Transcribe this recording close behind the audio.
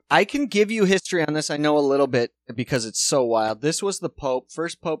I can give you history on this. I know a little bit because it's so wild. This was the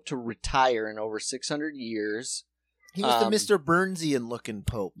first pope to retire in over 600 years. He was the Mr. Burnsian looking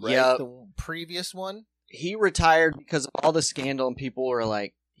pope, right? Yep. The previous one? He retired because of all the scandal, and people were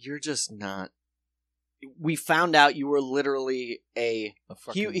like, you're just not. We found out you were literally a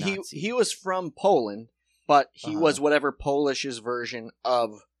fucking Nazi. He was from Poland, but he was whatever Polish's version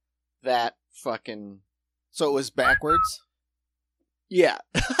of that fucking. So it was backwards? Yeah.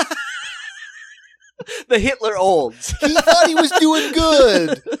 The Hitler olds. He thought he was doing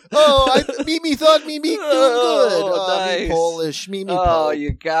good. Oh, Mimi thought Mimi doing good. Oh, nice. Me Polish, Mimi Oh, Pope.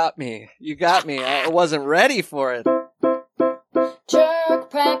 you got me. You got me. I wasn't ready for it. Jerk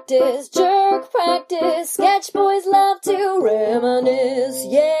practice, sketch boys love to reminisce,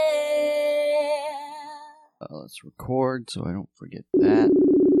 yeah. Let's record so I don't forget that.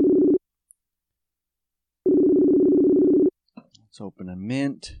 Let's open a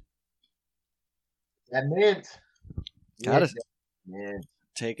mint. That mint. Gotta Mint.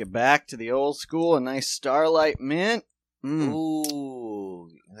 take it back to the old school. A nice Starlight mint. Ooh,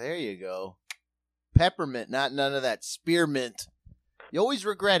 there you go. Peppermint, not none of that spearmint. You always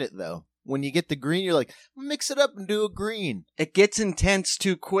regret it, though. When you get the green, you're like, mix it up and do a green. It gets intense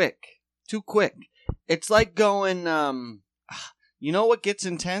too quick. Too quick. It's like going, you know what gets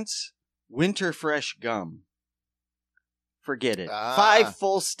intense? Winter Fresh gum. Forget it. 5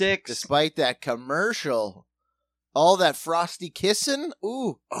 full sticks. Despite that commercial, all that frosty kissing.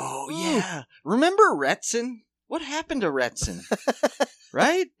 Ooh. Oh, yeah. Remember Retsin? What happened to Retsin?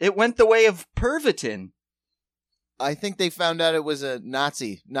 Right? It went the way of Pervitin. I think they found out it was a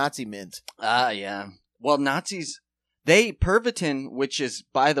Nazi mint. Ah, yeah. Well, Nazis, Pervitin, which is,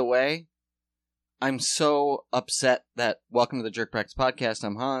 by the way, I'm so upset that, welcome to the Jerk Practice Podcast,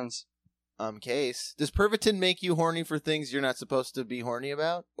 I'm Hans. Case. Does Pervitin make you horny for things you're not supposed to be horny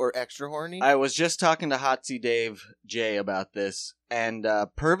about? Or extra horny? I was just talking to Hotsy Dave J about this, and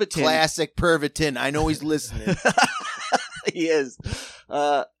Pervitin... Classic Pervitin. I know he's listening. He is.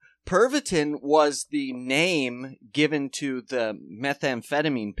 Pervitin was the name given to the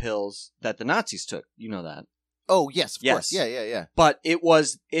methamphetamine pills that the Nazis took. You know that. Oh, yes, of course. Yeah. But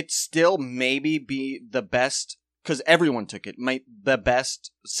it still maybe be the best, because everyone took it, the best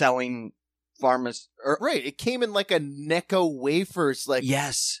selling right, it came in like a Necco wafers, like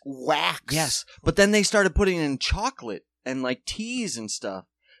yes, wax. Yes, but then they started putting it in chocolate and like teas and stuff.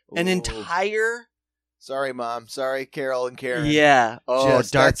 Ooh. An entire... Sorry, Mom. Sorry, Carol and Karen. Yeah. Oh,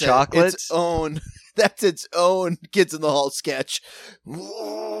 dark chocolate. Its own. That's its own Kids in the Hall sketch.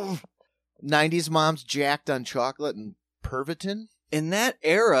 90s moms jacked on chocolate and Pervitin. In that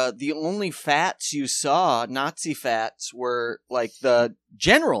era, the only fats you saw, Nazi fats, were like the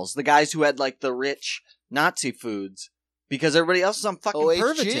generals, the guys who had like the rich Nazi foods, because everybody else was on fucking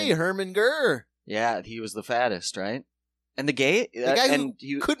Pervitin. Hermann Gurr. Yeah, he was the fattest, right? And the guy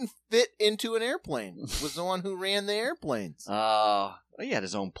who couldn't fit into an airplane was the one who ran the airplanes. He had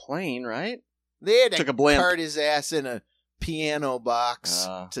his own plane, right? They had Took to a blimp. cart his ass in a piano box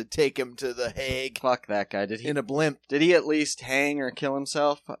to take him to The Hague. Fuck that guy. In a blimp. Did he at least hang or kill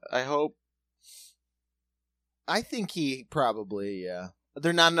himself? I hope. I think he probably, yeah.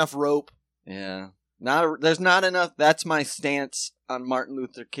 There's not enough rope. Yeah. There's not enough. That's my stance on Martin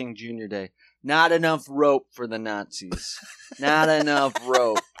Luther King Jr. Day. Not enough rope for the Nazis. Not enough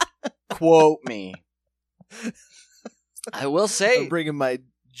rope. Quote me. I will say. I'm bringing my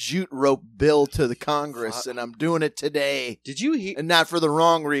jute rope bill to the Congress, and I'm doing it today. Did you hear? And not for the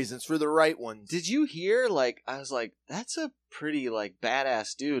wrong reasons, for the right ones. Did you hear? Like, I was like, that's a pretty like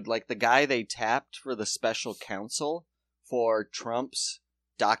badass dude. Like the guy they tapped for the special counsel for Trump's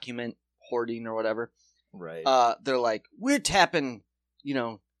document hoarding or whatever. Right. They're like, we're tapping,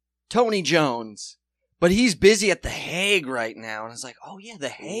 Tony Jones, but he's busy at The Hague right now. And it's like, oh yeah, The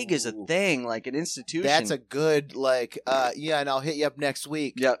Hague is a thing, like an institution. That's a good, and I'll hit you up next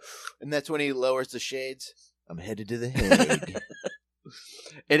week. Yeah. And that's when he lowers the shades. I'm headed to The Hague.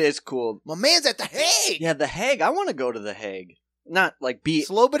 It is cool. My man's at The Hague! Yeah, The Hague. I want to go to The Hague. Not like be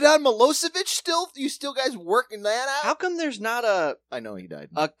Slobodan Milosevic still? You still guys working that out? How come there's not a... I know he died.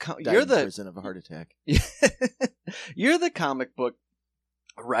 You're the prison of a heart attack. You're the comic book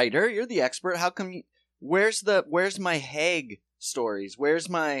writer. You're the expert. How come? Where's my Hague stories? Where's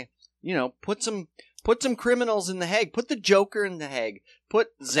my put some criminals in The Hague. Put the Joker in The Hague. Put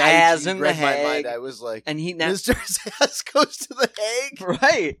Zaz in The Hague. My mind. I was like, and he now Mr. Zaz goes to The Hague,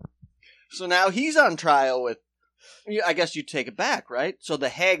 right? So now he's on trial with. I guess you take it back, right? So The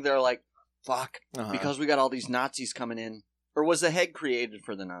Hague, they're like, fuck, because we got all these Nazis coming in. Or was The Hague created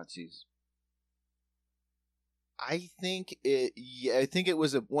for the Nazis? I think it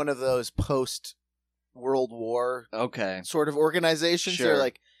was one of those post World War Okay. sort of organizations. Sure. They're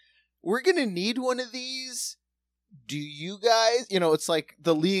like, we're gonna need one of these. Do you guys? It's like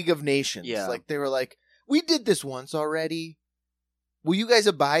the League of Nations. Yeah. Like they were like, we did this once already. Will you guys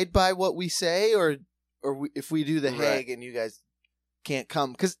abide by what we say, or if we do the Right. Hague and you guys can't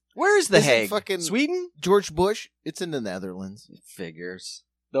come? Because Where is the Isn't Hague? fucking- Sweden? George Bush, it's in the Netherlands. It figures.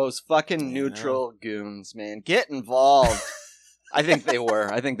 Those fucking I neutral goons, man. Get involved. I think they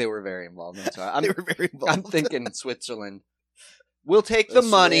were. I think they were very involved. I'm sorry. They were very involved. I'm thinking Switzerland. We'll take the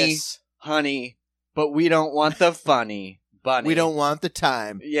money, Swiss. honey, but we don't want the funny bunny. We don't want the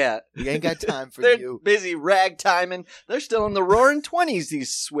time. Yeah. We ain't got time for They're you. busy ragtiming. They're still in the roaring 20s,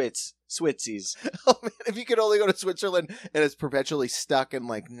 these Switsies. Oh man, if you could only go to Switzerland and it's perpetually stuck in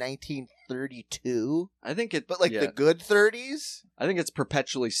like 1932, I think it, but like yeah. the good 30s. I think it's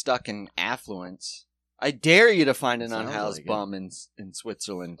perpetually stuck in affluence. I dare you to find an Sounds unhoused like it. bum in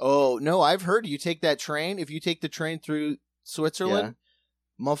Switzerland. Oh no, I've heard you take that train. If you take the train through Switzerland,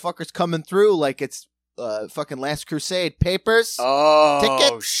 motherfuckers coming through like it's fucking Last Crusade. Papers, Oh,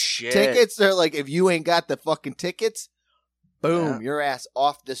 Tickets? shit. tickets. They're like, if you ain't got the fucking tickets, boom, Yeah. your ass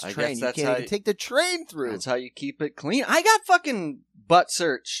off this I guess train. You that's can't how even you- take the train through. That's how you keep it clean. I got fucking butt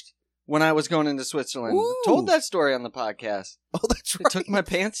searched when I was going into Switzerland. Ooh. Told that story on the podcast. Oh, that's I right. took my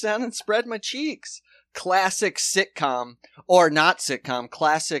pants down and spread my cheeks. Classic sitcom, or not sitcom,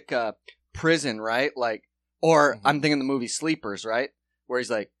 classic prison, right? Like, or Mhm. I'm thinking the movie Sleepers, right? Where he's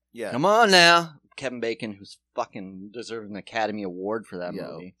like, Yeah. come on now. Kevin Bacon, who's fucking deserved an Academy Award for that Yo.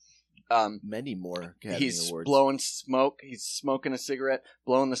 movie. Many more Academy He's Awards. blowing smoke. He's smoking a cigarette,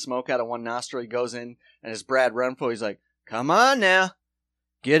 blowing the smoke out of one nostril. He goes in, and it's Brad Renfro. He's like, "Come on now,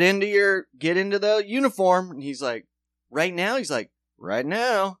 get into the uniform." And he's like, "Right now." He's like, "Right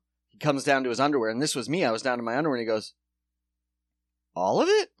now." He comes down to his underwear, and this was me. I was down to my underwear, and he goes, "All of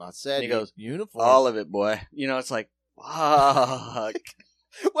it?" I said He goes, uniform. "All of it, boy." It's like, fuck.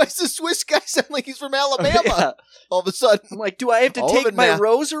 Why does the Swiss guy sound like he's from Alabama? Yeah. All of a sudden, I'm like, do I have to All of take it my now.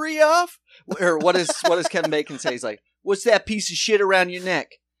 rosary off? Or what does Kevin Bacon say? He's like, what's that piece of shit around your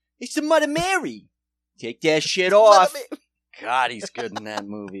neck? It's the Mother Mary. Take that shit off. God, he's good in that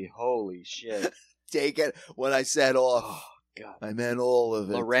movie. Holy shit. Take it. When I said off, Oh, God. I meant all of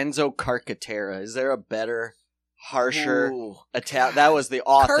it. Lorenzo Carcaterra. Is there a better, harsher Ooh. Italian? That was the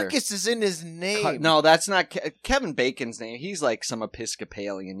author. Carcass is in his name. No, that's not Kevin Bacon's name. He's like some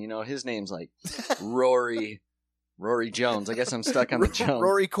Episcopalian. His name's like Rory Jones. I guess I'm stuck on the Jones.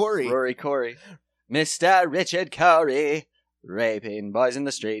 Rory Corey. Rory Corey. Mr. Richard Corey. Raping boys in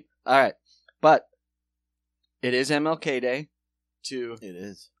the street. All right. But it is MLK Day to It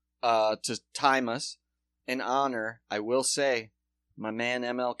is. time us in honor. I will say my man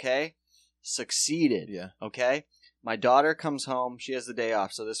MLK succeeded. Yeah. Okay? My daughter comes home. She has the day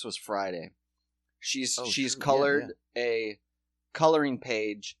off, so this was Friday. She's Oh, true. colored a coloring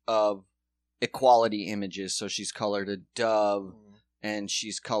page of equality images. So she's colored a dove, and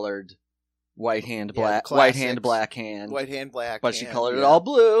she's colored white hand, Yeah, the white hand, classics. black hand. White hand, black but she hand, colored it yeah. all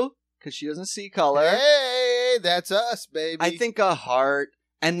blue because she doesn't see color. Hey, that's us, baby. I think a heart,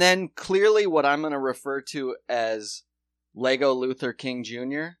 and then clearly what I'm going to refer to as Lego Luther King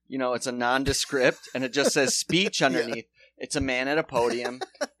Jr. It's a nondescript, and it just says speech underneath. It's a man at a podium,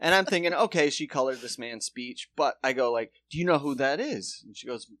 and I'm thinking, okay, she colored this man's speech, but I go like, do you know who that is? And she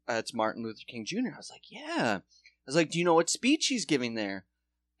goes, it's Martin Luther King Jr. I was like, yeah. I was like, do you know what speech he's giving there?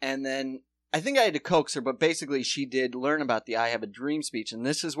 And then I think I had to coax her, but basically she did learn about the I Have a Dream speech, and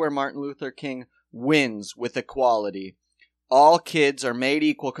this is where Martin Luther King wins with equality. All kids are made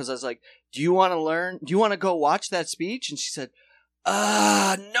equal, because I was like, do you want to learn? Do you want to go watch that speech? And she said,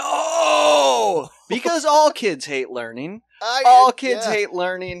 no! Because all kids hate learning. All kids yeah. hate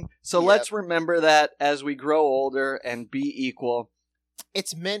learning. So Yep. let's remember that as we grow older and be equal.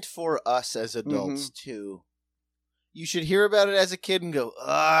 It's meant for us as adults, Mm-hmm. too. You should hear about it as a kid and go,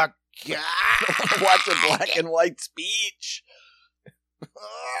 oh, God. Watch a black and white speech.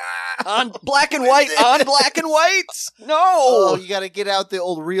 On black and white, on black and whites. No. Oh, you got to get out the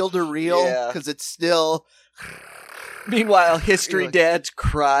old reel-to-reel Yeah. because it's still... Meanwhile, history You're like- dad's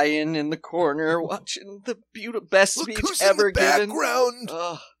crying in the corner, watching the best Look speech who's in ever the given. background.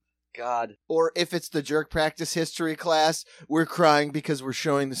 Oh, God. Or if it's the jerk practice history class, we're crying because we're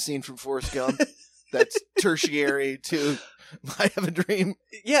showing the scene from Forrest Gump. That's tertiary to I Have a Dream.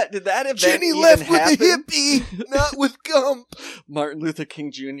 Yeah, did that event Jenny even left happen? with the hippie, not with Gump. Martin Luther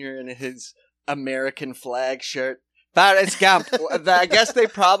King Jr. in his American flag shirt. Forrest Gump. I guess they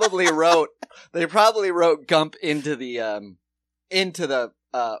probably wrote Gump into the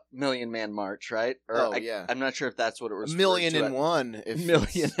Million Man March, right? Or Oh, yeah. I'm not sure if that's what it was. A million referred and to one. If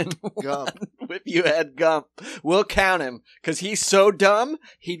Million and Gump. one. If you had Gump, we'll count him because he's so dumb.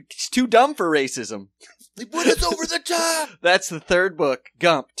 He's too dumb for racism. They put us over the top. That's the third book.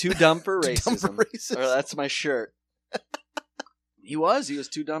 Gump, too dumb for Too racism. dumb for racism. Or that's my shirt. He was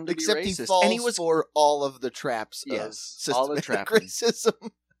too dumb to Except be he racist, falls and he was. for all of the traps Yes, of all the systematic trappings.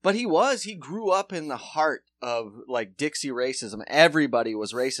 racism. But he grew up in the heart of like Dixie racism. Everybody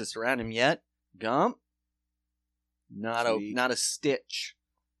was racist around him. Yet Gump, Sweet. not a stitch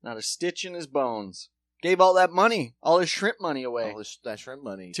in his bones. Gave all that money, all his shrimp money away. All that shrimp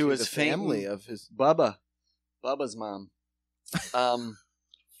money To his the family fainting- of his. Bubba's mom.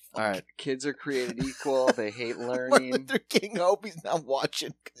 All right, kids are created equal. They hate Martin learning. Luther King. I hope he's not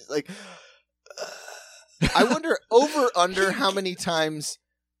watching. 'Cause he's like, I wonder under how many times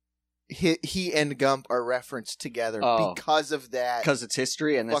he and Gump are referenced together Oh. because of that. Because it's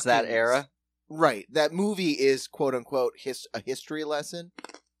history and it's that Fucking- era. Right, that movie is quote unquote a history lesson.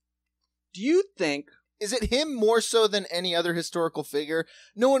 Do you think? Is it him more so than any other historical figure?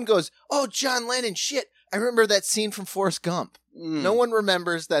 No one goes, "Oh, John Lennon, shit! I remember that scene from Forrest Gump." No one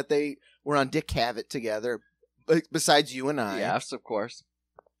remembers that they were on Dick Cavett together, besides you and I. Yes, of course.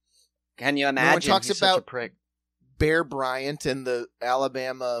 Can you one imagine? talks He's such a about- prick. Bear Bryant and the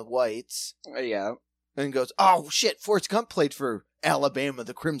Alabama Whites, Yeah, and goes, "Oh shit! Forrest Gump played for Alabama,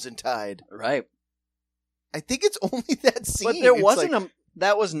 the Crimson Tide." right. I think it's only that scene. But there It's wasn't like, a.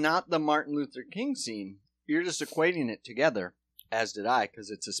 That was not the Martin Luther King scene. You're just equating it together, as did I, because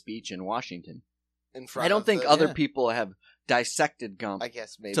it's a speech in Washington. in front I don't of think the- other yeah. people have dissected Gump I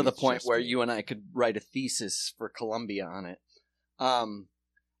guess maybe to the it's point just where me. you and I could write a thesis for Columbia on it.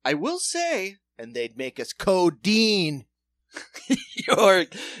 I will say and they'd make us co-dean.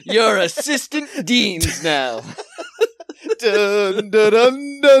 your assistant deans now. Dun, dun,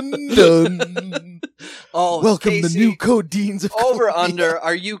 dun, dun, dun. Oh, Welcome Casey, the new co-deans of over Columbia. under.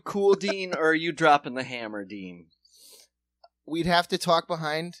 Are you cool, Dean, or are you dropping the hammer, Dean? We'd have to talk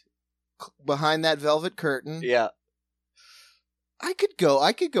behind that velvet curtain. Yeah. I could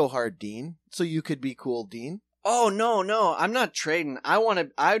go hard, Dean. So you could be cool, Dean. Oh no, I'm not trading.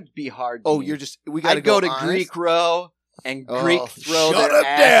 I'd be hard. Oh, Dean. you're just we got I'd go to honest. Greek row and Oh, Greek throw shut their it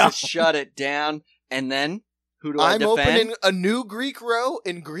asses, down. shut it down, and then who do I I'm defend? opening a new Greek row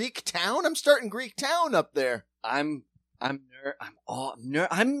in Greek Town. I'm starting Greek Town up there. I'm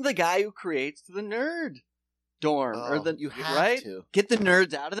the guy who creates the nerd dorm or the you have right. to. Get the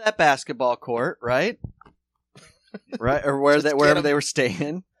nerds out of that basketball court, right? Right, or Just get wherever 'em. they were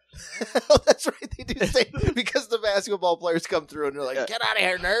staying. Oh, that's right. They do say because the basketball players come through and they're like, Yeah. "Get out of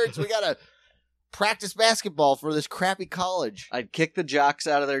here, nerds! We gotta practice basketball for this crappy college." I'd kick the jocks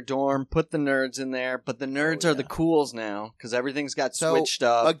out of their dorm, put the nerds in there, but the nerds are the yeah. cools now because everything's got So, switched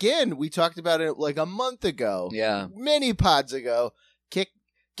up. Again, we talked about it like a month ago. Yeah. Many pods ago.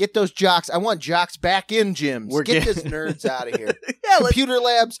 Get those jocks. I want jocks back in gyms. We're Get get- these nerds out of here. Yeah, Computer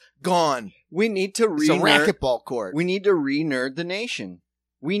labs gone. we need to It's a re-nerd. racquetball court. We need to re-nerd the nation.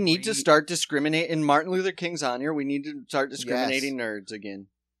 We need to start discriminating in Martin Luther King's honor. We need to start discriminating nerds again,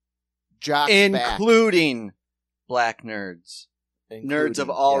 Jocks back. including black nerds, nerds of Including,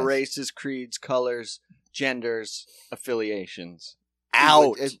 all yes. races, creeds, colors, genders, affiliations.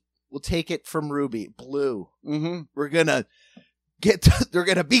 Out. Out. We'll take it from Ruby. Blue. Mm-hmm. We're gonna they're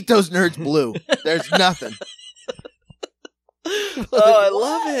gonna beat those nerds blue. There's nothing. Oh, I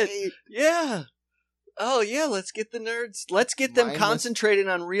love it. Yeah. Oh yeah, let's get the nerds. Let's get them Mindless- concentrating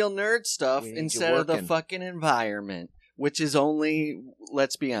on real nerd stuff We need you instead of the working. fucking environment, which is only,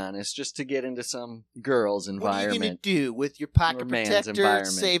 let's be honest, just to get into some girl's What are you gonna environment. do with your pocket Or man's protector? environment.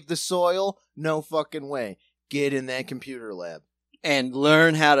 Save the soil? No fucking way. Get in that computer lab. And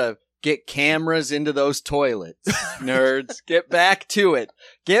learn how to get cameras into those toilets. Nerds, get back to it.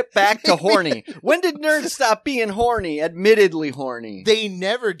 Get back to horny. When did nerds stop being horny? Admittedly horny. They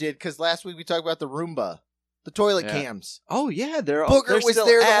never did because last week we talked about the Roomba, the toilet Yeah. cams. Oh yeah, they're Booger they're was still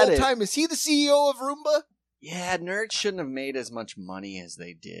there the at whole it. time. Is he the CEO of Roomba? Yeah, nerds shouldn't have made as much money as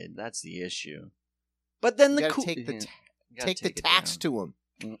they did. That's the issue. But then You the gotta cool take the yeah, ta- you gotta take the take it tax down. to him.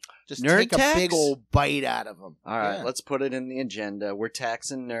 Mm. Just Nerd take a tax? big old bite out of him. All right, Yeah. let's put it in the agenda. We're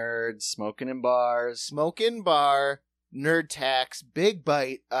taxing nerds, smoking in bars. Smoking bar, nerd tax, big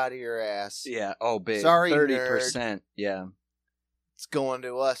bite out of your ass. Yeah. Oh, big. Sorry, 30%. Yeah. It's going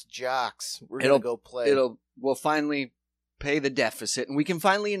to us jocks. We're It'll- gonna go play. We'll finally pay the deficit, and we can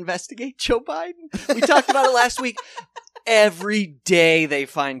finally investigate Joe Biden. We talked about it last week. Every day they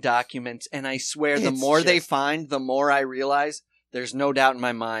find documents, and I swear, the It's more they just- find, the more I realize there's no doubt in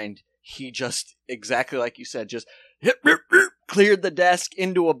my mind he just, exactly like you said, just cleared the desk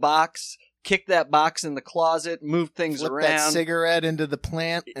into a box, kicked that box in the closet, moved things Flip around. that cigarette into the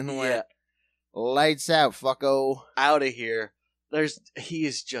plant and went, lights out, fucko. Out of here. He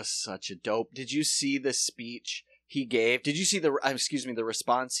is just such a dope. Did you see the speech he gave? Did you see the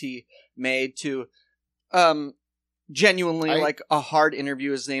response he made to genuinely like a hard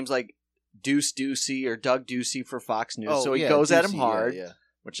interview? His name's like Deuce Ducey or Doug Ducey for Fox News. Oh, so he yeah, goes at Ducey, him hard, yeah.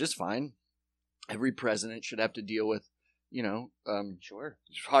 which is fine. Every president should have to deal with, Sure. hard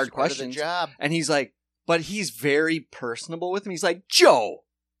It's part of the questions. job. And he's like, but he's very personable with him. He's like, Joe,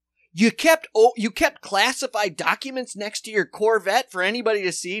 you kept classified documents next to your Corvette for anybody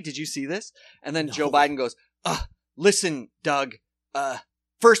to see. Did you see this? And then No. Joe Biden goes, listen, Doug,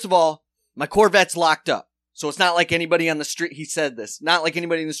 first of all, my Corvette's locked up. So it's not like anybody on the street, he said this, not like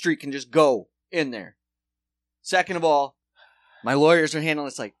anybody in the street can just go in there. Second of all, my lawyers are handling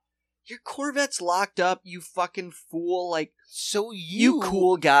this like, your Corvette's locked up, you fucking fool. Like, So you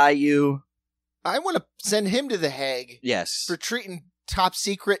cool guy, you. I want to send him to the Hague Yes. for treating top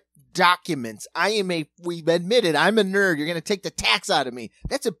secret documents. We've admitted, I'm a nerd. You're going to take the tax out of me.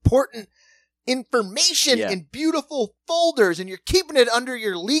 That's important information in beautiful folders, and you're keeping it under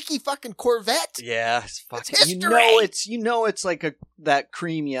your leaky fucking Corvette. Yeah, it's fucking. It's It's like that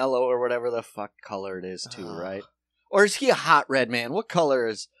cream yellow or whatever the fuck color it is too, right? Or is he a hot red man? What color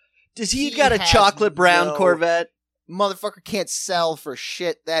is? Does he got a has chocolate brown no- Corvette? Motherfucker can't sell for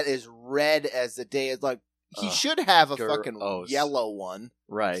shit that is red as the day is. Like, he should have a fucking yellow one.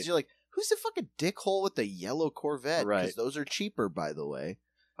 Right. 'Cause you're like, who's the fucking dickhole with the yellow Corvette? Right. Because those are cheaper, by the way.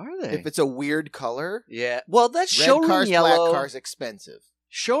 Are they? If it's a weird color, Yeah. Well, that's red showroom cars, yellow. black cars, expensive.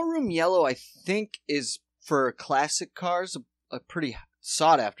 Showroom yellow, I think, is for classic cars a pretty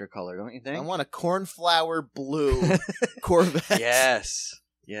sought after color, don't you think? I want a cornflower blue Corvette. Yes.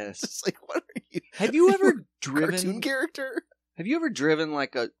 Yes. It's like, what are you? Have you ever cartoon driven? character? Have you ever driven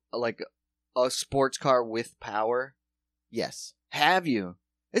like a sports car with power? Yes. Have you?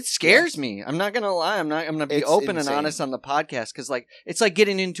 It scares Yes. me. I'm not gonna lie. I'm gonna be It's open insane. and honest on the podcast because it's like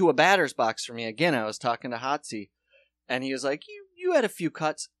getting into a batter's box for me. Again, I was talking to Hotsy, and he was like, "You had a few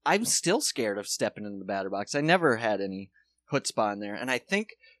cuts." I'm still scared of stepping into the batter box. I never had any chutzpah in there, and I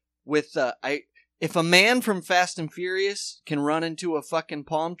think with if a man from Fast and Furious can run into a fucking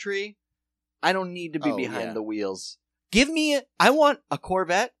palm tree, I don't need to be behind the wheels. I want a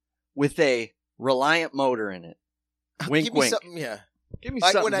Corvette with a Reliant motor in it. Wink, Give me wink. something, yeah. Give me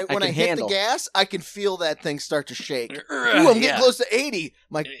something When I can hit handle. the gas, I can feel that thing start to shake. Ooh, I'm getting close to 80.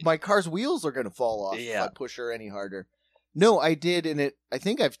 My car's wheels are going to fall off if I push her any harder. No, I did, and I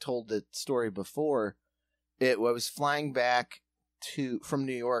think I've told the story before. I was flying back from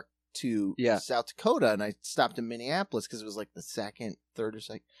New York to South Dakota, and I stopped in Minneapolis because it was like the second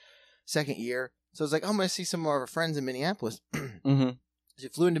year. So I was like, I'm going to see some of our friends in Minneapolis. Mm-hmm. So I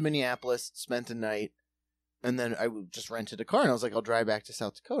flew into Minneapolis, spent the night, and then I just rented a car, and I was like, I'll drive back to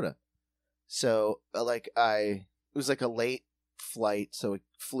South Dakota. So, it was like a late flight, so it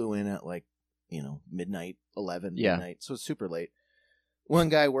flew in at midnight, 11 midnight, so it's super late. One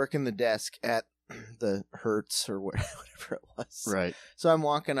guy working the desk at the Hertz or whatever it was. Right. So I'm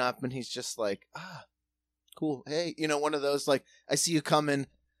walking up, and he's just like, cool. Hey, one of those, like, I see you coming,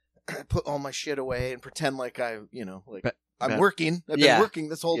 put all my shit away and pretend like I'm working. I've been working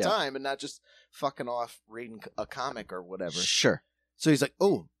this whole time and not just fucking off reading a comic or whatever. Sure. So he's like,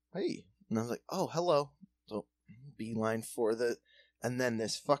 oh, hey. And I was like, oh, hello. So beeline for and then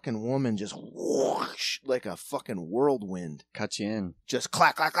this fucking woman just whoosh, like a fucking whirlwind. Cut you in. Just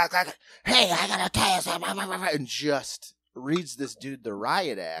clack, clack, clack, clack. Hey, I gotta tell you something. And just reads this dude the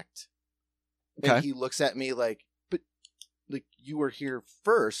riot act. Okay. And he looks at me like, but like you were here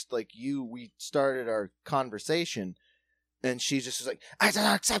first. Like we started our conversation. And she just was like, it's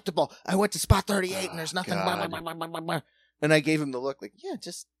unacceptable. I went to spot 38 and there's nothing. Blah, blah, blah, blah, blah, blah. And I gave him the look like, yeah,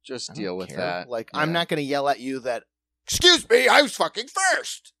 just deal with care. that. Like, I'm not going to yell at you that, excuse me, I was fucking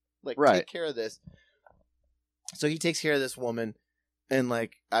first. Like, take care of this. So he takes care of this woman. And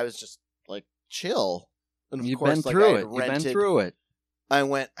like, I was just like, chill. And of You've course, been through I it. You've been through it. I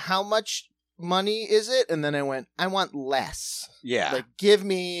went, how much money is it? And then I went, I want less. Yeah. Like, give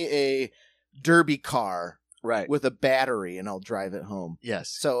me a derby car. Right. With a battery, and I'll drive it home.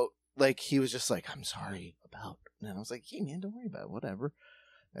 Yes. So, like, he was just like, I'm sorry about. And I was like, hey, man, don't worry about it. Whatever.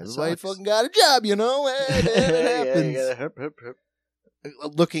 Everybody fucking got a job, It happens.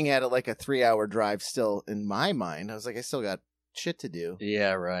 Looking at it like a 3-hour drive still in my mind, I was like, I still got shit to do.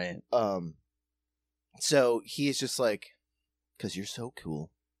 Yeah, right. So he's just like, because you're so cool.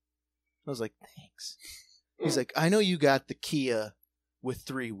 I was like, thanks. He's like, I know you got the Kia with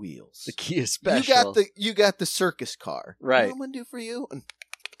 3 wheels. The Kia Special. You got the circus car. Right. You know what I'm gonna do for you? And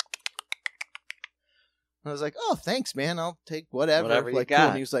I was like, oh, thanks, man. I'll take whatever. Whatever you like, got. cool.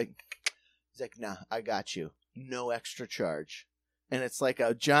 And he's like, nah, I got you. No extra charge. And it's like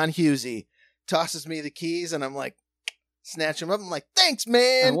a John Hughesy tosses me the keys, and I'm like, snatch him up. I'm like, thanks,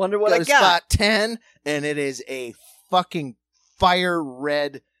 man. I wonder what Got I a got. Spot 10, and it is a fucking fire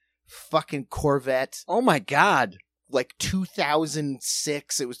red fucking Corvette. Oh my God. Like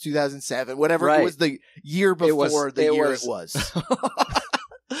 2006, it was 2007, whatever. Right. It was the year before it was.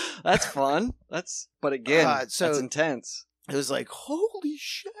 That's fun. But again, So- that's intense. It was like, holy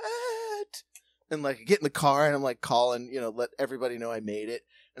shit. And like, I get in the car and I'm like calling, let everybody know I made it.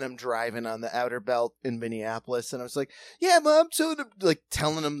 And I'm driving on the outer belt in Minneapolis. And I was like, yeah, Mom. So like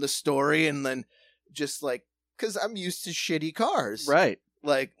telling them the story. And then just like, because I'm used to shitty cars. Right.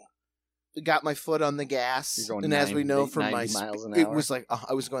 Like, got my foot on the gas. You're going And as we know from 90 my miles an it hour. was like,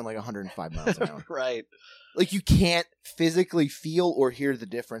 I was going like 105 miles an hour. Right. Like, you can't physically feel or hear the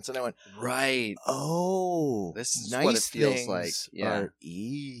difference. And I went, Right. oh, This is nice what it feels things like. Yeah. are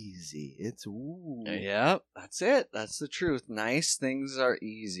easy. It's ooh. Yeah, that's it. That's the truth. Nice things are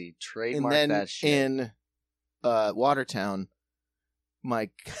easy. And Trademark then that shit. in Watertown, my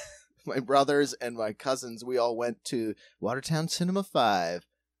brothers and my cousins, we all went to Watertown Cinema 5,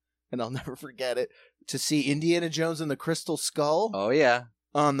 and I'll never forget it, to see Indiana Jones and the Crystal Skull. Oh yeah.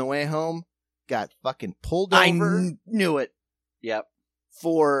 On the way home, got fucking pulled I over knew it. Yep.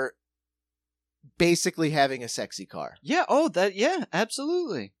 for basically having a sexy car. Yeah. Oh, yeah.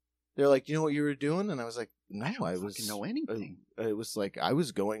 Absolutely. They're like, you know what you were doing? And I was like, no, I don't I was fucking know anything. It was like I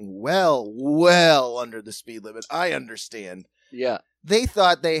was going well under the speed limit. I understand. Yeah. They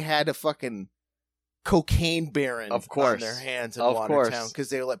thought they had a fucking cocaine baron Of course. on their hands in Of Watertown course. because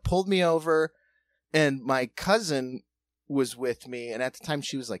they like pulled me over, and my cousin was with me, and at the time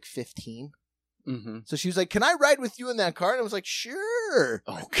she was like 15. Mm-hmm. So she was like, "Can I ride with you in that car?" And I was like, "Sure."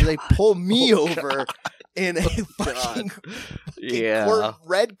 Oh, So they pull me Oh, over in a fucking Yeah.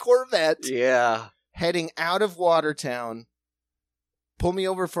 red Corvette Yeah. heading out of Watertown. Pull me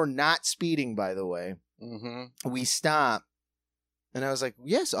over for not speeding, by the way. Mm-hmm. We stop, and I was like,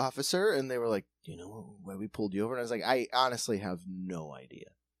 "Yes, officer." And they were like, "Do you know why we pulled you over?" And I was like, "I honestly have no idea."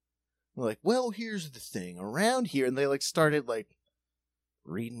 They're like, "Well, here's the thing around here," and they like started like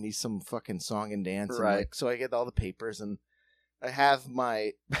reading me some fucking song and dance, and, Right. like, so I get all the papers, and I have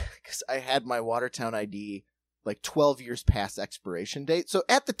my because I had my Watertown ID like 12 years past expiration date, so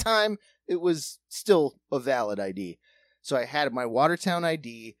at the time it was still a valid ID. So I had my Watertown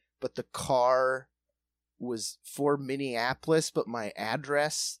ID, but the car was for Minneapolis, but my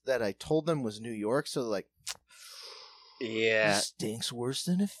address that I told them was New York. So they're like, Yeah. this stinks worse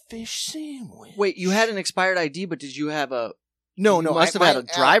than a fish sandwich. Wait, you had an expired ID, but did you have a? No, you no. must have had a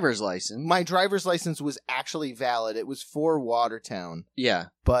driver's license. My driver's license was actually valid. It was for Watertown. Yeah.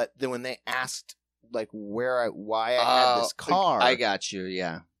 But then when they asked like why I had this car, I got you.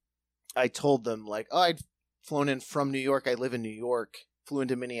 Yeah. I told them like, oh, I'd flown in from New York. I live in New York. Flew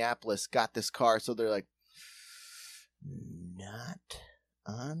into Minneapolis. Got this car. So they're like, not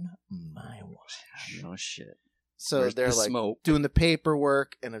on my watch. No shit. So Where's they're the like smoke? doing the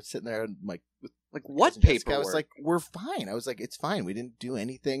paperwork, and I'm sitting there like, with Like what cousin Jessica. I paperwork? was like, we're fine. I was like, it's fine. We didn't do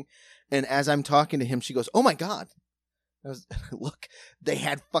anything. And as I'm talking to him, she goes, oh my God. I was, look, they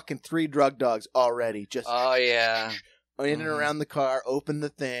had fucking 3 drug dogs already just Oh yeah. in and Mhm. around the car, opened the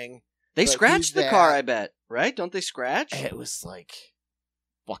thing. They Like, scratched who's the that? car. I bet. Right? Don't they scratch? It was like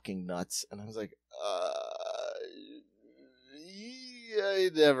fucking nuts. And I was like, I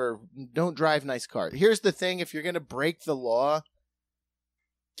never, don't drive nice cars. Here's the thing. If you're going to break the law,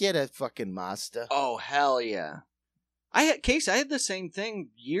 get a fucking Mazda. Oh hell yeah! I had the same thing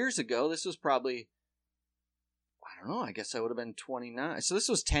years ago. This was probably, I don't know. I guess I would have been 29. So this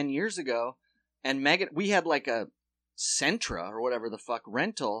was 10 years ago. And Megan, we had like a Sentra or whatever the fuck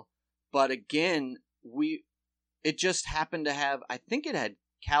rental, but again, it just happened to have. I think it had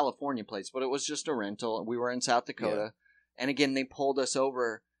California plates, but it was just a rental. We were in South Dakota, and again, they pulled us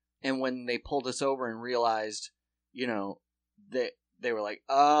over. And when they pulled us over and realized, they were like,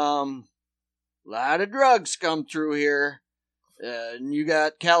 lot of drugs come through here. And you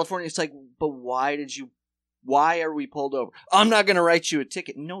got California. It's like, but why are we pulled over? I'm not going to write you a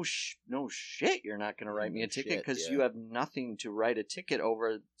ticket. No shit. You're not going to write me a ticket because you have nothing to write a ticket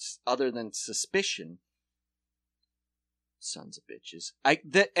over other than suspicion. Sons of bitches.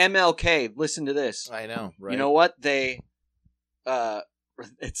 The MLK, listen to this. I know, right? You know what? They,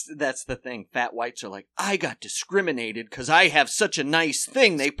 That's the thing. Fat whites are like, I got discriminated because I have such a nice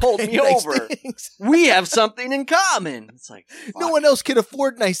thing. They pulled me Nice over. things. We have something in common. It's like, No fuck. one else can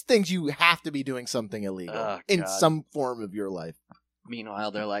afford nice things. You have to be doing something illegal Oh, in God. some form of your life.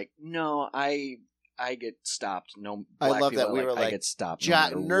 Meanwhile, they're like, no, I get stopped. No, I black love people that are we were I like, get stopped.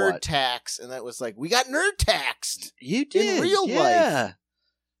 Jot no matter nerd what. tax, and that was like, we got nerd taxed. You did real yeah. life.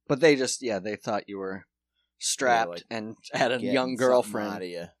 But they just, they thought you were strapped like, and had a Getting young something girlfriend. out of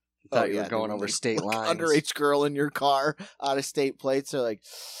you. Thought you were dude, going when over they state look lines. Underage girl in your car, out of state plates. They're like,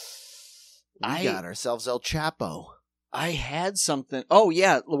 we I- got ourselves El Chapo. I had something. Oh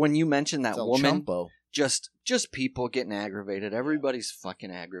yeah, when you mentioned that El woman, Chumpo. just people getting aggravated. Everybody's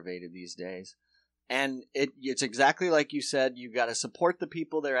fucking aggravated these days. And it's exactly like you said, you got to support the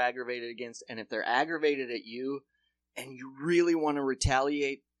people they're aggravated against, and if they're aggravated at you and you really want to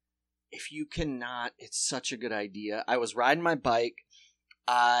retaliate, if you cannot, it's such a good idea. I was riding my bike.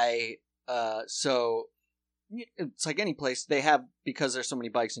 So it's like any place they have, because there's so many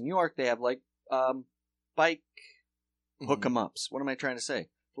bikes in New York, they have like bike hook 'em ups. What am I trying to say?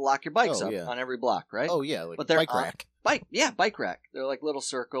 To lock your bikes Oh, up yeah. on every block, right? Oh yeah, like But a they're bike on- rack. Bike rack. They're like little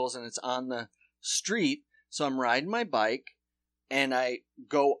circles, and it's on the street. So I'm riding my bike, and I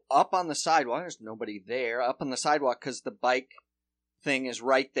go up on the sidewalk. There's nobody there. Up on the sidewalk because the bike thing is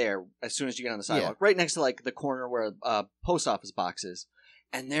right there as soon as you get on the sidewalk. Right next to like the corner where a post office box is.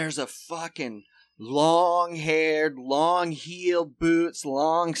 And there's a fucking long-haired, long-heeled boots,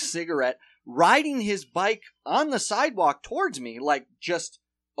 long cigarette riding his bike on the sidewalk towards me, like just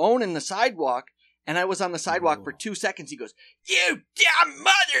owning the sidewalk. And I was on the sidewalk for 2 seconds. He goes, "You damn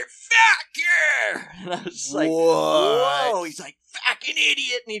motherfucker!" And I was just like, What? "Whoa!" He's like, "Fucking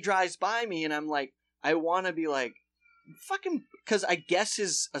idiot!" And he drives by me, and I'm like, I want to be like, fucking, because I guess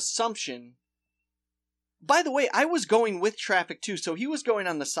his assumption. By the way, I was going with traffic too, so he was going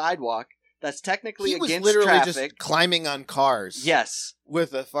on the sidewalk. That's technically He was against literally traffic. just climbing on cars. Yes.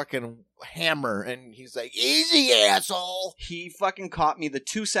 With a fucking hammer, and he's like, "Easy, asshole." He fucking caught me the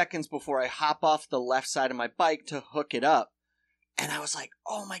 2 seconds before I hop off the left side of my bike to hook it up. And I was like,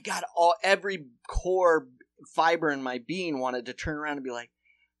 oh my God, every core fiber in my being wanted to turn around and be like,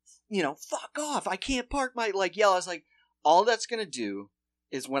 fuck off. I can't park my, yell. I was like, all that's going to do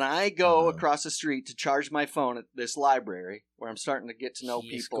is when I go across the street to charge my phone at this library, where I'm starting to get to know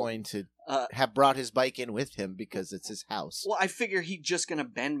He's people. going to have brought his bike in with him because it's his house. Well, I figure he's just going to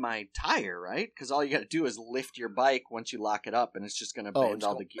bend my tire, right? Because all you got to do is lift your bike once you lock it up, and it's just going to bend it's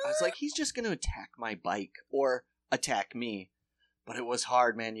all going- the gears. I was like, he's just going to attack my bike or attack me. But it was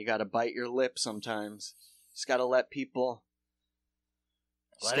hard, man. You got to bite your lip sometimes. Just got to let people...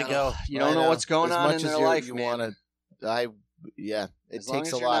 Let just it gotta- go. You don't know what's going As on much in as their you- life, you man. It As long takes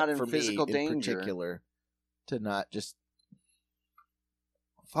as a you're lot not in for me physical in danger. particular to not just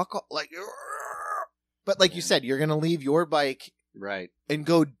fuck off. But like you said, you're gonna leave your bike Right. and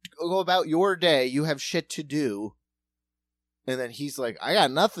go about your day. You have shit to do. And then he's like, I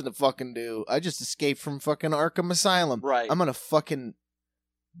got nothing to fucking do. I just escaped from fucking Arkham Asylum. Right. I'm gonna fucking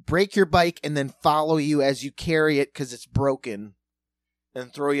break your bike and then follow you as you carry it because it's broken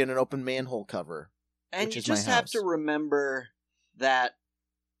and throw you in an open manhole cover. And which you is my just have house. to remember that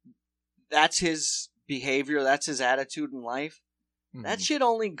that's his behavior, that's his attitude in life. That shit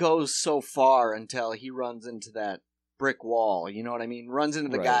only goes so far until he runs into that brick wall. You know what I mean? Runs into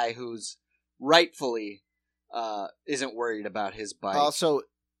the Right. guy who's rightfully isn't worried about his bike. Also,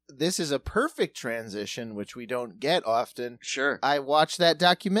 this is a perfect transition, which we don't get often. Sure. I watched that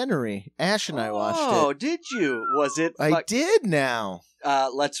documentary. Ash and I watched Oh, it. did you? Was it? I did now.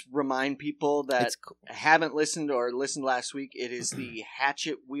 Let's remind people that It's cool. haven't listened or listened last week. It is the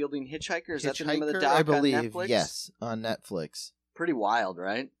hatchet-wielding hitchhiker. Is that the name of the Hitchhiker, doc I believe. on Netflix? Yes, on Netflix. Pretty wild,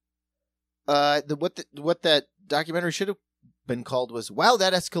 right? What that documentary should have been called was, wow,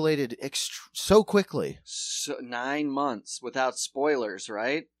 that escalated so quickly. So 9 months without spoilers,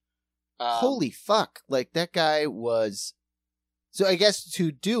 right? Holy fuck. Like, that guy was... So I guess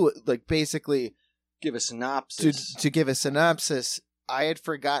to do it, like, basically, give a synopsis. to give a synopsis, I had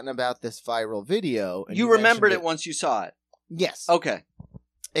forgotten about this viral video. And You mentioned remembered it once you saw it. Yes. Okay.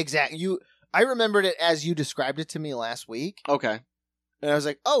 Exactly. I remembered it as you described it to me last week. Okay. And I was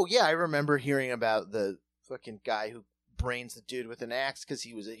like, oh, yeah, I remember hearing about the fucking guy who brains the dude with an axe because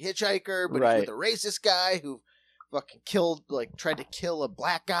he was a hitchhiker, but Right. he's with a racist guy who fucking tried to kill a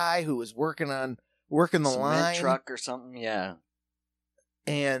black guy who was working the Cement line. truck or something. Yeah.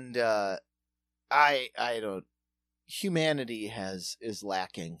 And I don't... Humanity is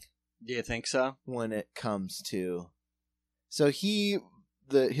lacking Do you think so? when it comes to... So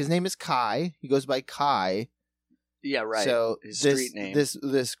his name is Kai. He goes by Kai. Yeah, right. So His this street name.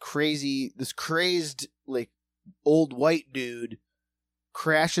 this crazed like old white dude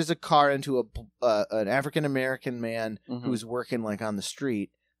crashes a car into an African American man Mhm. who's working like on the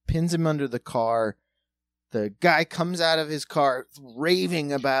street, pins him under the car. The guy comes out of his car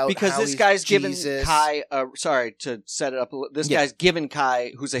raving about because how this he's guy's Jesus. given Kai. Sorry to set it up. This Yeah. guy's given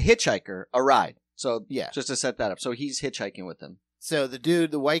Kai, who's a hitchhiker, a ride. So Yeah. just to set that up. So he's hitchhiking with him. So the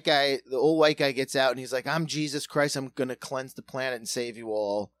dude, the old white guy gets out and he's like, "I'm Jesus Christ. I'm gonna cleanse the planet and save you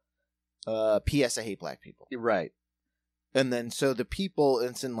all." P.S. I hate black people. Right. And then so the people,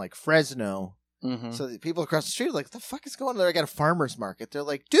 it's in like Fresno. Mm-hmm. So the people across the street are like, "What the fuck is going on there?" I got a farmer's market. They're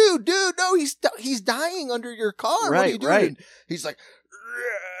like, dude, no, he's dying under your car. What are you Right, doing? right. And he's like,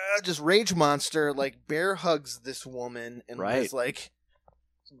 "Rah," just rage monster, like bear hugs this woman and Right. is like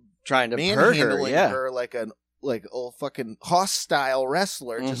Trying to hurt her. manhandling Yeah. her like an old fucking hostile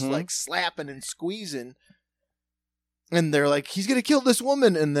wrestler, just Mhm. like slapping and squeezing. And they're like, he's gonna kill this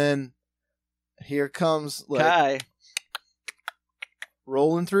woman, and then here comes like Kai.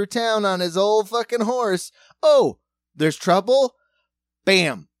 rolling through town on his old fucking horse. Oh, there's trouble.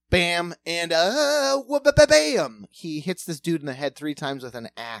 Bam, bam, and bam. He hits this dude in the head 3 times with an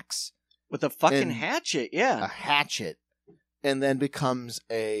axe, With a fucking And- hatchet. a Yeah. hatchet, and then becomes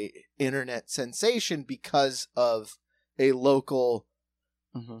a internet sensation because of a local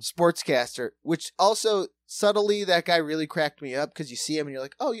Mm-hmm. sportscaster, which also subtly that guy really cracked me up because you see him and you're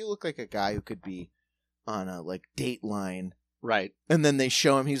like, oh, you look like a guy who could be on a like Dateline. Right. And then they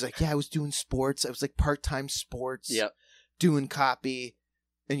show him, he's like, yeah, I was doing sports. I was like part-time sports, Yep. doing copy.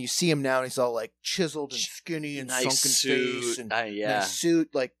 And you see him now and he's all like chiseled and skinny and Nice sunken suit. face and Yeah. nice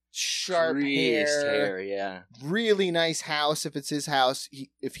suit, like sharp Creased hair. yeah. Really nice house if it's his house.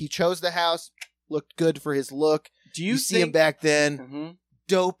 If he chose the house, looked good for his look. Do You you see him think back then, Mhm.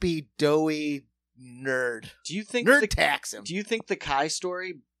 dopey, doughy nerd. Do you think Nerd the, tax him. Do you think the Kai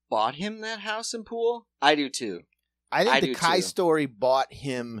story bought him that house and pool? I do too. I think I the do Kai too. story bought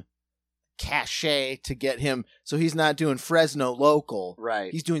him cachet to get him, so he's not doing Fresno local.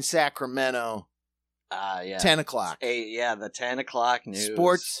 Right. He's doing Sacramento, Yeah. 10 o'clock. The 10 o'clock news.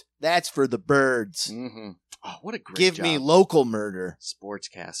 Sports, that's for the birds. Mm-hmm. Oh, what a great Give job. me local murder.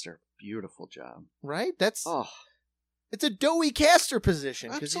 Sportscaster. Beautiful job. Right? That's Oh, it's a doughy caster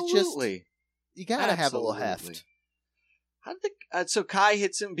position because absolutely. you gotta have a little Absolutely. heft. How did so Kai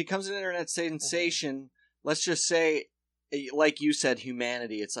hits him, becomes an internet sensation. Let's just say, like you said,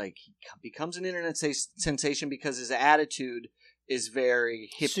 humanity. It's like he becomes an internet sensation because his attitude is very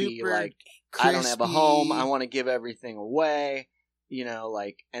hippie. Super like I don't have a home. crispy. I want to give everything away.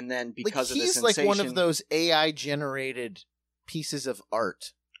 Like, and then because like of the he's sensation, like one of those AI generated pieces of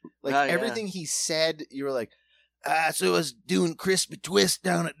art. Like Oh, yeah. everything he said, you were like, so I was doing crispy twist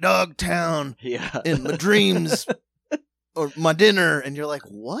down at Dogtown yeah, in my dreams or my dinner, and you're like,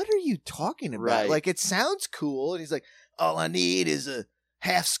 what are you talking about? Right. Like it sounds cool, and he's like, all I need is a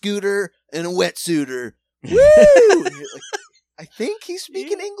half scooter and a wetsuiter. Woo! And you're like, I think he's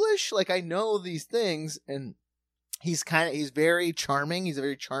speaking English. Like I know these things, and he's very charming. He's a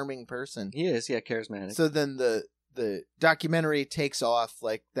very charming person. he is. Yeah, charismatic. So then the documentary takes off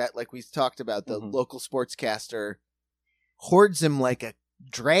like that, like we talked about. The Mhm. local sportscaster hoards him like a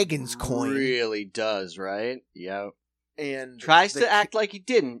dragon's coin, Really does, right? Yeah. and Tries the to act like he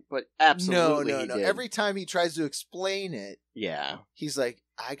didn't, but absolutely No. he did. Every time he tries to explain it, Yeah. he's like,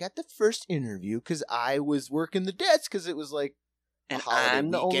 "I got the first interview because I was working the desk because it was like a And holiday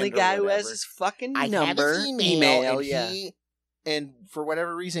I'm the only weekend or guy who has whatever. his fucking I number. have his email, and yeah. and for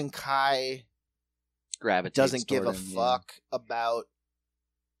whatever reason, Kai Gravitates doesn't give a toward him, yeah. fuck about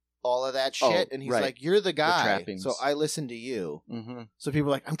all of that Oh, shit, and he's right. like, "You're the guy, trappings. so I listen to you." Mm-hmm. So people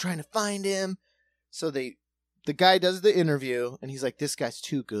are like, "I'm trying to find him." So the guy does the interview, and he's like, "This guy's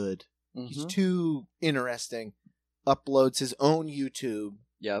too good. He's Mm-hmm. too interesting." Uploads his own YouTube,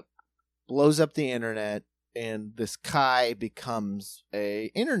 Yep. blows up the internet, and this Kai becomes a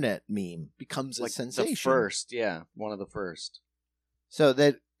internet meme, becomes a Like sensation. the first, yeah. One of the first. So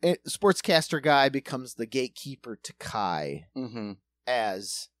that sportscaster guy becomes the gatekeeper to Kai Mm-hmm.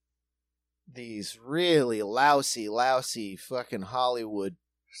 as these really lousy fucking Hollywood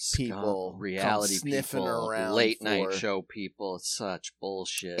people reality come sniffing people, around late night for- show people. It's such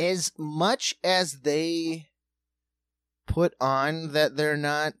bullshit. as much as they put on that they're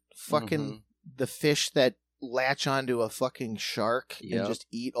not fucking Mhm. the fish that latch onto a fucking shark Yep. and just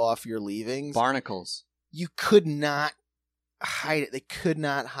eat off your leavings. Barnacles. You could not hide it. They could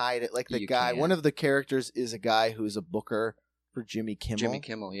not hide it. Like the You guy, can't. one of the characters is a guy who's a booker for Jimmy Kimmel. Jimmy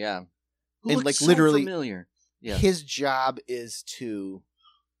Kimmel, yeah. Who And, looks like, so literally- familiar. Yeah. His job is to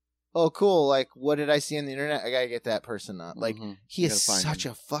oh, cool. Like, what did I see on the internet? I gotta get that person on. Like, Mhm. he You is gotta find such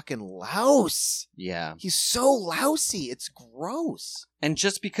him. a fucking louse. Yeah. He's so lousy. It's gross. And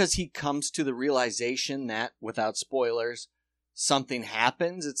just because he comes to the realization that, without spoilers, something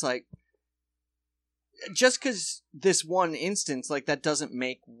happens, it's like, just because this one instance, like, that doesn't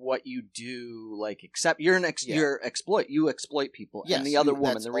make what you do, like, except you're you exploit people. Yes, And the other you-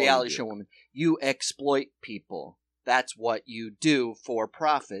 woman, that's the all you reality do. show woman, you exploit people. That's what you do for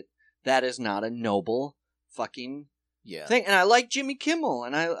profit. That is not a noble fucking Yeah. thing. And I like Jimmy Kimmel,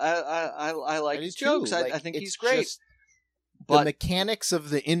 and I like I do his too. jokes. Like, I think it's he's great. just the But mechanics of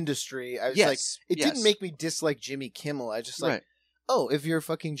the industry, I was yes, like, it yes. didn't make me dislike Jimmy Kimmel. I just like, right. oh, if you're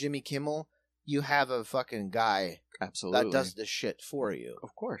fucking Jimmy Kimmel, you have a fucking guy Absolutely. that does this shit for you.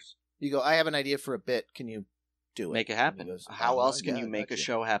 Of course. You go, I have an idea for a bit. Can you do it? Make it And happen. he goes, How "Oh, else can yeah, you make a gotcha."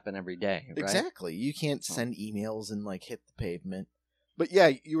 show happen every day? Right? Exactly. You can't Oh. send emails and like hit the pavement. But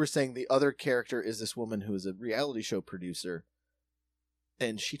yeah, you were saying the other character is this woman who is a reality show producer,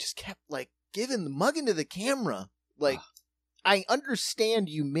 and she just kept like mugging to the camera. Like, I understand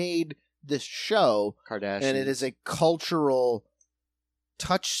you made this show, Kardashian. and it is a cultural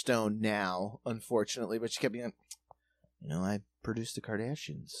touchstone now, unfortunately. But she kept being, I produced the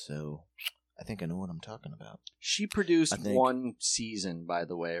Kardashians, so I think I know what I'm talking about. She produced I think. one season, by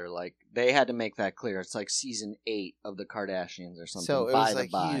the way, or like they had to make that clear. It's like season 8 of the Kardashians or something. So it by was the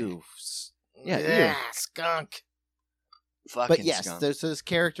like by. yeah, skunk. Fucking But yes, skunk. there's this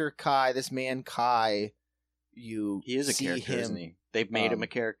character Kai, this man Kai. You He is a see character, him. isn't he? They've made him a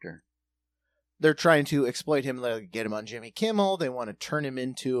character. They're trying to exploit him, like get him on Jimmy Kimmel. They want to turn him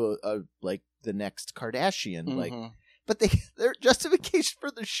into a like the next Kardashian. Like, Mhm. but their justification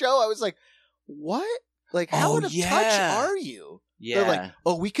for the show, I was like, what? Like, how Oh, out of yeah. touch are you? Yeah. They're like,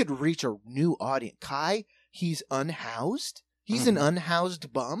 oh, we could reach a new audience. Kai, he's unhoused. He's an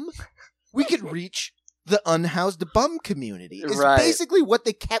unhoused bum. We could reach the unhoused bum community. Is Right. basically what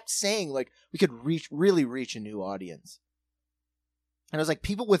they kept saying. Like, we could really reach a new audience. And I was like,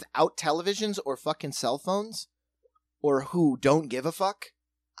 people without televisions or fucking cell phones, or who don't give a fuck.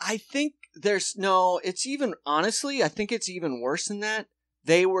 I think it's even, honestly, I think it's even worse than that.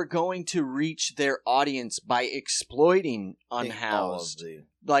 They were going to reach their audience by exploiting unhoused.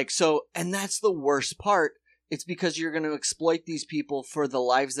 And that's the worst part. It's because you're going to exploit these people for the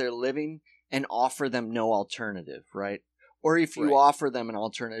lives they're living and offer them no alternative, right? Or if you Right. offer them an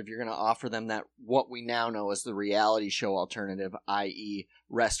alternative, you're going to offer them that what we now know as the reality show alternative, i.e.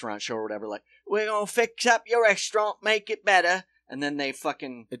 restaurant show or whatever. Like, we're going to fix up your restaurant, make it better. And then they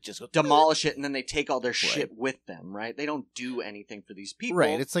fucking It just goes, demolish it, and then they take all their shit with them, right? They don't do anything for these people.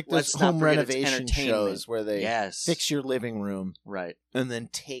 Right. It's like those Let's not home forget it's renovation entertainment. shows where they Yes. fix your living room Right. and then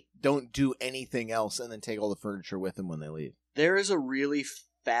don't do anything else and then take all the furniture with them when they leave. There is a really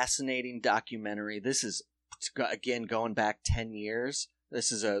fascinating documentary. This is, again, going back 10 years.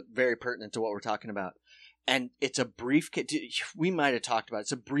 This is very pertinent to what we're talking about. And it's a briefcase. We might have talked about it.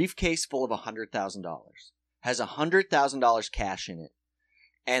 It's a briefcase full of $100,000. Has $100,000 cash in it.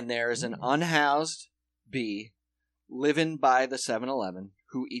 And there is an unhoused bee living by the 7-Eleven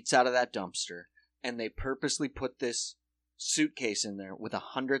who eats out of that dumpster. And they purposely put this suitcase in there with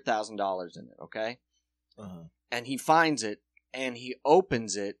 $100,000 in it, okay? Uh-huh. And he finds it, and he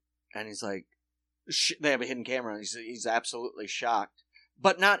opens it, and he's like, they have a hidden camera, and he's absolutely shocked.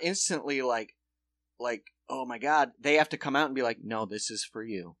 But not instantly like, oh my God. They have to come out and be like, no, this is for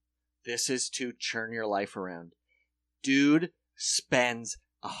you. This is to churn your life around. Dude spends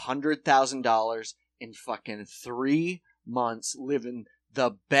 $100,000 in fucking 3 months living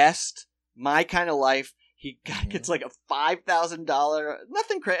the best, my kind of life. He gets like a $5,000,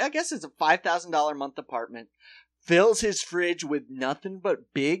 nothing crazy. I guess it's a $5,000 a month apartment. Fills his fridge with nothing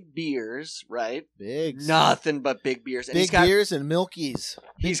but big beers, right? Nothing but big beers. And Big beers and Milkies.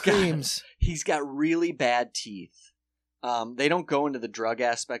 He's Big creams. He's got really bad teeth. They don't go into the drug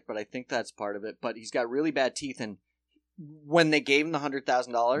aspect, but I think that's part of it. But he's got really bad teeth, and when they gave him the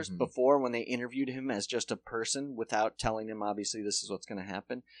 $100,000 before, when they interviewed him as just a person without telling him, obviously, this is what's going to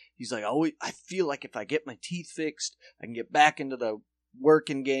happen, he's like, oh, I feel like if I get my teeth fixed, I can get back into the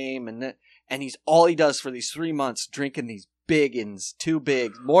working game. And all he does for these 3 months, drinking these biggins,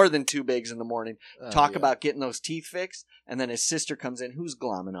 more than 2 bigs in the morning, talk about getting those teeth fixed. And then his sister comes in, who's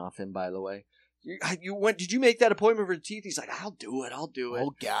glomming off him, by the way. Did you make that appointment for the teeth? He's like, I'll do it.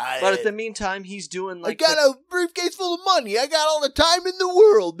 Oh, God. But at the meantime, he's doing like I got a briefcase full of money. I got all the time in the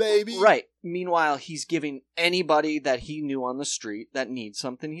world, baby. Right. Meanwhile, he's giving anybody that he knew on the street that needs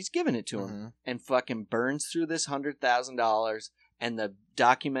something, he's giving it to him. And fucking burns through this $100,000. And the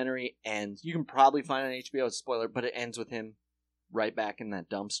documentary ends. You can probably find it on HBO. It's a spoiler, but it ends with him right back in that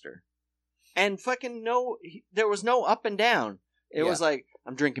dumpster. And fucking there was no up and down. It was like,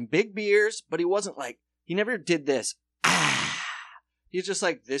 I'm drinking big beers, but he wasn't like, he never did this. He's just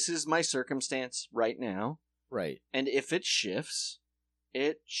like, this is my circumstance right now. Right. And if it shifts,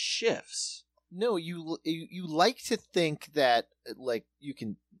 it shifts. No, you like to think that, like, you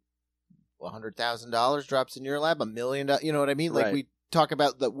can, $100,000 drops in your lap, $1 million, you know what I mean? Like, Right. we talk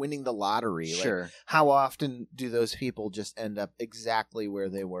about winning the lottery. Sure. Like, how often do those people just end up exactly where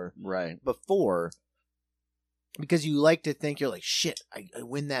they were Right. before? Because you like to think, you're like, shit, I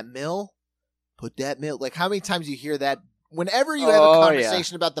win that mill, put that mill. Like, how many times you hear that? Whenever you have a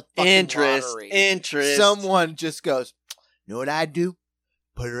conversation about the fucking lottery, interest. someone just goes, you know what I do?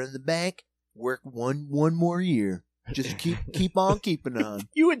 Put her in the bank, work one more year. Just keep on keeping on.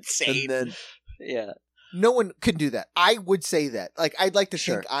 You would say And then yeah. no one can do that. I would say that. Like, I'd like to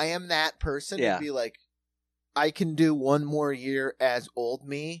Sure. think I am that person Yeah. and be like, I can do one more year as old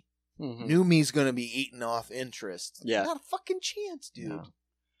me. Mhm. New me's gonna be eating off interest. Yeah. Not a fucking chance, dude. No.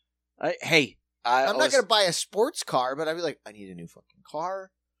 I'm I'm not gonna buy a sports car, but I'd be like, I need a new fucking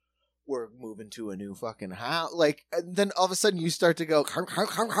car. We're moving to a new fucking house. Like, and then all of a sudden you start to go,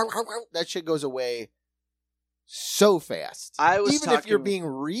 that shit goes away so fast. I was even if you're talking- being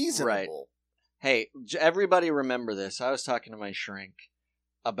reasonable. Right. Hey, everybody remember this. I was talking to my shrink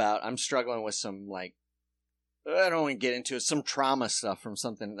about, I'm struggling with some, like, I don't want to get into it, some trauma stuff from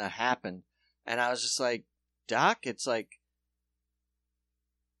something that happened. And I was just like, Doc, it's like,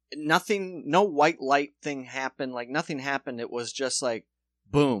 nothing, no white light thing happened. Like, nothing happened. It was just like,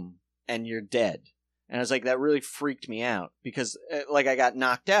 boom, and you're dead. And I was like, that really freaked me out because, like, I got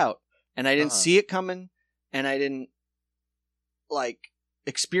knocked out and I didn't see it coming and I didn't, like,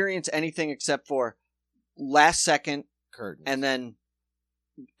 experience anything except for last second Curtains. and then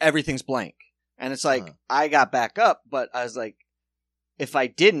everything's blank. And it's like, I got back up, but I was like, if I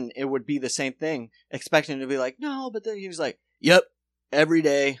didn't, it would be the same thing, expecting him to be like, no, but then he was like, yep, every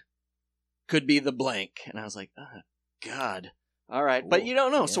day could be the blank. And I was like, oh, God. All right. But you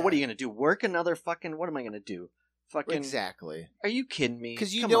don't know. So what are you going to do? Work another fucking, what am I going to do? Fucking, Exactly. Are you kidding me?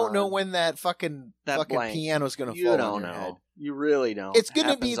 Because you Come don't know on. when that fucking blank. piano's going to You fall don't on your know. head. You really don't. It's going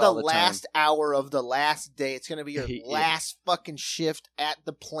to be Happens the all time. last hour of the last day. It's going to be your Yeah. last fucking shift at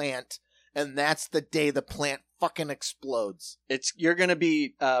the plant. And that's the day the plant fucking explodes. You're going to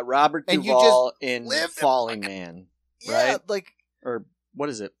be Robert And you Duvall in live in Falling fucking- Man. Yeah, Right? like Or what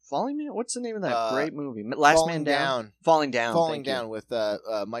is it? Falling Man? What's the name of that great movie? Falling Down. Falling Down. Falling thank you. Down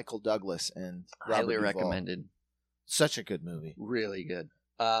with Michael Douglas and Robert Highly Duvall. recommended. Such a good movie. Really good.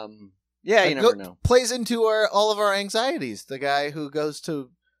 Yeah, you never know. Plays into all of our anxieties. The guy who goes to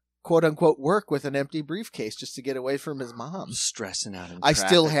quote unquote work with an empty briefcase just to get away from his mom. I'm stressing out in I traffic,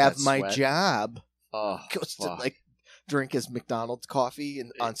 still have that my sweat. job. Oh, Goes to fuck. like drink his McDonald's coffee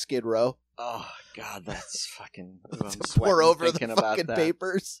on Skid Row. Oh, God, that's fucking... I'm Pour sweating over the thinking about fucking that.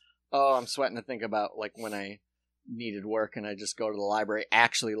 papers. Oh, I'm sweating to think about, like, when I needed work and I just go to the library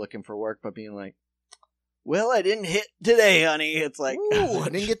actually looking for work, but being like, well, I didn't hit today, honey. It's like... Ooh, I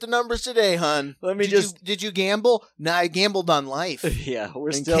didn't get the numbers today, hun. Let me Did you gamble? Nah, I gambled on life. Yeah, we're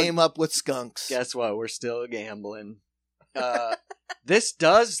and still... came up with skunks. Guess what? We're still gambling. This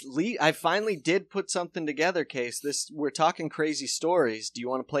does lead... I finally did put something together, Case. We're talking crazy stories. Do you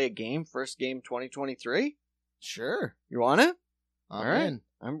want to play a game? First game 2023? Sure. You want it? I'm All right. in.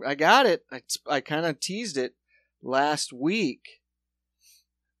 I got it. I kind of teased it last week.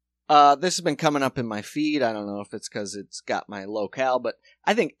 This has been coming up in my feed. I don't know if it's because it's got my locale, but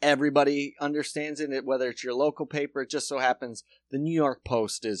I think everybody understands it, whether it's your local paper. It just so happens the New York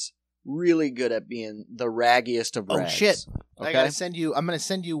Post is really good at being the raggiest of rags. Oh, shit. Okay? I'm going to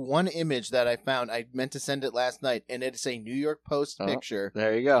send you one image that I found. I meant to send it last night, and it's a New York Post Oh. picture.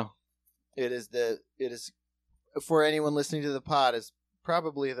 There you go. It is for anyone listening to the pod, is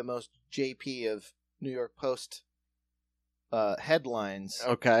probably the most JP of New York Post headlines.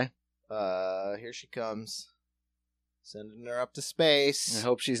 Okay. Here she comes. Sending her up to space. I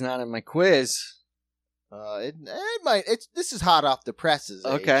hope she's not in my quiz. It might. This is hot off the presses.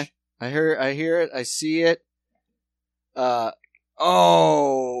 Okay. Age. I hear it. I see it. Oh,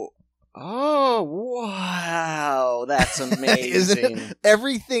 wow. That's amazing. Isn't it?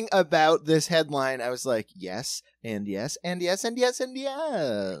 Everything about this headline, I was like, yes, and yes, and yes, and yes, and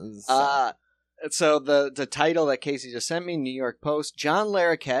yes. So the title that Casey just sent me, New York Post, John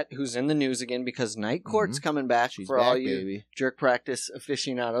Larroquette, who's in the news again because Night Court's coming back. She's for back, all you baby. jerk practice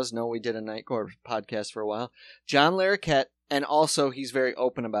aficionados. No, we did a Night Court podcast for a while. John Larroquette, and also he's very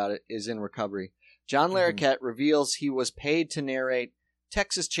open about it, is in recovery. John Larroquette reveals he was paid to narrate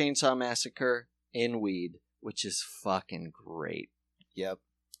Texas Chainsaw Massacre in weed, which is fucking great. Yep.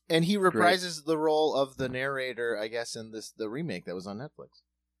 And he reprises the role of the narrator, I guess, in the remake that was on Netflix.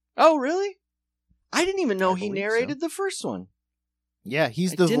 Oh, really? I didn't even know I he believe narrated the first one. Yeah,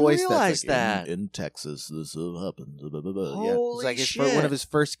 he's I the didn't voice realize that's like, that. in Texas, this happens. Blah, blah, blah. Holy Yeah. It's like shit. one of his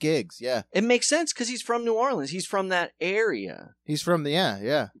first gigs. Yeah. It makes sense because he's from New Orleans. He's from that area. He's from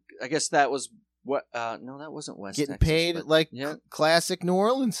yeah. I guess that was what? No, that wasn't West Getting Texas, paid but- like yeah. classic New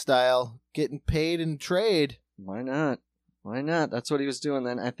Orleans style. Getting paid in trade. Why not? Why not? That's what he was doing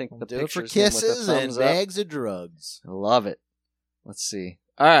then. I think the Do it for pictures him with kisses the and thumbs up. bags of drugs. I love it. Let's see.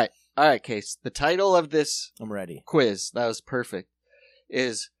 All right, Case. The title of this I'm ready. quiz, that was perfect,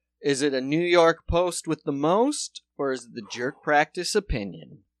 is it a New York Post with the most, or is it the Jerk Practice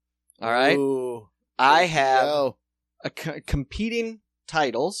opinion? All right. Ooh, I have yo. competing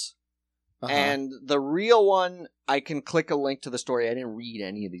titles, Uh-huh. and the real one, I can click a link to the story. I didn't read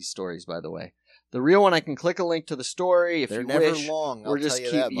any of these stories, by the way. The real one, I can click a link to the story if They're you never wish. long. I'll We're just tell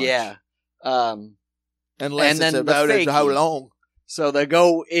you that much. yeah. Unless and then it's the about it, how fakey. long. So the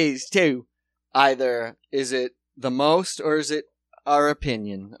go is to either is it the most or is it our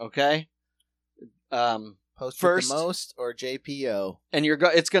opinion? Okay. Post First- with the most or JPO. And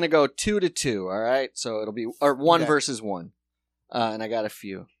it's going to go 2-2. All right. So it'll be or 1 Okay. versus 1. And I got a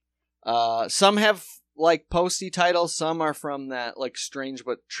few. Some have like posty titles. Some are from that like strange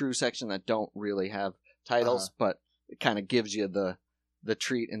but true section that don't really have titles, but it kind of gives you the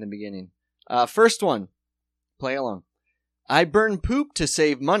treat in the beginning. First one, play along. I burn poop to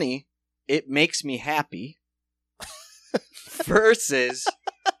save money. It makes me happy.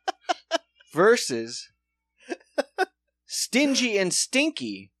 versus stingy and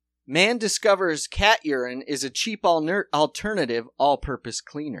stinky. Man discovers cat urine is a cheap alternative all-purpose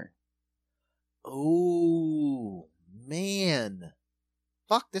cleaner. Ooh, man.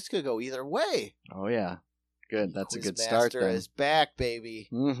 Fuck, this could go either way. Oh yeah, good. That's a good Quizmaster start. Then. is back, baby.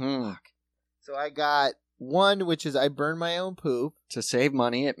 Mm-hmm. So I got one, which is I burn my own poop To save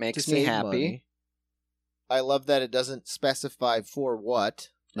money, it to makes me save happy. money. I love that it doesn't specify for what.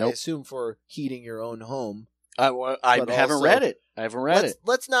 I Nope. assume for heating your own home. I But haven't also- read it. I haven't read it.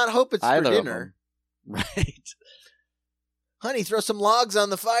 Let's not hope it's Either for of dinner. them. Right. Honey, throw some logs on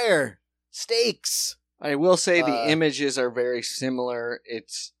the fire. Steaks. I will say the Uh, images are very similar.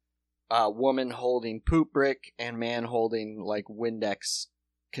 It's a woman holding poop brick and man holding like Windex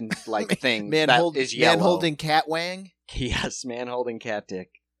thing Man, that is yellow. man holding cat wang. Yes, man holding cat dick.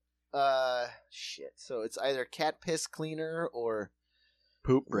 Shit. So it's either cat piss cleaner or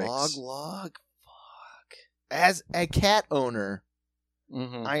Poop bricks. log. Fuck. As a cat owner,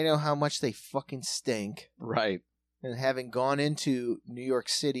 Mm-hmm. I know how much they fucking stink. Right. And having gone into New York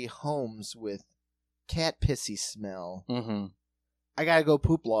City homes with cat pissy smell, Mm-hmm. I gotta go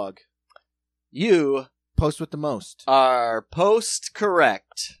poop log. You Post with the most. are post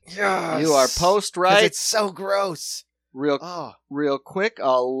correct. Yes. You are post 'Cause right. It's so gross. Real Oh, quick,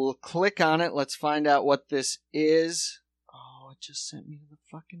 I'll click on it. Let's find out what this is. Oh, it just sent me the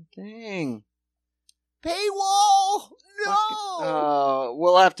fucking thing. paywall. No.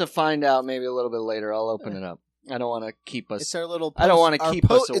 We'll have to find out maybe a little bit later. I'll open it up. I don't want to keep us. It's our little. I don't want to our keep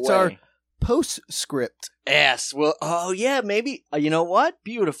us away. It's our postscript. Yes. Well. Oh yeah. Maybe. You know what?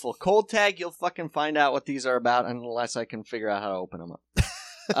 Beautiful. Cold tag. You'll fucking find out what these are about unless I can figure out how to open them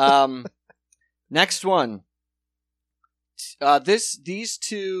up. Next one.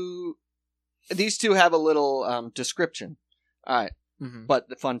 These two have a little description. All right. Mm-hmm. But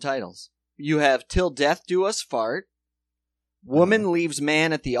the fun titles. You have Till Death Do Us Fart. Woman leaves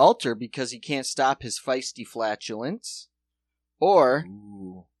man at the altar because he can't stop his feisty flatulence. Or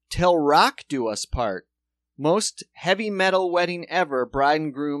Till Rock Do Us Part. Most heavy metal wedding ever. Bride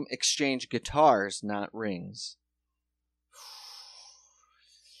and groom exchange guitars, not rings.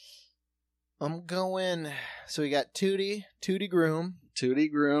 I'm going. So we got Tootie Groom,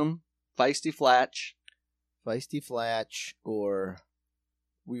 Tootie groom, feisty flatch. Feisty Flatch, or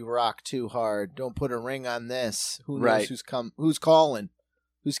We Rock Too Hard. Don't put a ring on this. Who knows Right. who's calling?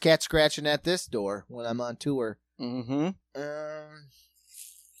 Who's cat scratching at this door when I'm on tour? Mm-hmm. I'm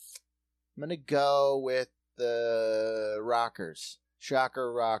gonna go with the Rockers.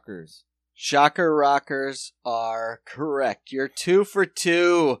 Shocker Rockers. Shocker Rockers are correct. You're 2 for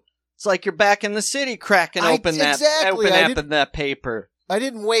 2. It's like you're back in the city cracking open that paper. I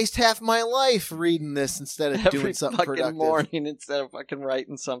didn't waste half my life reading this instead of Every doing something fucking productive. morning instead of fucking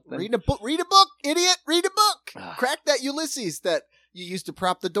writing something. Read a book, idiot. Read a book. Ah. Crack that Ulysses that you used to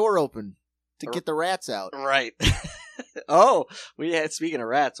prop the door open to get the rats out. Right. Oh, speaking of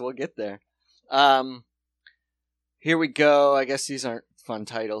rats, we'll get there. Here we go. I guess these aren't fun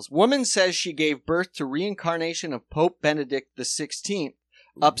titles. Woman says she gave birth to reincarnation of Pope Benedict XVI,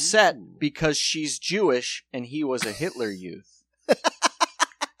 upset because she's Jewish and he was a Hitler youth.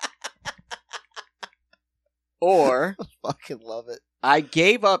 Or, Fucking love it. I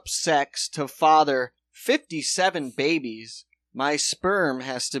gave up sex to father 57 babies. My sperm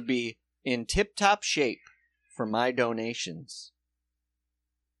has to be in tip-top shape for my donations.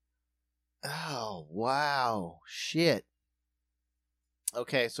 Oh, wow. Shit.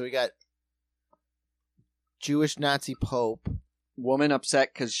 Okay, so we got Jewish Nazi Pope. Woman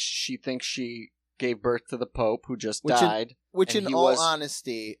upset because she thinks she gave birth to the Pope who just Which died. Which, And in he all was-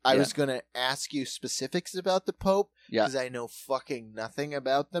 honesty, I Yeah. was going to ask you specifics about the Pope. Yeah. Because I know fucking nothing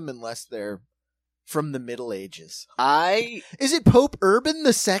about them unless they're from the Middle Ages. I Is it Pope Urban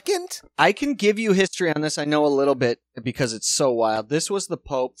II? I can give you history on this. I know a little bit because it's so wild. This was the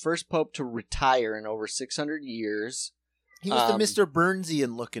first Pope to retire in over 600 years. He was the Um, Mr.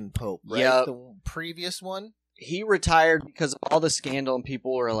 Burnsian looking Pope, right? Yep. The previous one? He retired because of all the scandal, and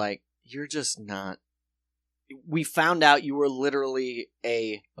people were like, "You're just not." We found out you were literally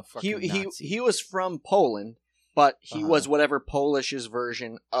A he fucking Nazi. he was from Poland, but he Uh-huh. was whatever Polish's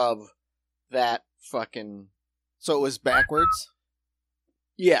version of that fucking So it was backwards?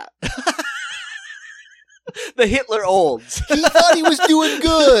 yeah. The Hitler olds. He thought he was doing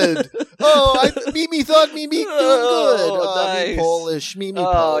good. Oh, Mimi thought Mimi doing good. Oh, me nice. Polish, Mimi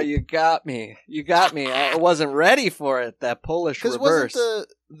Oh, Pope. you got me. You got me. I wasn't ready for it. That Polish Because reverse. wasn't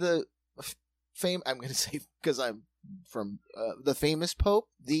the fame? I'm going to say because I'm from the famous Pope,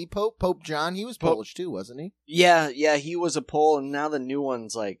 Pope John. He was Pope- Polish too, wasn't he? Yeah, he was a Pole, and now the new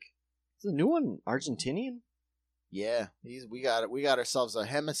one's like, is the new one Argentinian? Yeah, we got it. We got ourselves a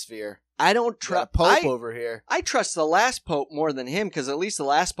hemisphere. I don't We got a trust Pope over here. I trust the last Pope more than him, because at least the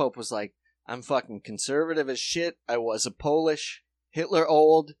last Pope was like, I'm fucking conservative as shit. I was a Polish Hitler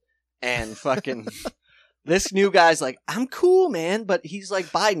old, and fucking this new guy's like, I'm cool, man, but he's like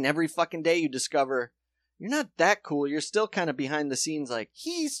Biden. Every fucking day you discover you're not that cool. You're still kind of behind the scenes, like,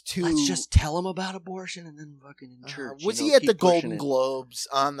 He's too. let's just tell him about abortion and then fucking in church. was you know, he at keep the pushing Golden it. Globes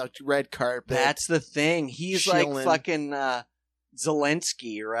on the red carpet? That's the thing. He's Chilling. like fucking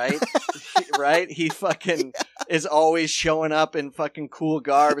Zelensky, right? Right? He fucking is always showing up in fucking cool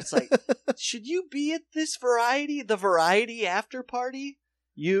garb. It's like, should you be at this the variety after party?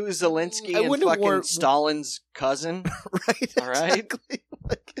 You, Zelensky, I and wouldn't fucking wear- all right? right. All right. Exactly.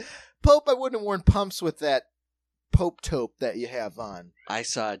 Like, Pope, I wouldn't have worn pumps with that Pope tope that you have on. I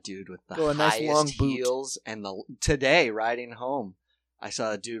saw a dude with the Oh, a nice highest long boot. heels, and today riding home, I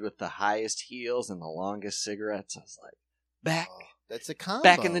saw a dude with the highest heels and the longest cigarettes. I was like, back That's a combo.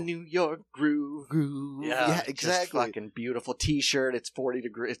 back in the New York groove. groove. Yeah, Yeah, Just exactly. fucking beautiful T-shirt. It's 40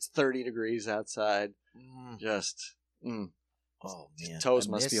 degrees. It's 30 degrees outside. Mm. Just Oh man, toes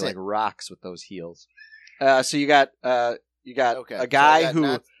I must miss be it. like rocks with those heels. So you got Okay, a guy so I got who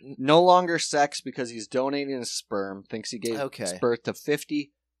not- no longer sex because he's donating his sperm. Thinks he gave Okay. birth to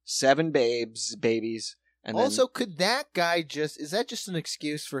 57 babies, and also, then, could that guy is that just an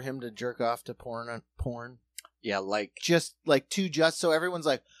excuse for him to jerk off to porn? yeah, like Just like so everyone's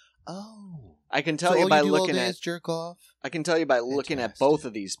like, oh. I can tell so you all by you do all looking day at is jerk off. I can tell you by looking at Fantastic. both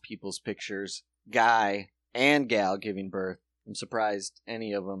of these people's pictures, guy and gal giving birth. I'm surprised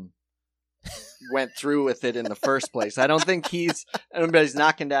any of them went through with it in the first place. I don't think anybody's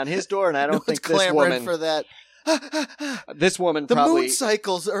knocking down his door, and I No don't one's think this clamoring woman, for that. this woman The probably, moon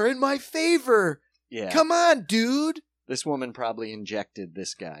cycles are in my favor. yeah, Come on, dude. this woman probably injected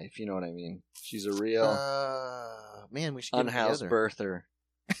this guy, if you know what I mean. She's a real Man, we should get unhoused together. birther.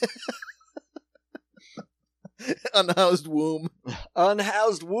 Unhoused womb.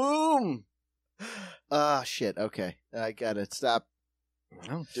 Unhoused womb. Ah, shit. Okay, I gotta stop.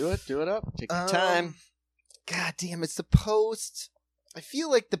 Well, do it up. Take your time. God damn, it's the post. I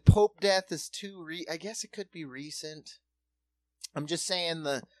feel like the Pope death is too I guess it could be recent. I'm just saying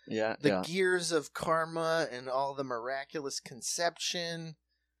the Yeah, gears of karma and all the miraculous conception.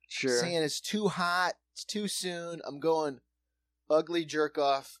 sure. Saying it's too hot, it's too soon. I'm going ugly jerk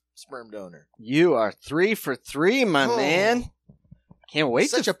off sperm donor. You are 3 for 3, my Oh. man. Can't wait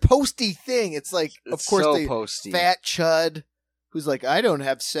Such to. a posty thing. It's like, of It's course, so the posty. fat chud who's like, I don't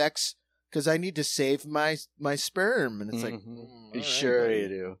have sex because I need to save my sperm, and it's like, Mhm. all right, Sure buddy. you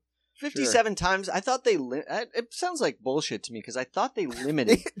do. 57 times. I thought they. It sounds like bullshit to me because I thought they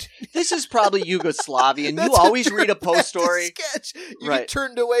limited. This is probably Yugoslavian. That's You always read a post that's story. sketch. You Right. get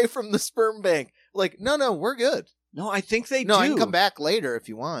turned away from the sperm bank. Like, no, we're good. No, I think they No, do. I can come back later if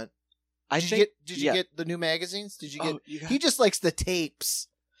you want. I Did think. you yeah. get the new magazines? Did you get? Oh, you got- He just likes the tapes.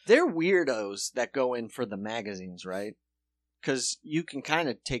 They're weirdos that go in for the magazines, right? because you can kind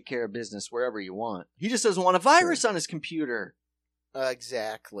of take care of business wherever you want. He just doesn't want a virus on his computer.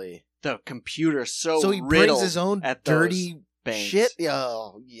 Exactly. The computer's so he brings riddled his own at those dirty banks. shit.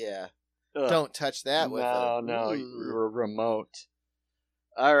 Oh, yeah. Ugh. Don't touch that with No, a... you're remote.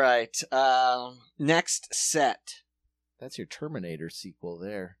 All right, next set. That's your Terminator sequel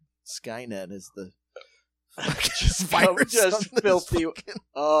there. Skynet is the... just filthy.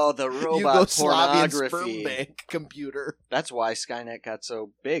 Oh, the robot Yugoslavian sperm pornography. bank computer. That's why Skynet got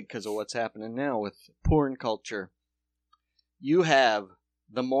so big, because of what's happening now with porn culture. You have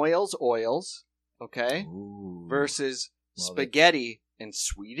the Moyles Oils, okay, Ooh, versus love spaghetti and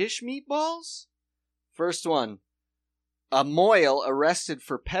Swedish meatballs. First one. A Moyle arrested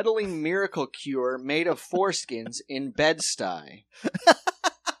for peddling miracle cure made of foreskins in Bed-Stuy.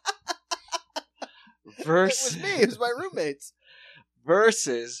 It was me. It was my roommates.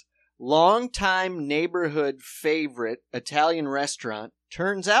 Versus longtime neighborhood favorite Italian restaurant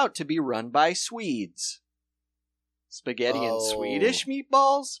turns out to be run by Swedes. Spaghetti and Swedish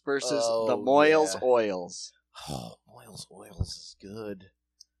meatballs versus the Moyles Oils. Oh, Moyles Oils is good.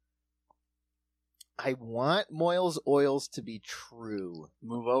 I want Moyles Oils to be true.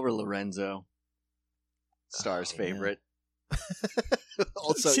 Move over, Lorenzo. Star's favorite.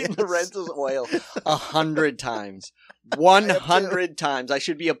 Also, seen yes. Lorenzo's oil 100 times. 100 times. I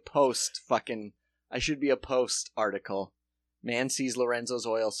should be a post article. Man sees Lorenzo's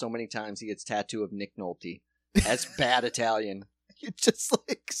oil so many times he gets tattoo of Nick Nolte. That's bad Italian. You're just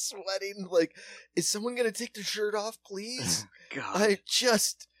like sweating. Like, is someone gonna take their shirt off, please? God.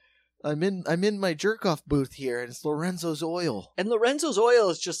 I'm in my jerk off booth here, and it's Lorenzo's oil. And Lorenzo's oil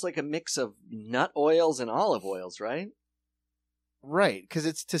is just like a mix of nut oils and olive oils, right? Right, because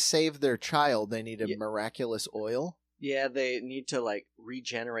it's to save their child. They need a Yeah. miraculous oil. Yeah, they need to like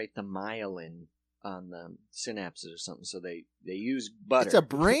regenerate the myelin on the synapses or something, so they use butter. It's a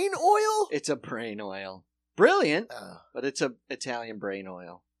brain oil? It's a brain oil. Brilliant, Oh. but it's a Italian brain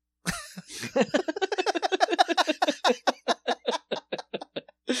oil.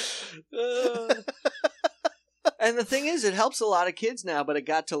 And the thing is, it helps a lot of kids now, but it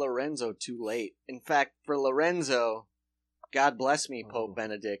got to Lorenzo too late. In fact, for Lorenzo, God bless me, Pope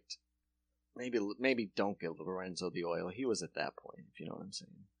Benedict. Maybe don't give Lorenzo the oil. He was at that point, if you know what I'm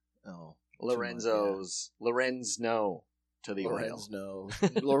saying. Oh. Lorenz no to the oil.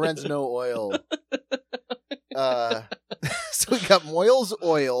 Lorenz no oil. So we got Moyles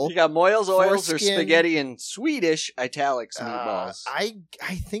oil. You got Moyles oils or Foreskin. spaghetti and Swedish italics meatballs. I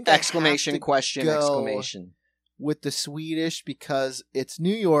think Exclamation, I have to question, go exclamation. with the Swedish because it's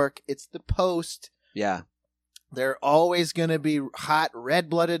New York. It's the Post. Yeah. They're always going to be hot,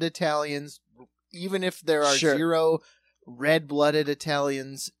 red-blooded Italians, even if there are Sure. 0 red-blooded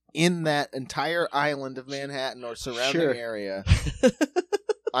Italians in that entire island of Manhattan or surrounding Sure. area.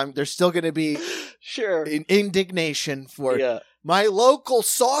 There's still going to be Sure. indignation for Yeah. my local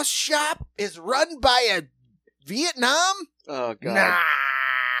sauce shop is run by a Vietnam? Oh, God. Nah.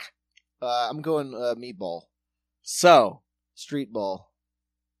 I'm going meatball. So, Street ball.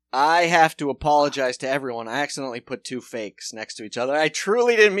 I have to apologize to everyone. I accidentally put 2 fakes next to each other. I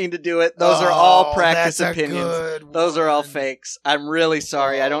truly didn't mean to do it. Those are all practice that's a opinions. good Those are all one. fakes. I'm really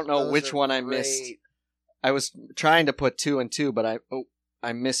sorry. I don't know Those which are one I missed. great. I was trying to put 2 and 2, but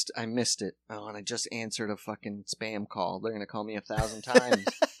I missed it. Oh, and I just answered a fucking spam call. They're going to call me 1,000 times.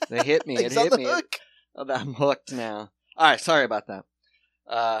 They hit me. It It's on hit the me. hook. Oh, I'm hooked now. All right, sorry about that.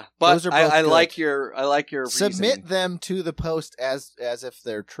 But Those are both I good. like your Submit reasoning. them to the Post as if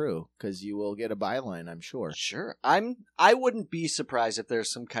they're true, because you will get a byline, I'm sure. Sure. I wouldn't be surprised if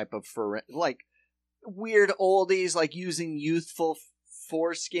there's some type of like weird oldies like using youthful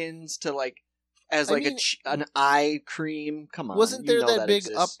foreskins to like as I like mean, an eye cream. Come on. Wasn't you there know that big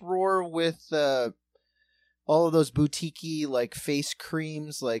exists. uproar with all of those boutique-y like face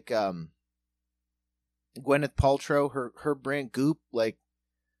creams, like Gwyneth Paltrow, her brand Goop? Like,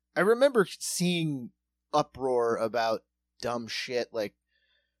 I remember seeing uproar about dumb shit like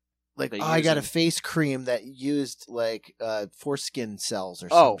They I got a using- face cream that used like foreskin cells or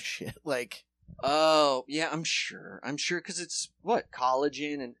Oh. some shit. Like, Oh, yeah, I'm sure because it's what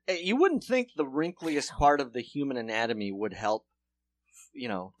collagen and you wouldn't think the wrinkliest part of the human anatomy would help,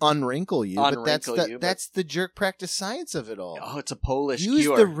 unwrinkle you, but Unwrinkle you, but- that's the jerk practice science of it all. Oh, it's a Polish Use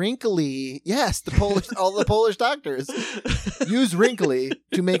cure. the wrinkly. Yes, the Polish. All the Polish doctors use wrinkly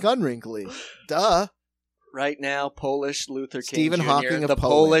to make unwrinkly. Duh. Right now, Polish Luther King Stephen Jr. Hawking of the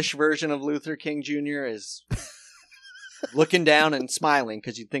Poland. Polish version of Luther King Jr. is looking down and smiling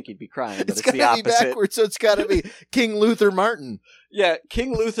because you'd think he'd be crying, but it's gotta the opposite. be backwards, so it's gotta be King Luther Martin. Yeah,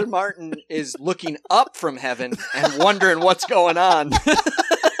 King Luther Martin is looking up from heaven and wondering what's going on.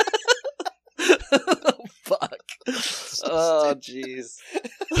 Fuck. Oh, jeez.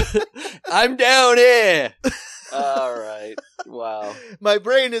 I'm down here. All right. Wow. My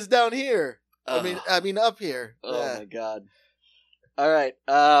brain is down here. Ugh. I mean up here. Oh my god. All right.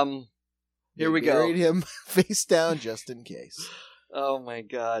 Here we They go. buried him face down just in case. Oh my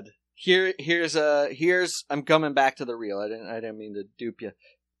god. Here's I'm coming back to the reel. I didn't mean to dupe you.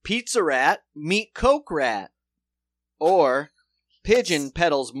 Pizza rat meet Coke rat, or pigeon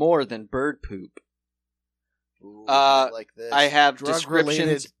peddles more than bird poop. Ooh, Uh, like this. I have Drug-related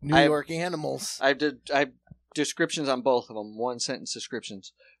descriptions. New I have- York animals. I have descriptions on both of them. 1-sentence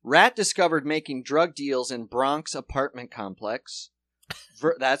descriptions. Rat discovered making drug deals in Bronx apartment complex.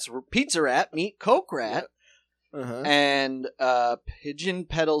 That's Pizza rat meet Coke rat. Uh-huh. And pigeon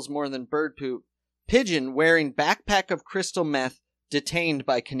peddles more than bird poop. Pigeon wearing backpack of crystal meth detained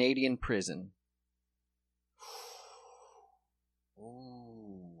by Canadian prison.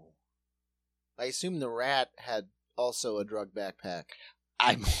 Ooh. I assume the rat had also a drug backpack.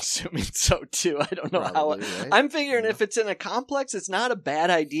 I'm assuming so too. I don't know Probably, how. right? I'm figuring Yeah. if it's in a complex, it's not a bad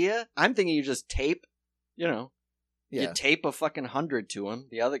idea. I'm thinking you just tape, you Yeah. tape a fucking 100 to him.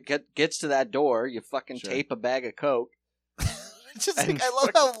 The other gets to that door, you fucking Sure. tape a bag of Coke. Just And like, I love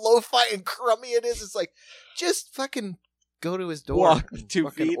how lo-fi and crummy it is. It's like, just fucking go to his door Walk and 2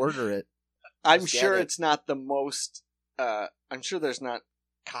 fucking feet. order it. I'm Just get sure it. it's not the most. I'm sure there's not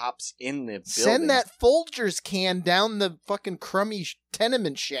cops in the building. Send that Folgers can down the fucking crummy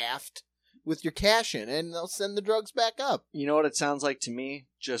tenement shaft with your cash in, and they'll send the drugs back up. You know what it sounds like to me?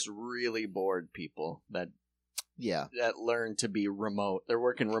 Just really bored people that Yeah. learn to be remote. They're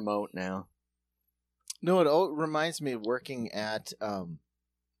working remote now. No, it reminds me of working at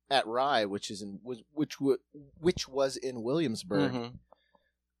Rye, which was in Williamsburg.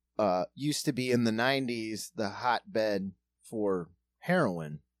 Mhm. Used to be in the 90s the hotbed for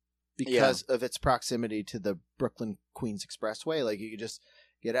heroin because of its proximity to the Brooklyn Queens Expressway. Like, you could just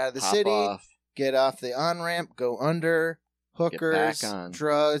get out of the Hop city, off. get off the on-ramp, go under, hookers, back on.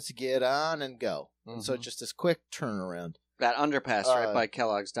 drugs, get on, and go. And so Mhm. just this quick turnaround. That underpass right Uh, by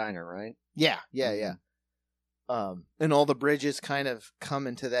Kellogg's Diner, right? Yeah. Mhm. And all the bridges kind of come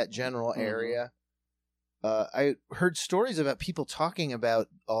into that general Mhm. area. I heard stories about people talking about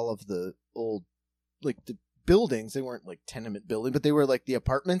all of the old, like, the buildings. They weren't like tenement building, but they were like the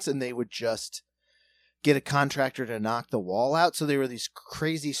apartments, and they would just get a contractor to knock the wall out. So they were these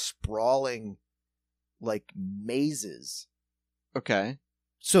crazy sprawling, like, mazes. Okay.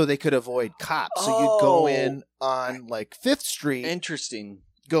 So they could avoid cops. So you'd go Oh. in on like 5th Street, Interesting.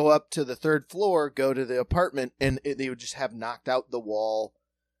 go up to the 3rd floor, go to the apartment, and they would just have knocked out the wall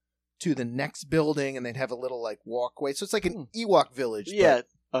to the next building, and they'd have a little like walkway. So it's like an Ewok village, Yeah.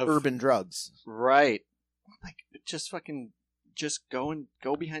 but urban drugs. Right. Like, just fucking, just go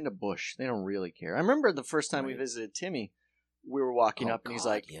behind a bush. They don't really care. I remember the first time we Right. visited Timmy, we were walking Oh, up, and he's God,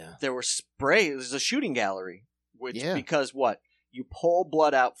 like, yeah. there were there's a shooting gallery, which, Yeah. because what? You pull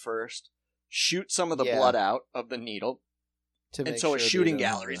blood out first, shoot some of the Yeah. blood out of the needle, To and make so a sure they shooting don't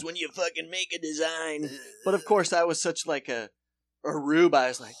have gallery is a- when you fucking make a design. But of course, that was such like a rube. I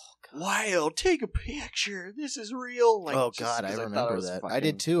was like, wow, take a picture. This is real. Like, oh just God, I 'cause thought remember was that. I fucking-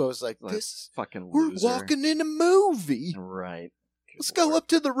 did too. I was like, like, "This, fucking we're loser. walking in a movie. Right. Let's go up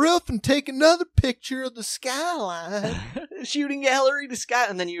to the roof and take another picture of the skyline." Shooting gallery to sky,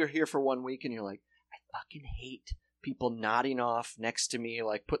 and then you're here for 1 week, and you're like, I fucking hate people nodding off next to me,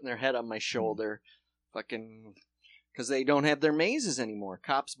 like putting their head on my shoulder, fucking, because they don't have their mazes anymore.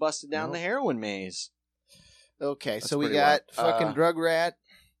 Cops busted down Nope. the heroin maze. Okay, That's so we pretty got wild. fucking drug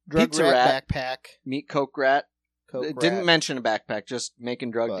Pizza rat rat. backpack. Meet Coke rat. Coke It rat. didn't mention a backpack, just making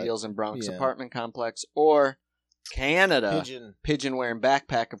drug But, deals in Bronx yeah. apartment complex, or Canada. pigeon. Pigeon wearing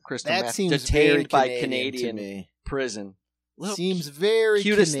backpack of crystal That meth, seems very detained by Canadian to Canadian me. prison. Little Seems very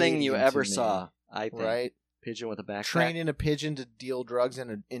cutest Canadian thing you to ever me, saw, I think. right? Pigeon with a backpack. Training a pigeon to deal drugs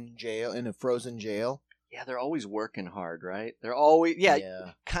in a frozen jail. Yeah, they're always working hard, right? They're always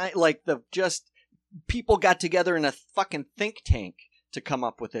yeah. kind like people got together in a fucking think tank to come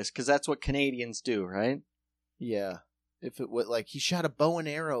up with this, because that's what Canadians do, right? Yeah. If it would, like, he shot a bow and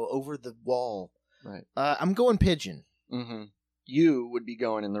arrow over the wall. Right. I'm going pigeon. Mm-hmm. You would be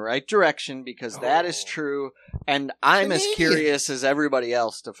going in the right direction, because that is Oh. true, and I'm as Canadians. curious as everybody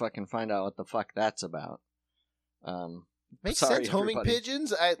else to fucking find out what the fuck that's about. Makes Sorry, sense. Homing everybody.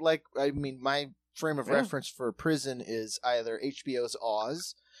 pigeons. I mean, my frame of Yeah. reference for prison is either HBO's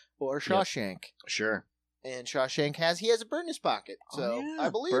Oz or Shawshank. Sure. And Shawshank has a bird in his pocket. So I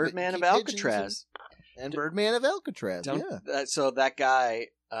believe Birdman it. of Alcatraz. And Birdman of Alcatraz, So that guy,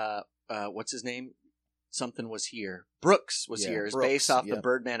 what's his name? Something was here. Brooks was here. It's based off the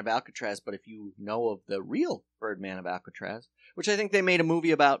Birdman of Alcatraz, but if you know of the real Birdman of Alcatraz, which I think they made a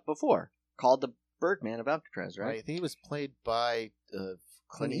movie about before, called The Birdman of Alcatraz, right? I think he was played by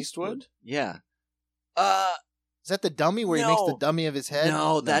Clint Eastwood? Yeah. Is that the dummy where he makes the dummy of his head?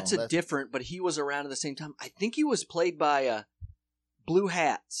 No, that's different, but he was around at the same time. I think he was played by Blue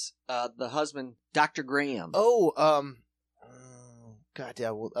Hats, the husband, Dr. Graham. Oh, God, yeah,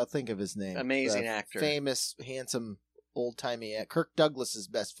 I'll think of his name. Amazing actor. Famous, handsome, old-timey actor. Kirk Douglas's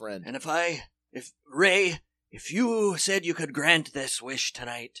best friend. And if you said you could grant this wish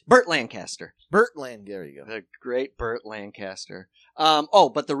tonight. Burt Lancaster. There you go. The great Burt Lancaster.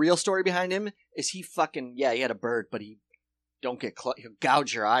 But the real story behind him is he had a bird, but he don't get he'll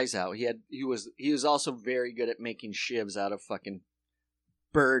gouge your eyes out. He was also very good at making shivs out of fucking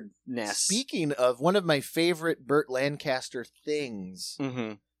bird nests. Speaking of one of my favorite Burt Lancaster things,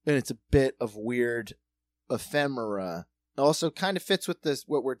 and it's a bit of weird ephemera, also kind of fits with this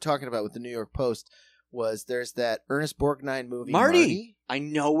what we're talking about with the New York Post, there's that Ernest Borgnine movie, Marty. I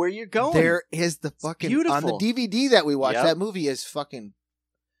know where you're going. There is the fucking beautiful. On the DVD that we watched. Yep. That movie is fucking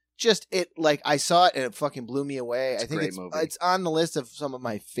just it. Like I saw it and it fucking blew me away. I think it's on the list of some of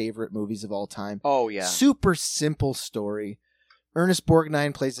my favorite movies of all time. Oh yeah, super simple story. Ernest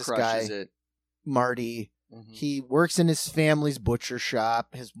Borgnine plays this guy, Marty. Mm-hmm. He works in his family's butcher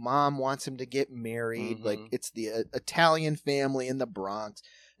shop. His mom wants him to get married. Mm-hmm. Like it's the Italian family in the Bronx.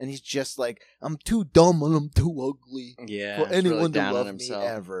 And he's just like, I'm too dumb and I'm too ugly for anyone to love me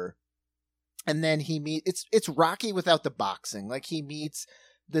ever. And then he meets, it's Rocky without the boxing. Like he meets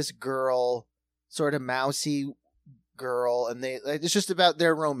this girl, sort of mousy girl, and it's just about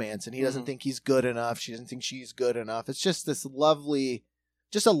their romance. And he doesn't think he's good enough. She doesn't think she's good enough. It's just a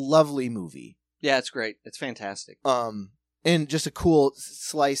lovely movie. Yeah, it's great. It's fantastic. And just a cool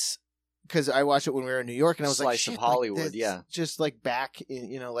slice. Because I watched it when we were in New York, and I was like, "Slice of Hollywood," just like back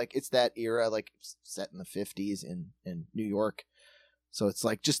in, like it's that era, like set in the 50s in New York. So it's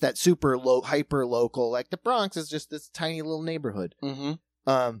like just that super hyper local, like the Bronx is just this tiny little neighborhood.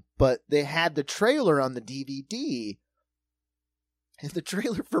 Mm-hmm. But they had the trailer on the DVD, and the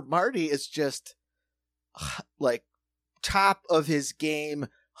trailer for Marty is just like top of his game,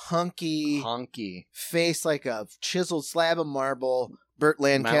 hunky face, like a chiseled slab of marble. Burt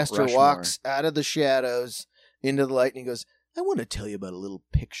Lancaster walks out of the shadows into the light, and he goes, I want to tell you about a little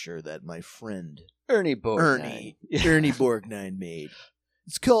picture that my friend Ernie Borgnine made.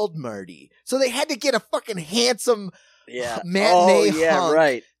 It's called Marty. So they had to get a fucking handsome matinee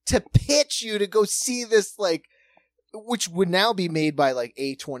hunk to pitch you to go see this, like, which would now be made by like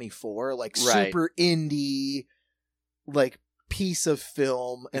A24, like super indie, like piece of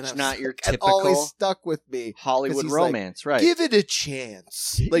film, and it's not your typical. It always stuck with me. Hollywood romance, like, right? Give it a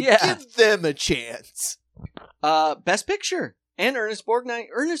chance. Like, give them a chance. Best Picture and Ernest Borgnine.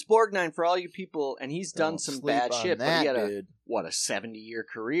 Ernest Borgnine, for all you people, and he's done some bad shit, but he had a 70-year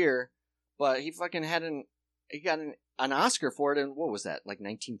career. But he fucking had he got an Oscar for it, and what was that? Like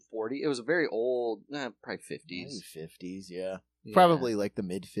 1940? It was a very old, probably 50s. Maybe 50s, yeah. Probably like the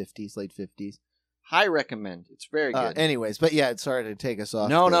mid 50s, late 50s. High recommend. It's very good. Anyways, but yeah, sorry to take us off.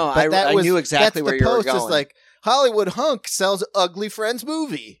 No, I knew exactly where you were going. Is like Hollywood hunk sells Ugly Friends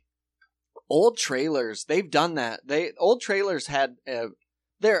movie. Old trailers, they've done that. Old trailers had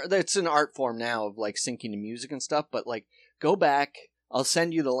it's an art form now of like syncing to music and stuff. But like, go back. I'll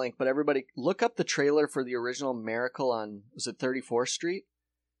send you the link. But everybody, look up the trailer for the original Miracle on 34th Street.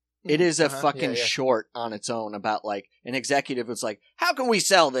 It is a fucking short on its own about like an executive was like, how can we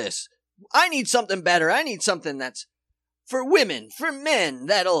sell this? I need something better. I need something that's for women, for men,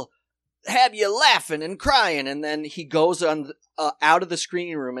 that'll have you laughing and crying. And then he goes on out of the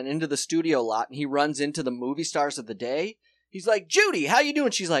screening room and into the studio lot, and he runs into the movie stars of the day. He's like, Judy, how you doing?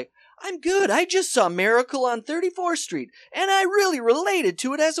 She's like, I'm good. I just saw Miracle on 34th Street, and I really related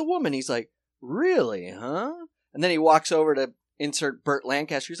to it as a woman. He's like, really, huh? And then he walks over to insert Burt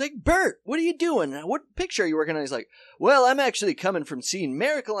Lancaster. He's like, Burt, what are you doing? What picture are you working on? He's like, well, I'm actually coming from seeing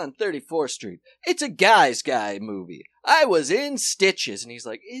Miracle on 34th Street. It's a guy's guy movie. I was in stitches. And he's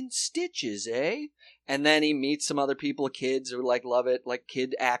like, in stitches, eh? And then he meets some other people, kids who like love it, like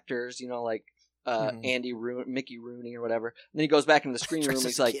kid actors, like Mickey Rooney or whatever. And then he goes back into the screening room and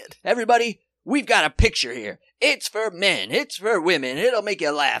he's like, everybody, we've got a picture here. It's for men. It's for women. It'll make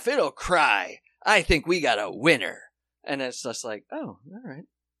you laugh. It'll cry. I think we got a winner. And it's just like, oh, all right.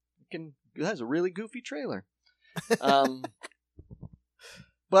 That's a really goofy trailer.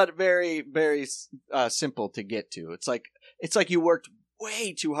 but very, very simple to get to. It's like you worked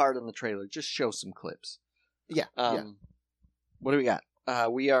way too hard on the trailer. Just show some clips. Yeah. What do we got?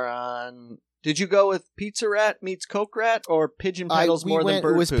 We are on. Did you go with Pizza Rat meets Coke Rat or Pigeon Pedals more than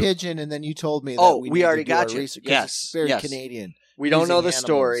Bird It was Poop? Pigeon, and then you told me that Oh, we we need already to do our got you. research 'cause Yes, it's very yes. Canadian. We don't know the Using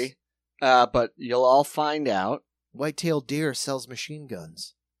story, but you'll all find out. White-tailed deer sells machine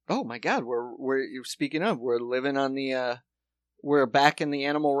guns. Oh my God, you're speaking of, we're living on the, we're back in the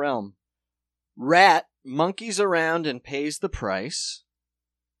animal realm. Rat monkeys around and pays the price,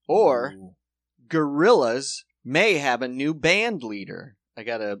 or Ooh. gorillas may have a new band leader. I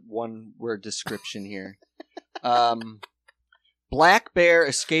got a one-word description here. Black bear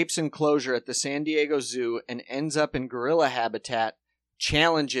escapes enclosure at the San Diego Zoo and ends up in gorilla habitat,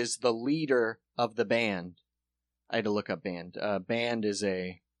 challenges the leader of the band. I had to look up band. Band is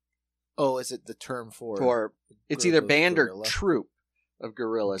Is it the term for it's either band or gorilla? troop of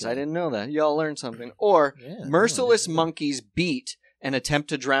gorillas. Okay. I didn't know that. Y'all learned something. Or Yeah, merciless no, monkeys beat and attempt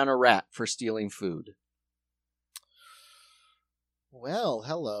to drown a rat for stealing food. Well,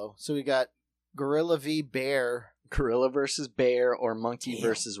 hello. So we got gorilla v bear. Gorilla versus bear or monkey Damn.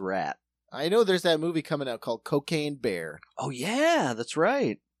 versus rat. I know there's that movie coming out called Cocaine Bear, Oh yeah, that's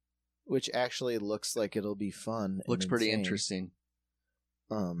right. which actually looks like it'll be fun. and Looks pretty insane. interesting.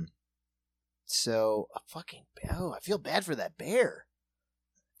 So I feel bad for that bear.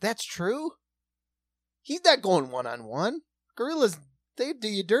 That's true. He's not going 1-on-1. Gorillas, they do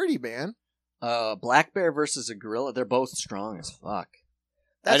you dirty, man. Black bear versus a gorilla. They're both strong as fuck.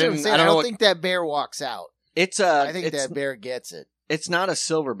 That's what I'm saying. I don't think that bear walks out. I think that bear gets it. It's not a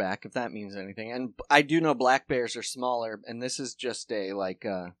silverback, if that means anything. And I do know black bears are smaller, and this is just a black.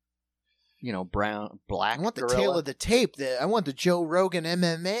 I want the gorilla. tail of the tape. I want the Joe Rogan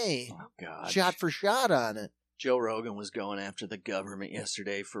MMA Oh God! shot for shot on it. Joe Rogan was going after the government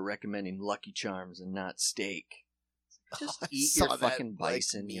yesterday for recommending Lucky Charms and not steak. Just I eat saw your that, fucking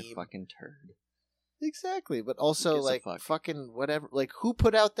bison, you meme. fucking turd. Exactly, but also gives a like fuck? fucking whatever. Like who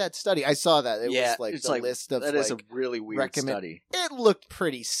put out that study? I saw that. It Yeah, was like it's the like- list of That is a like really weird recommend- study. it looked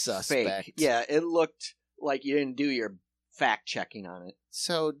pretty suspect. Fake. Yeah, it looked like you didn't do your fact checking on it.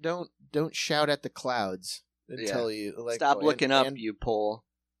 So don't shout at the clouds until you like Stop looking up, and- you pull.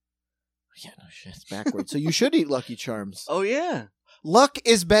 Yeah, no shit, it's backwards. So you should eat Lucky Charms. Oh yeah. Luck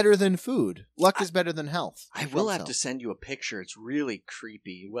is better than food. Luck is better than health. I will have to send you a picture. It's really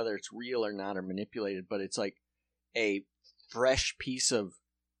creepy, whether it's real or not or manipulated, but it's like a fresh piece of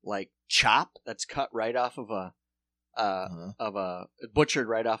like chop that's cut right off of butchered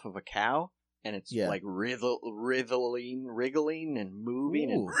right off of a cow, and it's Yeah. like wriggling and moving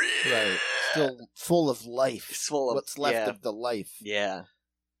Ooh, and right. Still full of life. it's full of What's left yeah, of the life. yeah.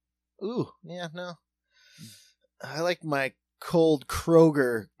 Ooh, yeah, no. I like my cold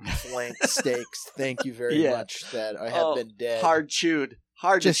Kroger flank steaks. Thank you very Yeah. much. That I have Oh, been dead. Hard chewed,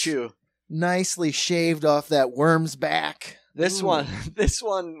 hard Just- to chew. Nicely shaved off that worm's back. This Ooh. this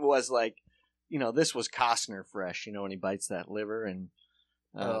one was like, this was Costner fresh. When he bites that liver and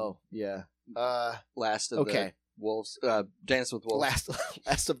Yeah. last of Okay. the wolves, Dance with Wolves.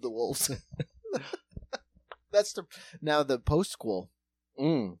 Last of the wolves. That's now the postquel.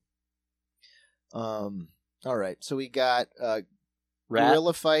 Mm. All right. So we got Rat,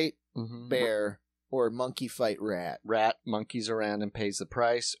 gorilla fight Mhm. bear or monkey fight rat. Rat monkeys around and pays the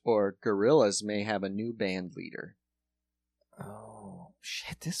price, or gorillas may have a new band leader. Oh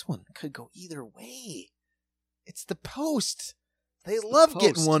shit! This one could go either way. It's the Post. They love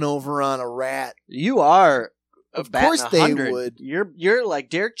getting Post. one over on a rat. You are, Of batting course they 100. would. You're like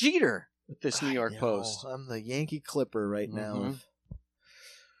Derek Jeter with this New I York know, Post. I'm the Yankee Clipper right now. Mhm.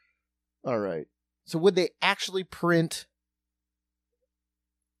 All right. So would they actually print?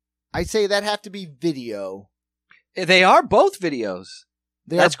 I say that have to be video. They are both videos.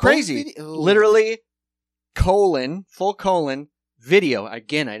 They That's are both crazy. video- Literally, full colon, video.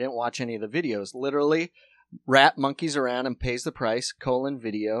 Again, I didn't watch any of the videos. Literally, rat monkeys around and pays the price, colon,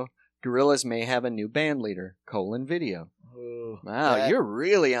 video. Gorillas may have a new band leader, colon, video. Oh, Wow, that- you're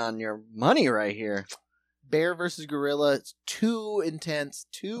really on your money right here. bear versus gorilla. It's too intense,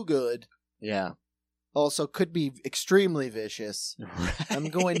 too good. Yeah. Also, could be extremely vicious. I'm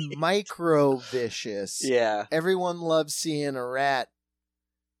going micro vicious. Yeah. Everyone loves seeing a rat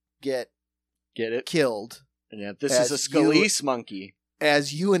get Get it? killed, Yeah, this As is a you- Scalise monkey.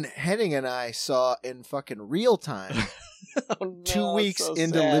 as you and Henning and I saw in fucking real time. Oh, no, 2 weeks so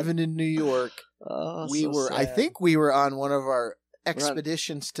into sad. living in New York, Oh, we so were. I sad. think we were on one of our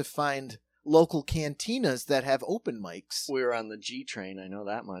expeditions to find local cantinas that have open mics. we were on the G train. I know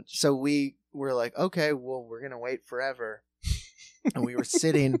that much. So we were like, okay, well, we're gonna wait forever. and we were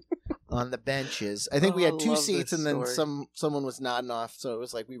sitting on the benches. I think we had I 2 love seats, this and then story. someone was nodding off, so it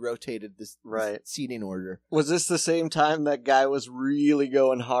was like we rotated this seating order. Was this the same time that guy was really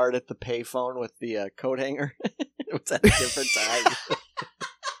going hard at the payphone with the coat hanger? Was that a different time?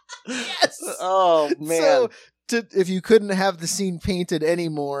 Yes. Oh man. So, if you couldn't have the scene painted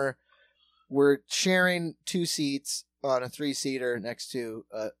anymore, we're sharing 2 seats on a 3-seater next to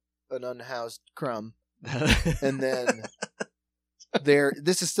an unhoused Crumb, and then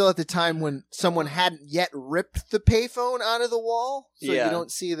this is still at the time when someone hadn't yet ripped the payphone out of the wall, so Yeah. you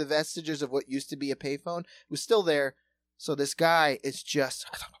don't see the vestiges of what used to be a payphone. It was still there, so this guy is just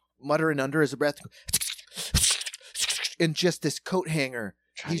muttering under his breath, and just this coat hanger.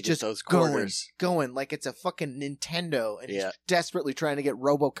 Trying He's to get just those going quarters. like it's a fucking Nintendo, and Yeah. he's desperately trying to get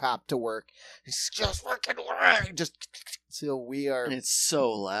RoboCop to work. He's just fucking so we are And it's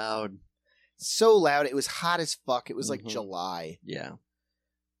so loud. so loud. It was hot as fuck. It was like Mhm. July, Yeah.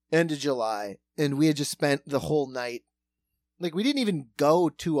 end of July, and we had just spent the whole night. Like, we didn't even go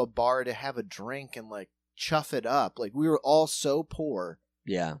to a bar to have a drink and like chuff it up. Like, we were all so poor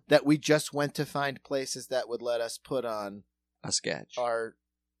Yeah. that we just went to find places that would let us put on A sketch. our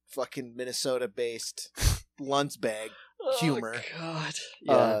fucking Minnesota-based lunch bag humor. Oh, God.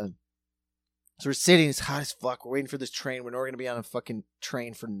 Yeah. So we're sitting, it's hot as fuck. We're waiting for this train. We're going to be on a fucking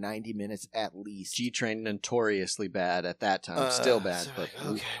train for 90 minutes at least. G-Train notoriously bad at that time. Still bad. So but like,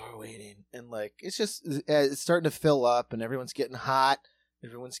 okay, we're waiting. And like, it's just, it's starting to fill up, and everyone's getting hot.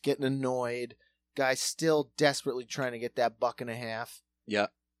 Everyone's getting annoyed. Guy's still desperately trying to get that $1.50 Yeah.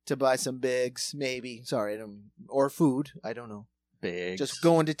 to buy some bigs, maybe. Sorry, or food. I don't know. Big. Just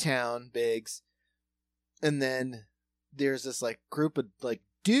going to town, bigs. And then there's this like group of like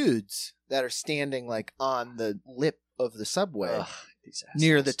dudes that are standing like on the lip of the subway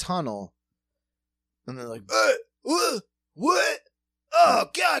near the tunnel. And they're like, what? Oh,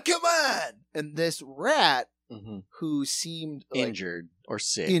 God, come on. And this rat who seemed like, injured or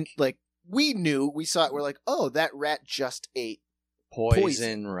sick. we saw it. We're like, oh, that rat just ate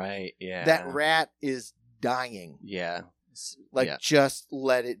Poison, right. Yeah. That rat is dying. Yeah. Just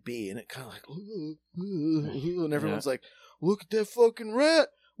let it be. And it kind of like, and everyone's like, look at that fucking rat.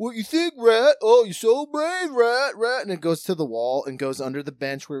 What you think, rat? Oh, you're so brave, rat. And it goes to the wall and goes under the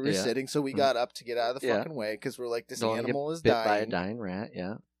bench where we were sitting. So we got up to get out of the fucking way because we're like, this animal is bit dying. by a dying rat,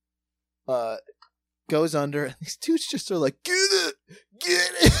 yeah. Goes under, and these dudes just are like, get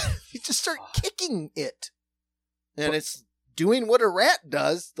it. You just start kicking it. And it's doing what a rat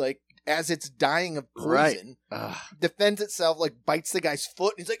does, like, as it's dying of poison, defends itself, like bites the guy's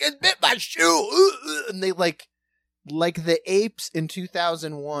foot, and he's like, "It bit my shoe!" And they like the apes in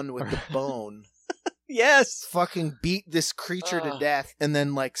 2001 with the bone. Yes, fucking beat this creature to death, and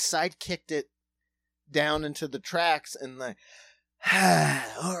then like sidekicked it down into the tracks, and like,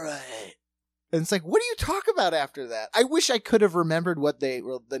 all right. And it's like, what do you talk about after that? I wish I could have remembered what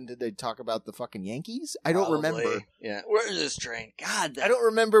then did they talk about the fucking Yankees? I don't remember. Yeah. Where's this train? God. I don't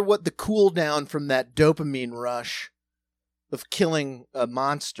remember what the cool down from that dopamine rush of killing a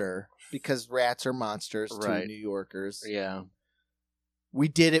monster, because rats are monsters to New Yorkers. Yeah. We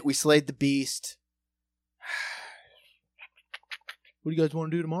did it. We slayed the beast. What do you guys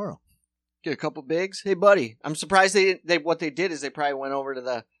want to do tomorrow? Get a couple bigs? Hey, buddy. I'm surprised what they did is they probably went over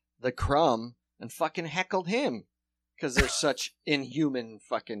to the Crumb and fucking heckled him because they're such inhuman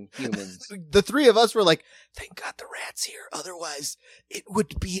fucking humans. The three of us were like, thank God the rat's here. Otherwise, it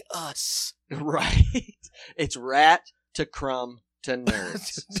would be us. Right. It's rat to Crumb to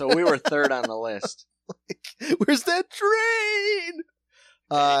nerds. So we were third on the list. Where's that train?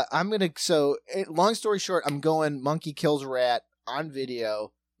 Long story short, I'm going monkey kills rat on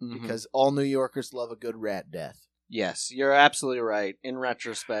video because all New Yorkers love a good rat death. Yes, you're absolutely right. In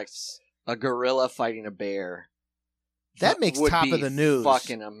retrospect, a gorilla fighting a bear. That makes top of the news.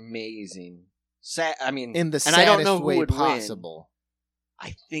 Fucking amazing. In the and I don't know saddest who way would possible.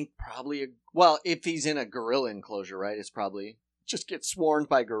 Win. I think probably if he's in a gorilla enclosure, right? It's probably just get swarmed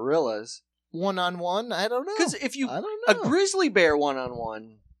by gorillas. 1-on-1? I don't know. Because if a grizzly bear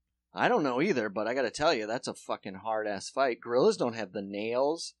 1-on-1, I don't know either. But I got to tell you, that's a fucking hard ass fight. Gorillas don't have the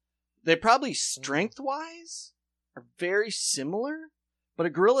nails. They probably strength wise are very similar, but a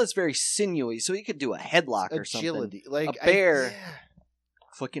gorilla is very sinewy, so he could do a headlock or Agility. something. Like a bear,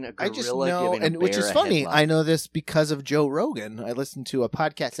 fucking a gorilla. I just know, giving a bear which is a funny. headlock. I know this because of Joe Rogan. I listened to a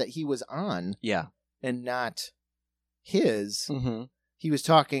podcast that he was on, and not his. Mm-hmm. He was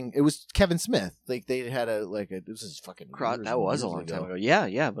talking. It was Kevin Smith. Like they had this is fucking. That was a long time ago.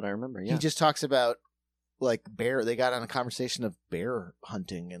 Yeah, but I remember. Yeah, he just talks about like bear. They got on a conversation of bear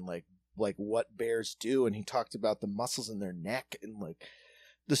hunting and like like what bears do, and he talked about the muscles in their neck and like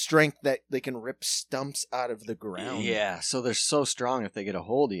the strength that they can rip stumps out of the ground. Yeah, so they're so strong if they get a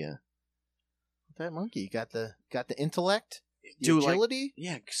hold of you. That monkey got the intellect, the Dude, like- agility.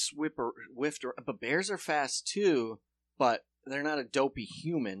 Yeah, whiffed. But bears are fast too, but they're not a dopey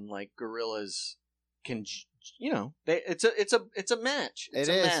human like gorillas can. You know, it's a match. It's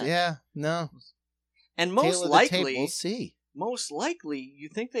It a is, match. yeah. No, And Tail most of the tape, likely, we'll see. most likely, you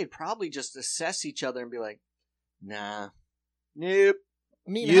think they'd probably just assess each other and be like, "Nah, nope." I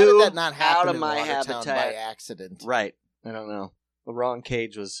mean, You how did that not out happen of in my Watertown habitat. by accident? Right. I don't know. The wrong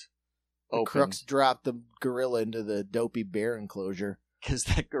cage was The open crooks dropped the gorilla into the dopey bear enclosure. because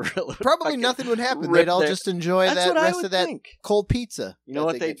that gorilla would Probably fucking nothing would happen. rip They'd all their- just enjoy That's that what I rest would of that think. cold pizza. You know that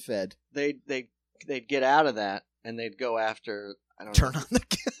what they get fed? They'd get out of that and they'd go after. I don't Turn know. on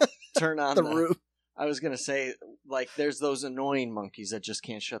the Turn on the roof. I was gonna say, like, there's those annoying monkeys that just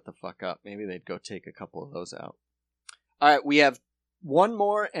can't shut the fuck up. Maybe they'd go take a couple of those out. All right, we have one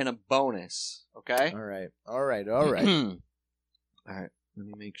more and a bonus. Okay. All right. All right. All right. Let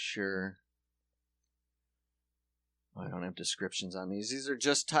me make sure. I don't have descriptions on these. These are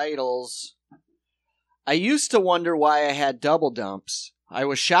just titles. I used to wonder why I had double dumps. I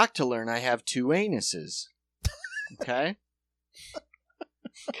was shocked to learn I have 2 anuses. Okay.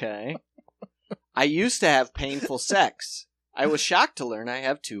 Okay. I used to have painful sex. I was shocked to learn I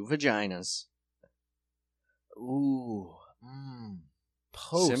have 2 vaginas. Ooh.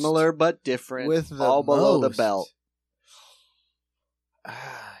 Post. Similar but different. with the all below the most. belt.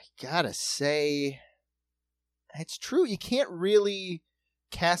 I gotta say, it's true. You can't really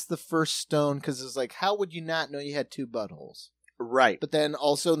cast the first stone because it's like, how would you not know you had 2 buttholes? Right. But then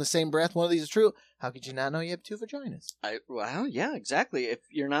also in the same breath, one of these is true. How could you not know you have 2 vaginas? Well, yeah, exactly. If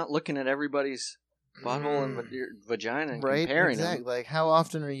you're not looking at everybody's butthole and your vagina and Right, comparing exactly. them. Like, how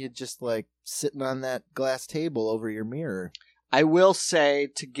often are you just like sitting on that glass table over your mirror? I will say,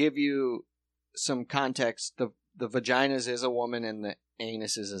 to give you some context, the vaginas is a woman and the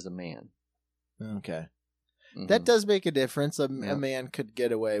anuses is a man. Okay, Mhm. that does make a difference. A Yeah. man could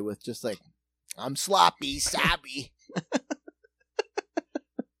get away with just like, I'm sloppy, sobby.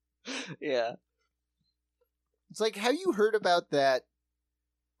 Yeah. It's like, have you heard about that?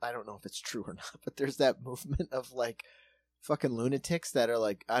 I don't know if it's true or not, but there's that movement of like fucking lunatics that are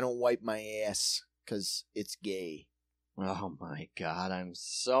like, I don't wipe my ass because it's gay. Oh my god, I'm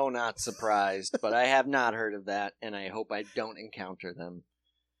so not surprised, but I have not heard of that, and I hope I don't encounter them.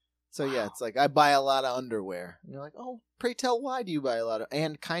 So yeah, it's like, I buy a lot of underwear. And you're like, oh, pray tell, why do you buy a lot of,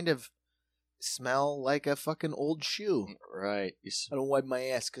 and kind of smell like a fucking old shoe. Right. I don't wipe my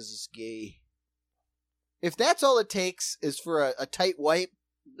ass because it's gay. If that's all it takes is for a tight wipe,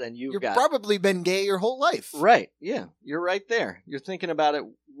 Then you've you've got... probably been gay your whole life. Right, yeah. You're right there. You're thinking about it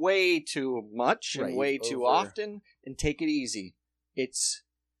way too much and Right, way too over. often, and take it easy. It's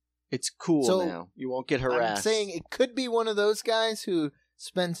cool So, now. You won't get harassed. I'm saying it could be one of those guys who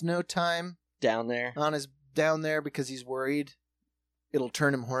spends no time down there. on his down there because he's worried it'll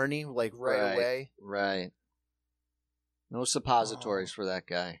turn him horny like right away. Right. No suppositories for that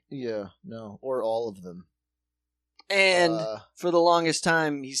guy. Yeah, no, or all of them. And for the longest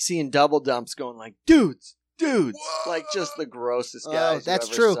time, he's seeing double dumps going like, dudes, like just the grossest guys. that's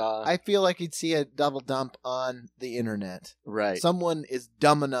you ever true. Saw. I feel like you'd see a double dump on the internet. Right. Someone is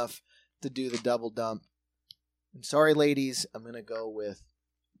dumb enough to do the double dump. I'm sorry, ladies. I'm gonna go with.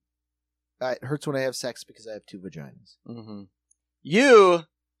 It hurts when I have sex because I have 2 vaginas. Mm-hmm. You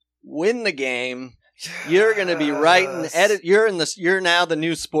win the game. You're going to be writing, edit. You're now the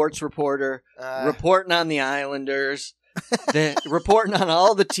new sports reporter, reporting on the Islanders, reporting on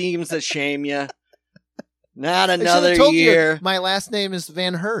all the teams that shame you. Not I should've another told you, year. my last name is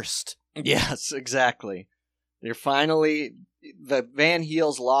Van Hurst. Yes, exactly. You're finally the Van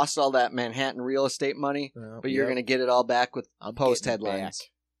Heels lost all that Manhattan real estate money, but you're going to get it all back with I'm post getting it headlines. back.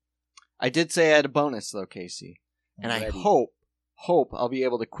 I did say I had a bonus though, Casey, and I'm ready. I hope I'll be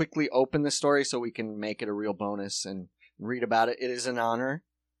able to quickly open the story so we can make it a real bonus and read about it. It is in honor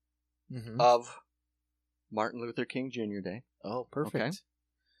Mhm. of Martin Luther King Jr. Day. Oh, perfect.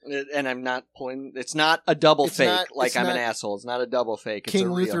 And I'm not pulling. It's not a double It's fake. not- Like it's I'm an not asshole. It's not a double fake. It's King a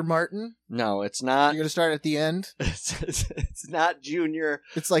real. Luther Martin. No, it's You're not. gonna start at the end. It's not Junior.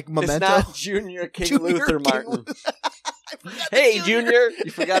 It's like Memento. It's not Junior King Junior Luther King Martin. Luther. I forgot the Hey, Junior.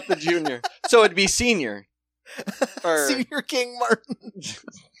 You forgot the Junior. So it'd be Senior. Or Senior King Martin.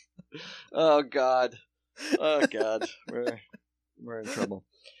 oh God. We're in trouble.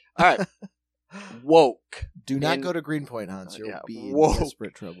 All right. Woke. Do not In- go to Greenpoint, Hans. You'll yeah, be in woke.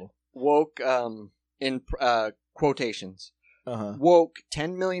 desperate trouble. Woke in quotations. woke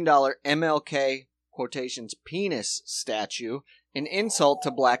 $10 million MLK quotations penis statue an insult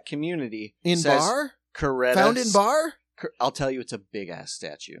to black community. In says bar? Coretta Found in bar? I'll tell you, it's a big ass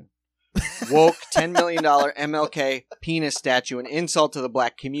statue. Woke $10 million MLK penis statue an insult to the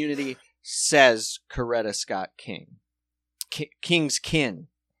black community, says Coretta Scott King. King's kin.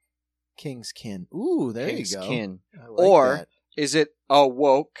 King's kin. Ooh, there King's you go. Kin. I like Or that. is it a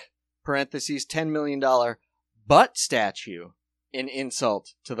woke, parentheses, $10 million butt statue an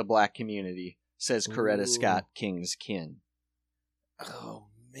insult to the black community, says Coretta Ooh. Scott King's kin. Oh,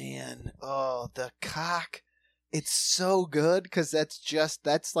 man. Oh, the cock. It's so good because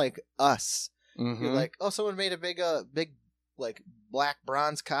that's like us. Mm-hmm. You're like, oh, someone made a big, like, black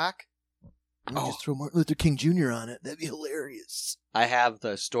bronze cock. Oh. Just throw Martin Luther King Jr. on it. That'd be hilarious. I have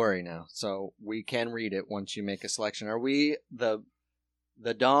the story now, so we can read it once you make a selection. Are we the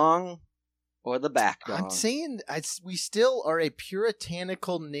dong or the back dong? I'm saying we still are a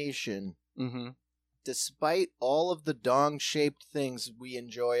puritanical nation, Mm-hmm. despite all of the dong-shaped things we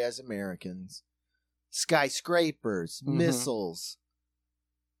enjoy as Americans. Skyscrapers, Mhm. missiles,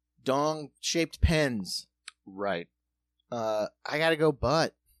 dong-shaped pens. Right. I gotta go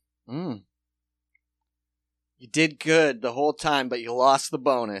butt. Mm. You did good the whole time, but you lost the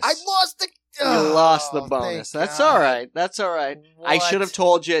bonus. I lost the... You lost the Oh, bonus. thank That's God. all right. That's all right. I should have What?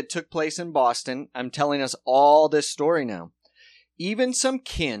 told you it took place in Boston. I'm telling us all this story now. Even some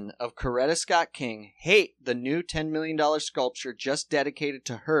kin of Coretta Scott King hate the new $10 million sculpture just dedicated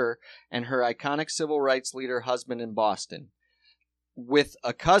to her and her iconic civil rights leader husband in Boston, with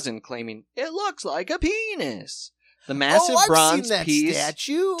a cousin claiming it looks like a penis. The massive I've bronze seen that piece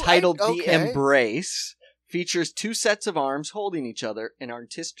statue. titled The Okay. Embrace features two sets of arms holding each other, an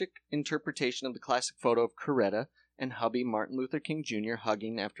artistic interpretation of the classic photo of Coretta and hubby Martin Luther King Jr.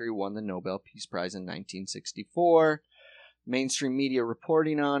 hugging after he won the Nobel Peace Prize in 1964. Mainstream media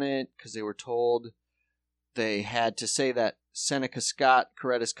reporting on it because they were told they had to say that Seneca Scott,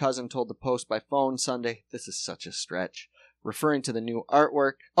 Coretta's cousin, told the Post by phone Sunday. This is such a stretch. Referring to the new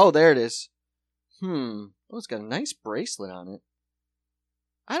artwork. Oh, there it is. Oh, it's got a nice bracelet on it.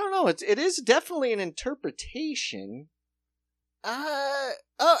 I don't know. It is definitely an interpretation. I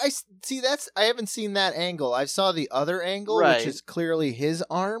see. I haven't seen that angle. I saw the other angle, Right. which is clearly his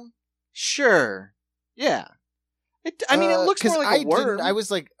arm. Sure. Yeah. It looks more like a worm. I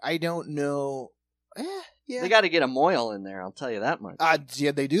was like, I don't know. Yeah. They got to get a moil in there, I'll tell you that much.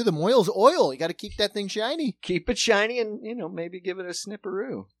 Yeah, they do. The moil's oil. You got to keep that thing shiny. Keep it shiny and, maybe give it a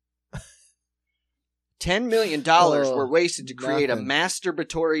snipperoo. $10 million were wasted to create nothing. a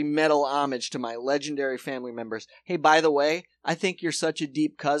masturbatory metal homage to my legendary family members. Hey, by the way, I think you're such a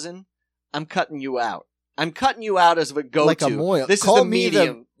deep cousin. I'm cutting you out. I'm cutting you out as a go-to. Like a moil. This Call is the me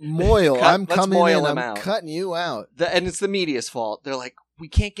medium. the moil. I'm Let's coming moil in. him I'm out. cutting you out. And it's the media's fault. They're like, we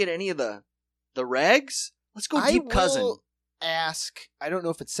can't get any of the regs? Let's go deep cousin. I will ask, I don't know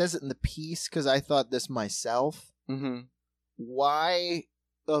if it says it in the piece because I thought this myself. Mm-hmm. Why,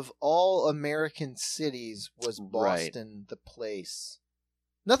 of all American cities, was Right. Boston the place?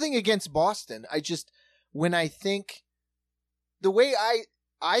 Nothing against Boston. When I think, the way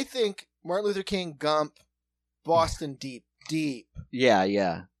I think Martin Luther King, Gump, Boston deep. Yeah,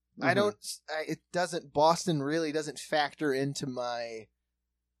 yeah. I don't, Boston really doesn't factor into my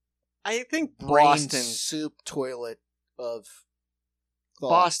I think brain Boston's soup toilet of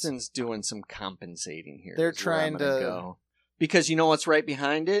thoughts. Boston's doing some compensating here. They're is where I'm trying gonna to- go. Because you know what's right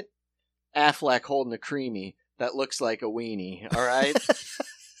behind it? Affleck holding a creamy that looks like a weenie, all right?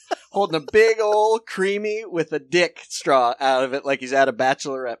 Holding a big old creamy with a dick straw out of it like he's at a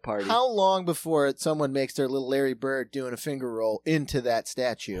bachelorette party. How long before someone makes their little Larry Bird doing a finger roll into that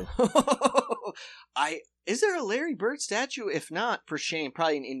statue? Is there a Larry Bird statue? If not, for shame,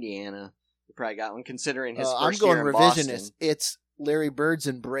 probably in Indiana. You probably got one, considering his I'm first going year in revisionist. Boston. It's Larry Bird's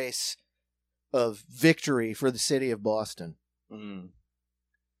embrace of victory for the city of Boston.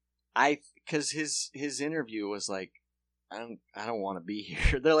 Because his interview was like, I don't want to be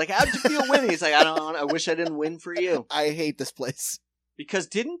here. They're like, how'd you feel winning? He's like, I wish I didn't win for you. I hate this place. Because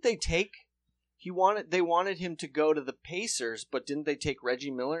didn't they take? They wanted him to go to the Pacers, but didn't they take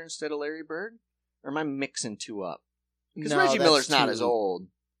Reggie Miller instead of Larry Bird? Or am I mixing two up? Because No, Reggie that's Miller's not too- as old.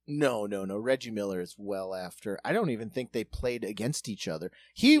 No. Reggie Miller is well after. I don't even think they played against each other.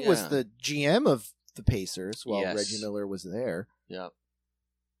 He was Yeah. the GM of the Pacers while Yes. Reggie Miller was there. Yep.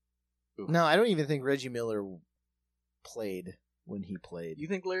 No, I don't even think Reggie Miller played when he played. You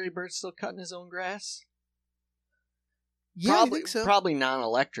think Larry Bird's still cutting his own grass? Yeah, probably, I think so. Probably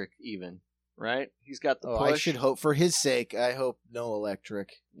non-electric even, right? He's got the Oh, push. I should hope, for his sake, I hope no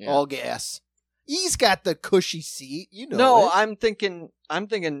electric. Yeah. All gas. He's got the cushy seat. You know. No, it. I'm thinking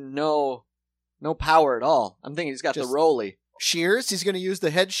no power at all. I'm thinking he's got Just the rolly. shears. He's going to use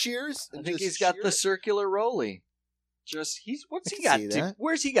the head shears. I and think just he's got shear the it? circular rolly. What's I he can got see to? that.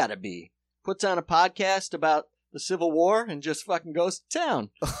 Where's he got to be? Puts on a podcast about the Civil War and just fucking goes to town.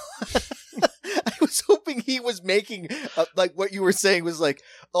 I was hoping he was making like what you were saying was like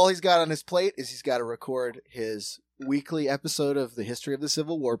all he's got on his plate is he's got to record his weekly episode of the History of the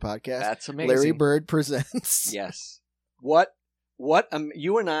Civil War podcast. That's amazing. Larry Bird presents. Yes. What?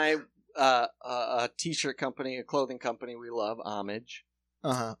 You and I, a t-shirt company, a clothing company we love, Homage,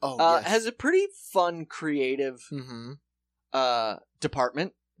 Uh-huh. Oh, yes. has a pretty fun, creative Mm-hmm.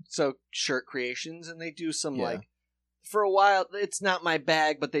 department. So shirt creations, and they do some Yeah. like. For a while, it's not my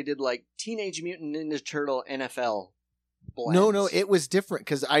bag, but they did like Teenage Mutant Ninja Turtle NFL blends. No, it was different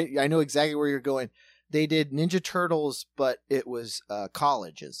because I know exactly where you're going. They did Ninja Turtles, but it was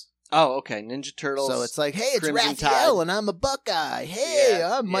colleges. Oh, okay, Ninja Turtles. So it's like, hey, it's Crimson Raphael, Tide. and I'm a Buckeye. Hey,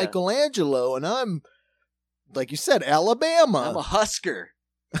 Yeah, I'm yeah. Michelangelo, and I'm, like you said, Alabama. I'm a Husker.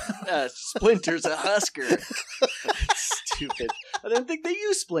 Splinter's a Husker. Stupid. I didn't think they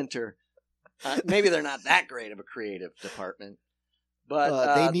use Splinter. Maybe they're not that great of a creative department.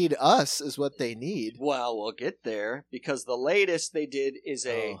 But they need us, is what they need. well, we'll get there because the latest they did is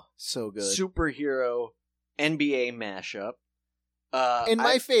a So good. superhero NBA mashup. And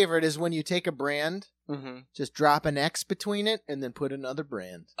my favorite is when you take a brand, Mhm. just drop an X between it, and then put another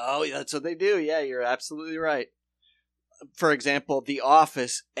brand. Oh, yeah, that's what they do. Yeah, you're absolutely right. For example, The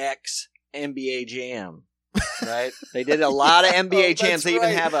Office X NBA Jam. Right? They did a lot of NBA Oh, jams. that's They even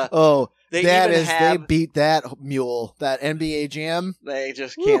right. have a. Oh, They that even is, have. they beat that mule, that NBA Jam. They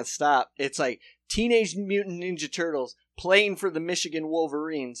just Woo. can't stop. It's like Teenage Mutant Ninja Turtles playing for the Michigan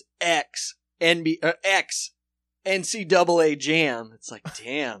Wolverines. X NCAA Jam. It's like,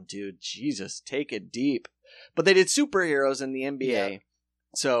 damn, dude, Jesus, take it deep. But they did superheroes in the NBA. Yeah.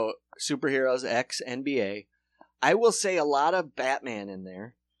 So superheroes X NBA. I will say a lot of Batman in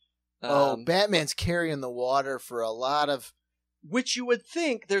there. Batman's carrying the water for a lot of Which you would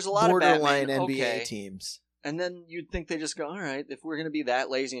think there's a lot borderline of Batman. NBA Okay. teams. And then you'd think they just go, all right, if we're going to be that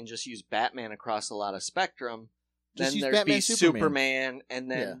lazy and just use Batman across a lot of spectrum, Just then use there'd Batman, be Superman.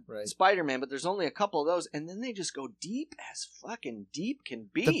 and then Yeah, right. Spider-Man, but there's only a couple of those, and then they just go deep as fucking deep can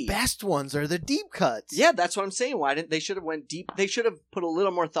be. The best ones are the deep cuts. Yeah, that's what I'm saying. Why didn't they should have went deep? They should have put a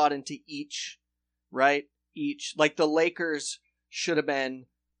little more thought into each, right? Each, like the Lakers should have been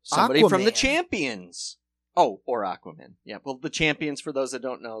somebody from the Aquaman. Champions. Oh, or Aquaman. Yeah, well, the Champions, for those that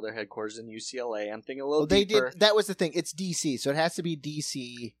don't know, their headquarters in UCLA. I'm thinking a little Well, they deeper. did. That was the thing. It's DC, so it has to be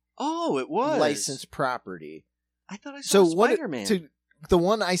DC Oh, it was licensed property. I thought I saw So what? Spider-Man. To the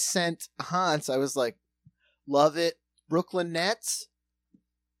one I sent Hans, I was like, love it. Brooklyn Nets.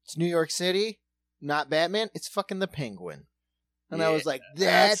 It's New York City. Not Batman. It's fucking the Penguin. And I Yeah, was like,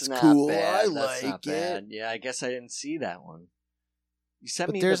 that's not cool. bad. I That's like not it. bad. Yeah, I guess I didn't see that one. You sent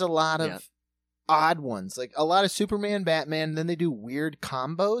But me. there's the- a lot of yeah. odd ones, like a lot of Superman, Batman. And then they do weird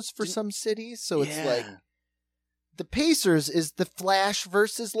combos for Didn't- some cities. So it's Yeah. like the Pacers is the Flash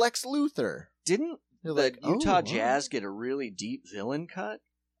versus Lex Luthor. Didn't You're the like, oh, Utah wow. Jazz get a really deep villain cut?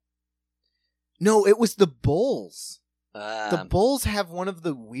 No, it was the Bulls. The Um, Bulls have one of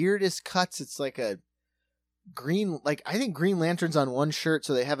the weirdest cuts. It's like a green, like I think Green Lantern's on one shirt,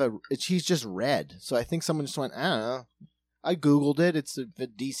 so they have he's just red. So I think someone just went, I don't know. I googled it. It's a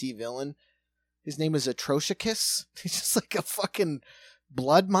DC villain. His name is Atrocicus. He's just like a fucking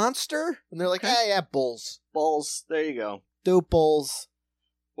blood monster, and they're like, Okay. yeah, Bulls, Bulls. There you go. dope Bulls.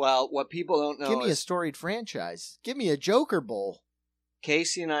 Well, what people don't know Give me a is storied franchise. Give me a Joker Bowl.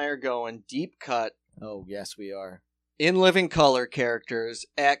 Casey and I are going deep cut Oh yes, we are. in living color characters.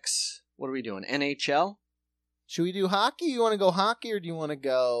 X. What are we doing? NHL. Should we do hockey? You want to go hockey, or do you want to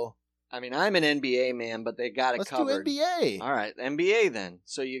go? I mean, I'm an NBA man, but they got it Let's covered. do NBA. All right, NBA then.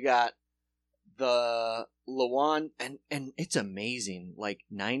 So you got the Lawan, and it's amazing, like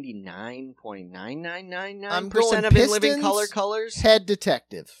 99.9999% I'm going of in living Pistons. color colors. Head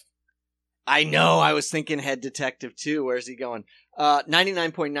detective. I know. I was thinking head detective too. Where's he going?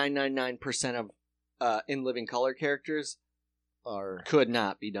 99.999% of in living color characters Or could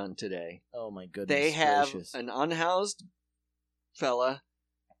not be done today. oh my goodness, They have gracious. an unhoused fella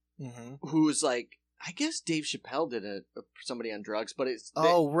Mhm. who's like, I guess Dave Chappelle did somebody on drugs, but it's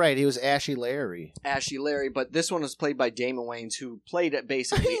Oh right, he was Ashy Larry. Ashy Larry. But this one was played by Damon Wayans, who played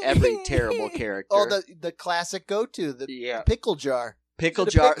basically every terrible character. Oh, the classic go-to, the yeah, pickle jar. pickle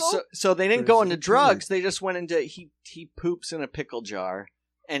Is it a jar. pickle? So they didn't Or go is it into a drugs. They just went into he poops in a pickle jar,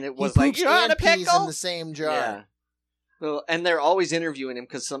 and it was He like poops you want and a peas pickle in the same jar. Yeah. Well, and they're always interviewing him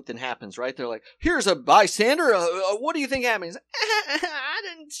because something happens, right? They're like, "Here's a bystander. What do you think happened?" He's like, "I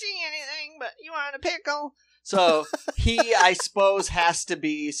didn't see anything, but you want a pickle?" So he, I suppose, has to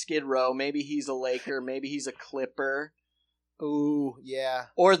be Skid Row. Maybe he's a Laker. Maybe he's a Clipper. Ooh, yeah.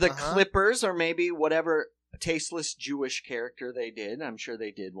 Or the Clippers, or maybe whatever tasteless Jewish character they did. I'm sure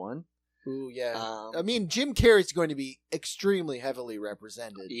they did one. Ooh, yeah. I mean, Jim Carrey's going to be extremely heavily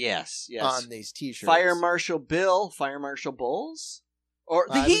represented. Yes. On these T-shirts. Fire Marshal Bill, Fire Marshal Bulls, or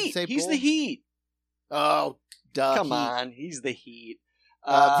the Heat. He's the Heat. Oh, duh. Come on, he's the Heat.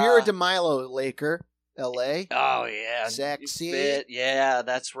 Vera DeMilo, Laker, L.A. Oh yeah, sexy. Yeah,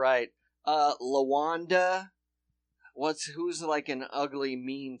 that's right. LaWanda. Who's like an ugly,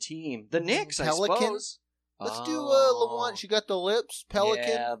 mean team? The Knicks, Pelican? I suppose. Let's do LaWanda. She got the lips. Pelican.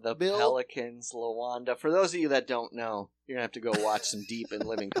 Yeah, the Bill. Pelicans, LaWanda. For those of you that don't know, you're gonna have to go watch some Deep in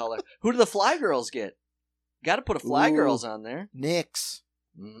Living Color. Who do the Fly Girls get? Got to put a Fly Girls on there. Knicks.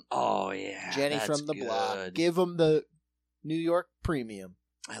 Oh yeah, Jenny from the block. Give them the New York premium.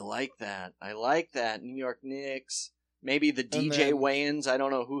 I like that. New York Knicks. Maybe the DJ Wayans. I don't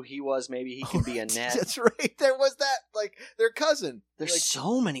know who he was. Maybe he can be a net. That's right. There was that, like, their cousin. There's like,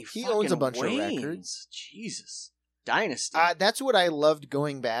 so many he fucking owns a bunch Wayans. of records. Jesus. Dynasty. That's what I loved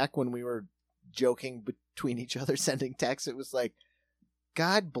going back when we were joking between each other, sending texts. It was like,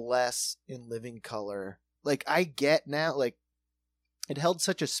 God bless In Living Color. Like, I get now, like, it held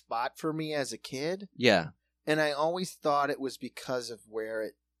such a spot for me as a kid. Yeah. And I always thought it was because of where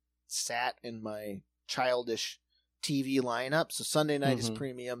it sat in my childish TV lineup. So Sunday night is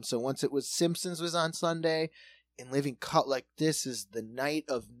premium. So once it was Simpsons was on Sunday, In Living Color, like, this is the night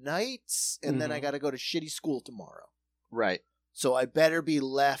of nights, and then I got to go to shitty school tomorrow. Right. So I better be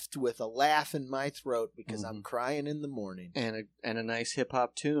left with a laugh in my throat because I'm crying in the morning. And a nice hip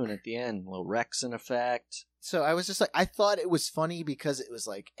hop tune at the end, a little Rexon effect. So I was just like, I thought it was funny because it was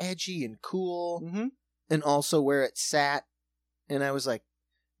like edgy and cool, and also where it sat. And I was like,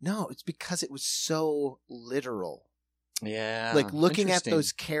 no, it's because it was so literal. Yeah. Like, looking at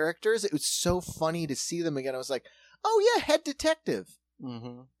those characters, it was so funny to see them again. I was like, oh yeah, Head Detective.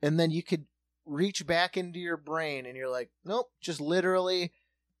 And then you could reach back into your brain and you're like, nope, just literally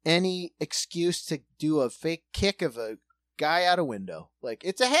any excuse to do a fake kick of a guy out a window. Like,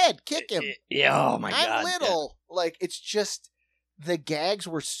 it's a head, kick him. Yeah, oh my God. I'm little. Yeah. Like, it's just, the gags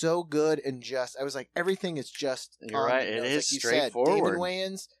were so good and just, I was like, everything is just. You're right, it is like straightforward. David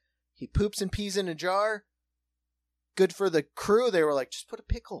Wayans, he poops and pees in a jar. Good for the crew. They were like, just put a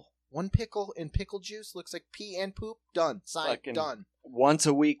pickle. One pickle in pickle juice. Looks like pee and poop. Done. Signed. Done. Once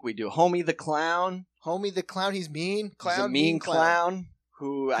a week we do Homie the Clown. Homie the Clown. He's mean. Clown. He's a mean clown.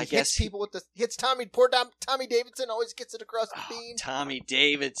 Who I guess hits people with the hits Tommy. Poor Tommy Davidson always gets it across the bean. Tommy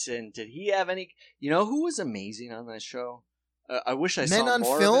Davidson. Did he have any? You know who was amazing on that show? I wish I saw more Men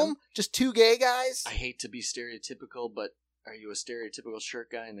on Film. Just two gay guys. I hate to be stereotypical, but are you a stereotypical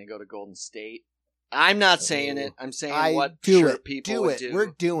shirt guy and they go to Golden State? I'm not saying it. I'm saying what shirt people would do. We're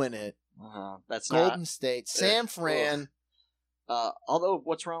doing it. That's Golden State. San Fran. Although,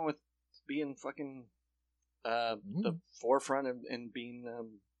 what's wrong with being fucking the forefront and being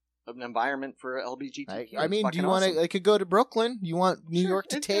an environment for LGBTQ? I mean, do you want to? I could go to Brooklyn. You want New York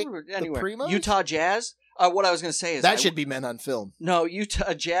to take the Primos? Utah Jazz. What I was going to say is that should be Men on Film. No,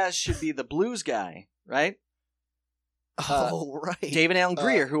 Utah Jazz should be the blues guy, right? Oh, right. David Allen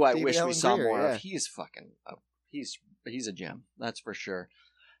Greer, who I wish we saw more of. He's fucking. He's a gem. That's for sure.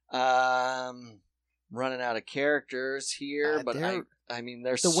 Running out of characters here, but I mean,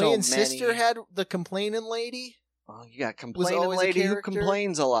 there's the so many. Wayans sister had the complaining lady. Oh, you got complaining lady who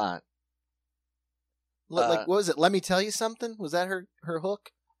complains a lot. Like, what was it? Let me tell you something. Was that her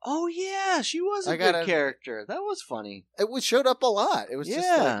hook? Oh yeah, she was a good character. That was funny. It showed up a lot. It was just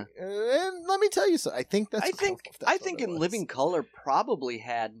like, and let me tell you something. I think that's. I think In Living Color probably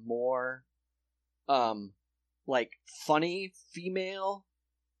had more, like funny female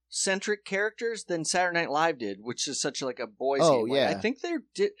centric characters than Saturday Night Live did, which is such like a boys' game. Yeah. I think they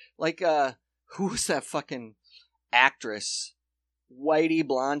did like who was that fucking actress? Whitey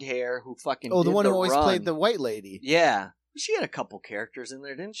blonde hair who fucking the one who always played the white lady. Yeah. She had a couple characters in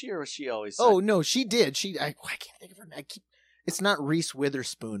there, didn't she? Or was she always? Oh no, she did. I can't think of her name. It's not Reese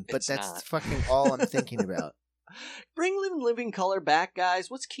Witherspoon, but that's fucking all I'm thinking about. Bring Living Color back, guys.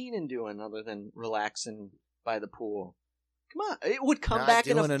 What's Keenan doing other than relaxing by the pool? Come on, it would come back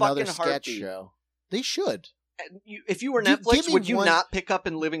in a fucking heartbeat. Show. They should. If you were Netflix, would you not pick up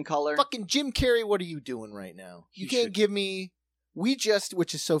In Living Color? Fucking Jim Carrey, what are you doing right now? You can't give me. Which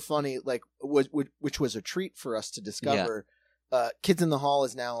is so funny, like which was a treat for us to discover. Kids in the Hall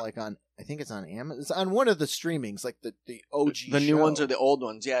is now like on. I think it's on Amazon. It's on one of the streamings, like the OG. The new show. ones or the old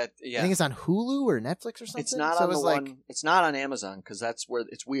ones? Yeah. I think it's on Hulu or Netflix or something. It's not so on the it's one. It's not on Amazon because that's where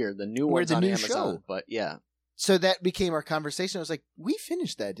it's weird. The new Where one's the on new Amazon, show. but yeah. So that became our conversation. I was like, we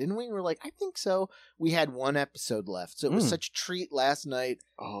finished that, didn't we? We're like, I think so. We had one episode left. So it was such a treat last night.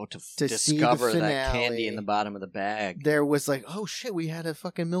 Oh, to see the discover that finale. candy in the bottom of the bag. There was like, oh shit, we had a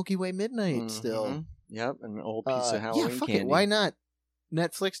fucking Milky Way Midnight Mhm. still. Yep, an old piece of Halloween yeah, fuck candy. it. Why not?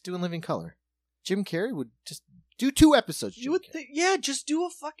 Netflix doing Living Color. Jim Carrey would just do 2 episodes. You would think, yeah, just do a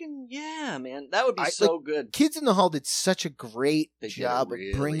fucking, man. That would be so good. Kids in the Hall did such a great They did a job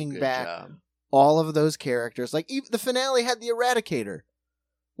really of bringing good back job. all of those characters. Like even the finale had the Eradicator,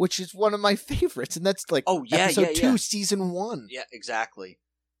 which is one of my favorites, and that's like episode 2, season 1. Yeah, exactly.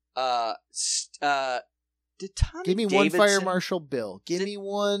 Did Tommy Give me Davidson, one Fire Marshal Bill. Give me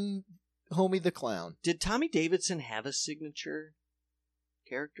one Homie the Clown. Did Tommy Davidson have a signature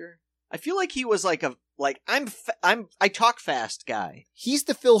character? I feel like he was like I talk fast guy. He's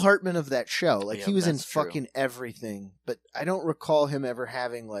the Phil Hartman of that show. Like Yeah, he was in that's true. fucking everything, but I don't recall him ever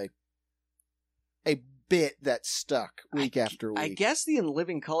having like a bit that stuck week after week. I guess the In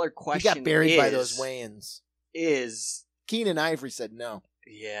Living Color he question got buried by those Wayans. Wayans. Keenan Ivory said no.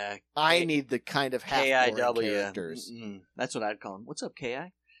 Yeah, I need the kind of half KIW characters. That's what I'd call him. What's up,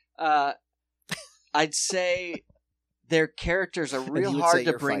 KI? I'd say their characters are he real would hard say to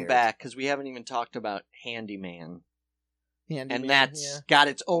you're bring fired. back because we haven't even talked about Handyman. Handyman, And that's got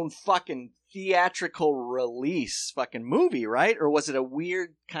its own fucking theatrical release fucking movie, right? Or was it a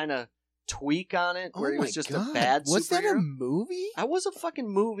weird kind of tweak on it where oh he was my just God. a bad Was that a superhero? movie? I was a fucking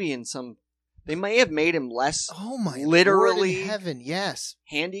movie in some... They may have made him less Oh my literally Lord in heaven, yes.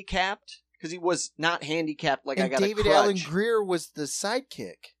 handicapped because he was not handicapped like I And got David a crutch. Allen Greer was the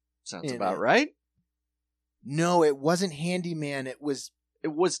sidekick. Sounds in about it. right. No, it wasn't Handyman. It was It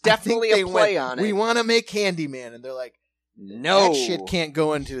was I think definitely they a play went, on it. We want to make Handyman, and they're like, No that shit can't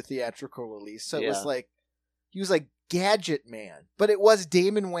go into a theatrical release. So it was Yeah. like he was like Gadget Man, but it was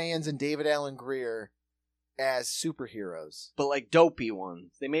Damon Wayans and David Allen Greer as superheroes. But like dopey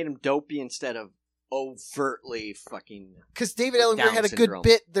ones. They made him dopey instead of overtly fucking. Because David Allen Greer Down had a syndrome. good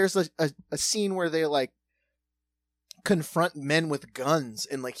bit. There's a scene where they like confront men with guns,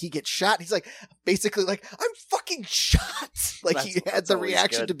 and like he gets shot. He's like basically like, I'm fucking shot. Like he had That's the always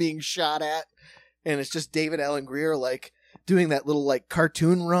reaction good. to being shot at, and it's just David Allen Greer like doing that little like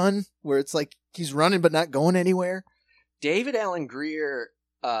cartoon run where it's like he's running but not going anywhere. David Allen Greer,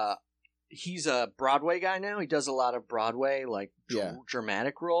 he's a Broadway guy now. He does a lot of Broadway, like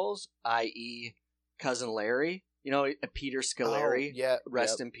dramatic roles, i.e., Cousin Larry. You know, Peter Scolari. Oh, yeah,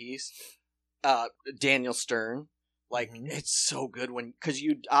 Rest in peace. Daniel Stern. Like, it's so good when, because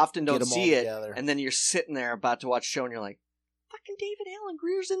you often don't see it, and then you're sitting there about to watch a show, and you're like, fucking David Allen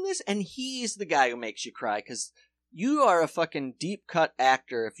Greer's in this? And he's the guy who makes you cry, because you are a fucking deep-cut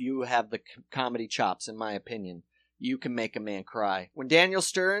actor if you have the comedy chops, in my opinion. You can make a man cry. When Daniel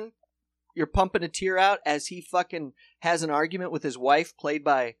Stern, you're pumping a tear out as he fucking has an argument with his wife, played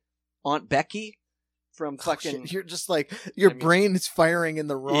by Aunt Becky from fucking... You're just like, your brain is firing in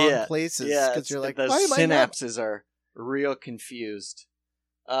the wrong places. Yeah, because you're like, the why am I not? synapses are real confused.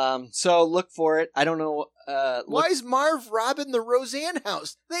 So look for it. I don't know. Why is Marv robbing the Roseanne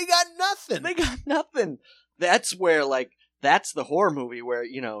house? They got nothing. They got nothing. That's where, like, that's the horror movie where,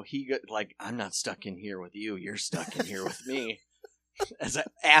 you know, he got, like, I'm not stuck in here with you. You're stuck in here with me. As an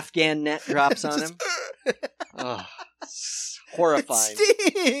Afghan net drops on him. Oh, it's horrifying.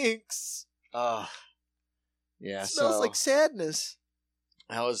 It stinks. Oh, yeah. It smells like sadness.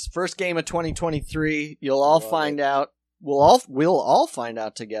 That was first game of 2023. You'll all Love find it. out. We'll all find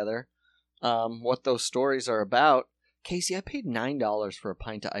out together what those stories are about. Casey, I paid $9 for a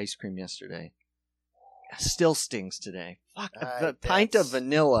pint of ice cream yesterday. Still stings today. Fuck, a pint of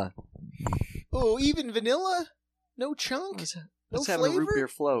vanilla. Oh, even vanilla? No chunk? Let's no have flavor? a root beer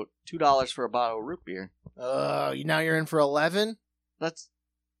float. $2 for a bottle of root beer. Oh, now you're in for 11? That's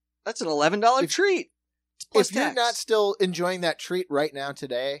an $11 treat. Plus If you're tax. not still enjoying that treat right now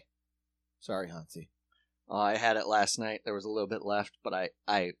today, sorry, Hansi. Oh, I had it last night. There was a little bit left, but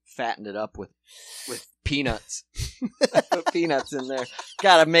I fattened it up with peanuts. I put peanuts in there.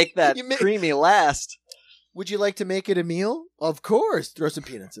 Gotta make that creamy last. Would you like to make it a meal? Of course. Throw some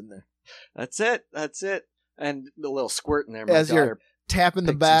peanuts in there. That's it. And the little squirt in there. As you're tapping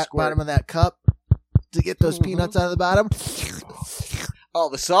the bottom of that cup to get those peanuts out of the bottom. All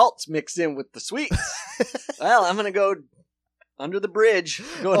the salt's mixed in with the sweets. Well, I'm going to go under the bridge.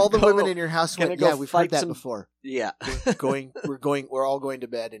 All the women in your house went, yeah, we've heard that before. Yeah. We're all going to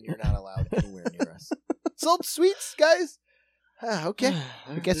bed and you're not allowed anywhere near us. Salt sweets, guys. Okay.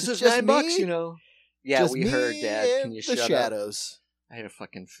 I guess this it's is just $9, me? you know. Yeah, Just we me heard, Dad. Can and you the shut up? shadows. I had a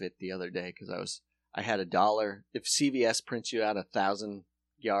fucking fit the other day because I had $1. If CVS prints you out a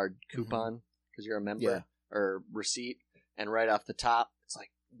 1,000-yard coupon because you're a member or receipt, and right off the top it's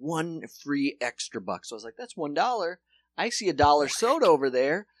like one free extra buck. So I was like, that's $1. I see a dollar soda over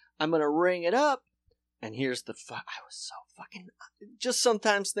there. I'm gonna ring it up, and here's the I was so fucking. Just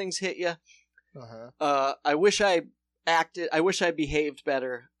sometimes things hit you. I wish I behaved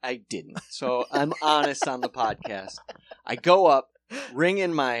better. I didn't. So I'm honest on the podcast. I go up, ring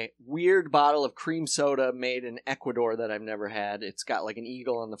in my weird bottle of cream soda made in Ecuador that I've never had. It's got like an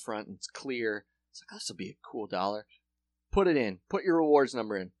eagle on the front and it's clear. It's like, this will be a cool $1. Put it in. Put your rewards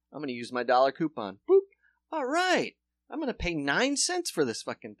number in. I'm going to use my $1 coupon. Boop. All right. I'm going to pay 9 cents for this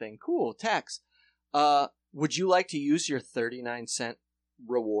fucking thing. Cool. Tax. Would you like to use your 39-cent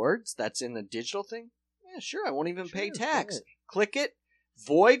rewards that's in the digital thing? Yeah, sure. I won't even pay tax. Right. Click it.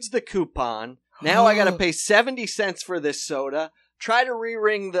 Voids the coupon. Now I got to pay 70 cents for this soda. Try to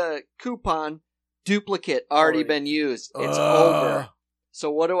re-ring the coupon. Duplicate already been used. It's over.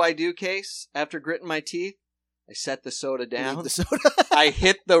 So what do, Case? After gritting my teeth, I set the soda down. Leave the soda. I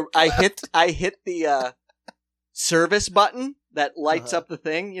hit the service button that lights up the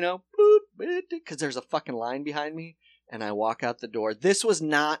thing, you know, because there's a fucking line behind me, and I walk out the door. This was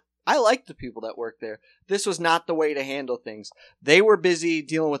not. I like the people that work there. This was not the way to handle things. They were busy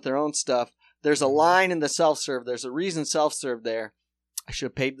dealing with their own stuff. There's a line in the self-serve. There's a reason self-serve there. I should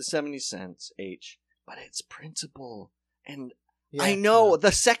have paid the 70 cents, but it's principle. And I know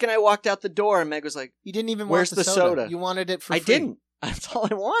the second I walked out the door, and Meg was like, you didn't even where's want the soda? You wanted it for free. I didn't. That's all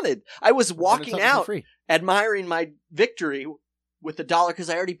I wanted. I was walking out, admiring my victory with $1 because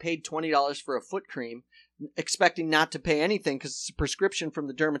I already paid $20 for a foot cream, expecting not to pay anything because it's a prescription from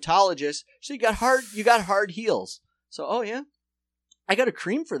the dermatologist. So you got hard heels. So, oh yeah, I got a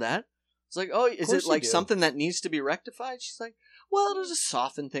cream for that. It's like, oh, is it like something that needs to be rectified? She's like, well, it'll just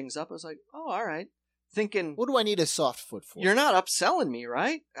soften things up. I was like, oh, all right. Thinking, what do I need a soft foot for? You're not upselling me,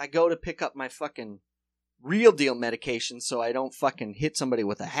 right? I go to pick up my fucking real deal medication so I don't fucking hit somebody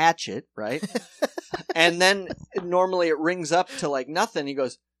with a hatchet, right? And then normally it rings up to like nothing. He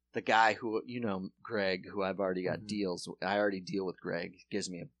goes, the guy who, you know, Greg, who I've already got deals. I already deal with Greg. He gives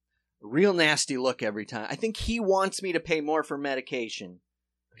me a real nasty look every time. I think he wants me to pay more for medication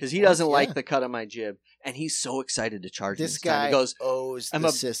because he doesn't like the cut of my jib. And he's so excited to charge me. This guy he goes, owes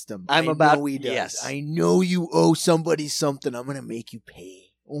the system. I know he does. Yes. I know you owe somebody something. I'm going to make you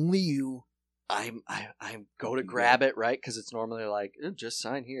pay. Only you. I go to grab it, right? Because it's normally like, just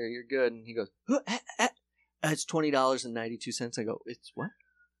sign here, you're good. And he goes, it's $20.92. I go, it's what?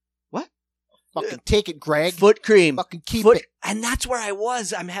 What? Fucking take it, Greg. Foot cream. Fucking keep it. And that's where I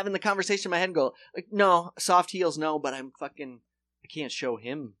was. I'm having the conversation in my head and go, like, no, soft heels, no, but I can't show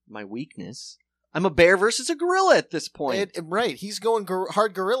him my weakness. I'm a bear versus a gorilla at this point. Right. He's going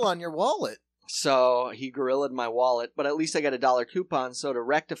hard gorilla on your wallet. So he gorillaed my wallet, but at least I got a $1 coupon. So to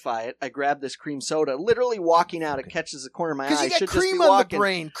rectify it, I grabbed this cream soda, literally walking out. It catches the corner of my eye. Because you got cream on the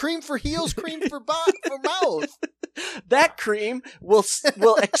brain. Cream for heels, cream for mouth. That cream will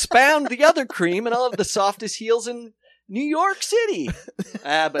expound the other cream, and I'll have the softest heels in New York City.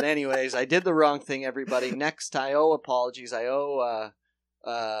 But anyways, I did the wrong thing, everybody. Next, I owe apologies. I owe,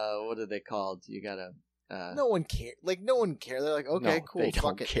 what are they called? You gotta... no one cares. Like, no one cares. They're like, okay, no, cool. They fuck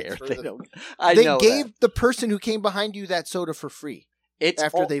don't it. care. They gave the person who came behind you that soda for free.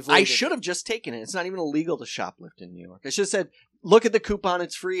 After they voted. I should have just taken it. It's not even illegal to shoplift in New York. I should have said, look at the coupon.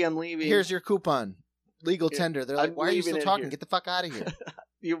 It's free. I'm leaving. Here's your coupon. Legal tender. They're like, why are you still talking? Get the fuck out of here.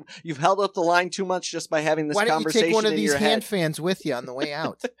 You've held up the line too much just by having this conversation. Why don't you take one of these hand fans with you on the way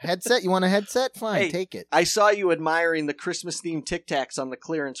out? Headset? You want a headset? Fine, take it. I saw you admiring the Christmas-themed Tic Tacs on the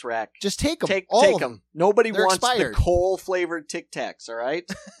clearance rack. Just take them. Take of them. Nobody They're wants expired. the coal-flavored Tic Tacs, all right?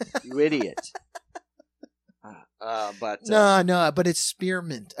 You idiot. But it's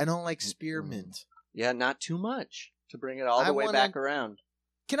spearmint. I don't like spearmint. Yeah, not too much to bring it all the way back around.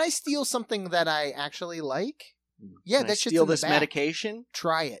 Can I steal something that I actually like? Yeah, Can I shit's steal in the this back. medication?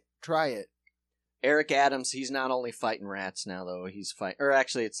 Try it. Eric Adams, he's not only fighting rats now, though. He's fighting... Or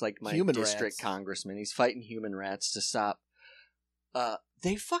actually, it's like my human district rats. congressman. He's fighting human rats to stop...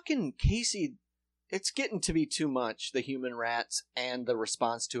 They fucking... Casey... It's getting to be too much, the human rats and the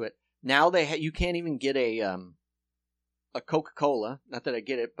response to it. Now you can't even get a Coca-Cola. Not that I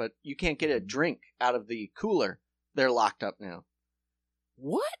get it, but you can't get a drink out of the cooler. They're locked up now.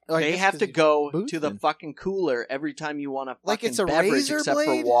 What? They have to go to the fucking cooler every time you want a fucking like it's a beverage razor except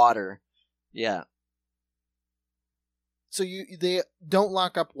blade? for water. Yeah. So they don't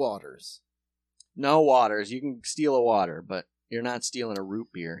lock up waters. No waters. You can steal a water, but You're not stealing a root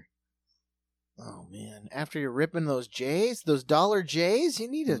beer. Oh man! After you're ripping those J's, those dollar J's, you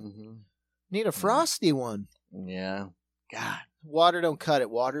need a frosty one. Yeah. God. Water don't cut it.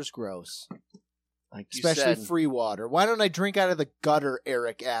 Water's gross. Like you Especially said. free water. Why don't I drink out of the gutter,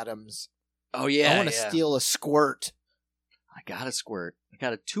 Eric Adams? Oh, yeah. I want to steal a squirt. I got a squirt. I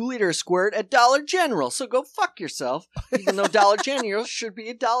got a 2-liter squirt at Dollar General, so go fuck yourself. Even though Dollar General should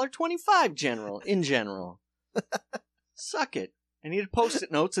be $1.25 in general. Suck it. I needed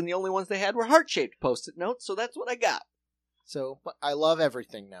Post-it notes, and the only ones they had were heart-shaped Post-it notes, so that's what I got. So I love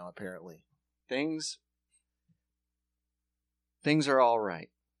everything now, apparently. Things are all right.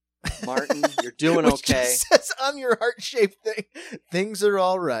 Martin, you're doing Which okay. just says on your heart-shaped thing, things are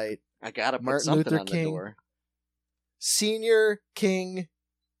all right. I gotta put Martin something Luther on the King. door. Senior King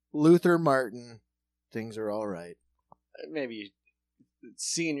Luther Martin, things are all right. Maybe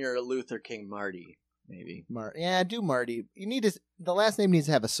Senior Luther King Marty, maybe. Yeah, do Marty. The last name needs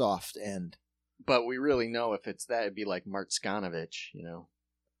to have a soft end. But we really know if it's that, it'd be like Mart Skanovich,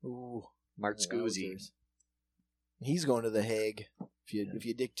 Ooh, Mart Scoozy. wowzers. He's going to the Hague if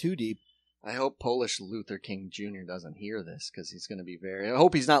you dig too deep. I hope Polish Luther King Jr. doesn't hear this, because he's going to be I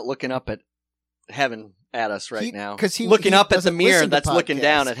hope he's not looking up at heaven at us right now. Because he looking up at the doesn't mirror listen to that's looking podcasts.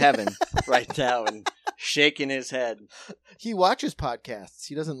 down at heaven right now and shaking his head. He watches podcasts.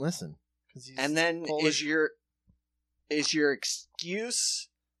 He doesn't listen. 'Cause he's And then Polish. is your excuse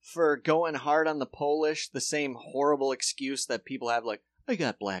for going hard on the Polish the same horrible excuse that people have, like, I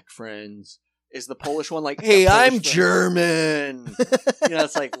got black friends? Is the Polish one like, hey, Polish I'm friends. German?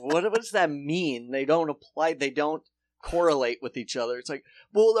 It's like, what does that mean? They don't correlate with each other. It's like,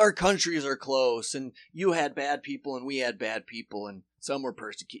 well, our countries are close, and you had bad people, and we had bad people, and some were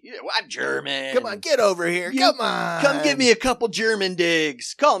persecuted. Yeah, well, I'm German. Come on, get over here. Come on. Come give me a couple German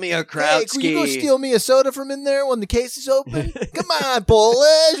digs. Call me a Hey, Krautsky. can you go steal me a soda from in there when the case is open? Come on,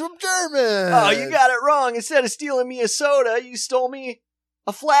 Polish. I'm German. Oh, you got it wrong. Instead of stealing me a soda, you stole me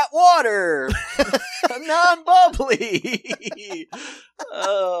a flat water. A non-bubbly.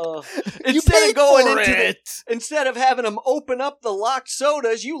 Oh. Instead of having them open up the locked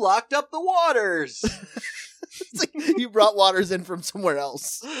sodas, you locked up the waters. It's like you brought waters in from somewhere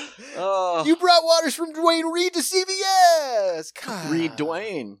else. Oh. You brought waters from Dwayne Reed to CVS. God. Reed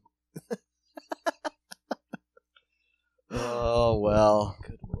Dwayne. Oh, well.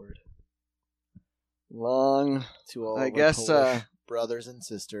 Good Lord. Long. To all I of our guess, Polish brothers and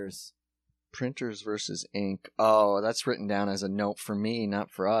sisters. Printers versus ink. Oh, that's written down as a note for me, not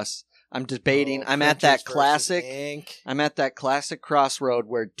for us. I'm debating. Oh, I'm at that printers versus classic. ink. I'm at that classic crossroad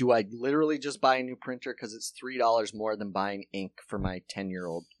where do I literally just buy a new printer because it's $3 more than buying ink for my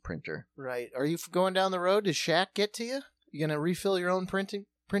 10-year-old printer? Right. Are you going down the road? Does Shaq get to you? You gonna refill your own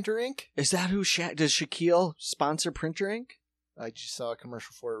printer ink? Is that who does Shaquille sponsor printer ink? I just saw a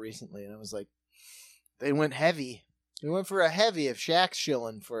commercial for it recently, and I was like, they went heavy. They went for a heavy if Shaq's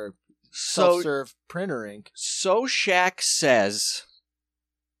shilling for self-serve printer ink. So Shaq says,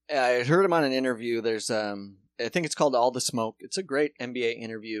 I heard him on an interview. There's, I think it's called All the Smoke. It's a great NBA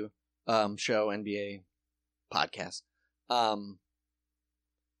interview show, NBA podcast. And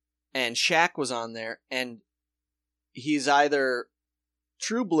Shaq was on there, and he's either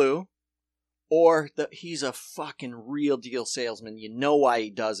true blue or he's a fucking real deal salesman. You know why he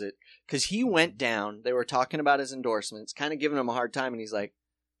does it. Because he went down, they were talking about his endorsements, kind of giving him a hard time, and he's like,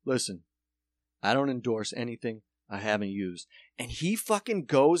 listen, I don't endorse anything I haven't used. And he fucking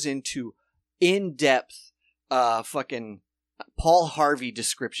goes into in-depth fucking Paul Harvey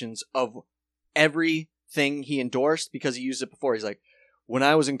descriptions of everything he endorsed because he used it before. He's like, when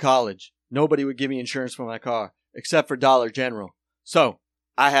I was in college, nobody would give me insurance for my car except for Dollar General. So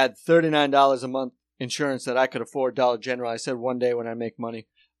I had $39 a month insurance that I could afford Dollar General. I said one day when I make money,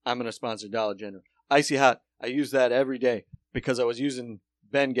 I'm going to sponsor Dollar General. Icy Hot, I use that every day because I was using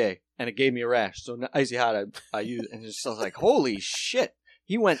Bengay and it gave me a rash. So Icy Hot, I use, and it's just like, holy shit.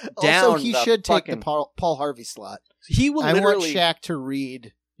 He went down. Also, he should take fucking, the Paul Harvey slot. He will I want literally. Shaq to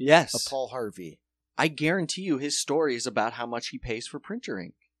read Yes. a Paul Harvey. I guarantee you his story is about how much he pays for printer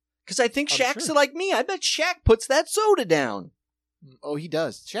ink. Because I think I'm Shaq's sure. like me. I bet Shaq puts that soda down. Oh, he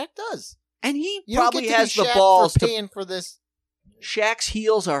does. Shaq does. And he You don't probably get to has be the Shaq balls for to. paying for this. Shaq's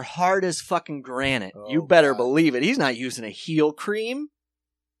heels are hard as fucking granite. Oh, You better God. believe it. He's not using a heel cream.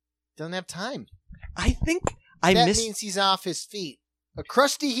 Doesn't have time. I think That means he's off his feet. A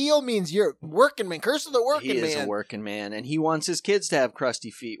crusty heel means you're working man. Curse of the working He is man. a working man, and he wants his kids to have crusty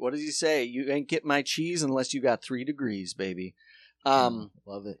feet. What does he say? You ain't get my cheese unless you got 3 degrees, baby.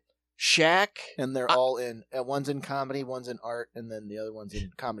 Love it. Shaq. And they're all in. One's in comedy, one's in art, and then the other one's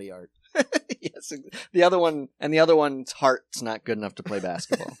in comedy art. Yes, The other one's heart's not good enough to play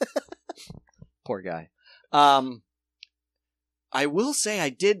basketball. Poor guy. I will say I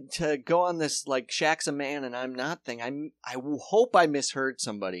did to go on this like Shaq's a man and I'm not thing. I hope I misheard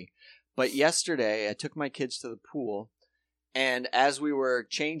somebody, but yesterday I took my kids to the pool, and as we were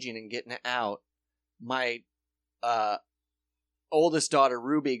changing and getting out, my oldest daughter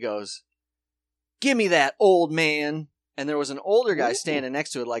Ruby goes, "Give me that, old man." And there was an older guy standing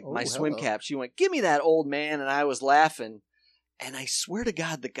next to it, like my swim cap. She went, "Give me that, old man," and I was laughing. And I swear to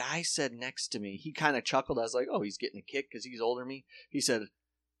God, the guy said next to me, he kind of chuckled. I was like, oh, he's getting a kick because he's older than me. He said,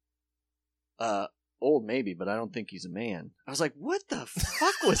 old maybe, but I don't think he's a man. I was like, what the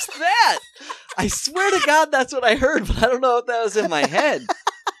fuck was that? I swear to God, that's what I heard, but I don't know if that was in my head.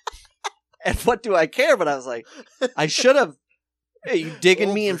 And what do I care? But I was like, I should have. Hey, you digging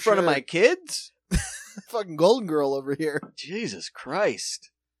Old me in for front of sure. my kids? Fucking Golden Girl over here. Jesus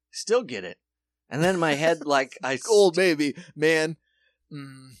Christ. Still get it. And then my head, like, Old baby, man.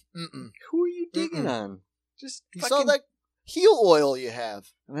 Mm-mm. Who are you digging on? Just You fucking... saw that heel oil you have.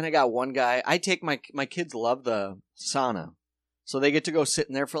 And then I got one guy. I take my kids love the sauna, so they get to go sit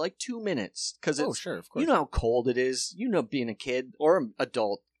in there for like 2 minutes because it's Sure, of course. you know how cold it is. You know, being a kid or an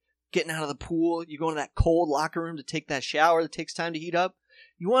adult, getting out of the pool, you go into that cold locker room to take that shower that takes time to heat up.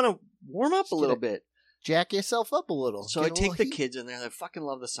 You want to warm up a little bit. Jack yourself up a little. So I Get a take little the heat. kids in there. They fucking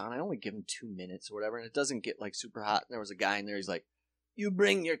love the sauna. I only give them 2 minutes or whatever, and it doesn't get like super hot. And there was a guy in there. He's like, "You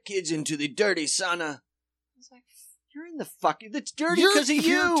bring your kids into the dirty sauna." I was like, "You're in the fucking. It's dirty You're because of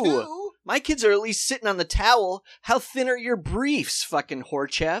here you." too? My kids are at least sitting on the towel. How thin are your briefs, fucking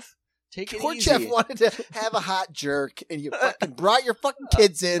Horchef? Take it Poor Jeff easy. wanted to have a hot jerk, and you fucking brought your fucking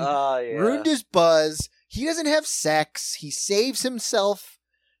kids in, Oh, yeah. ruined his buzz. He doesn't have sex. He saves himself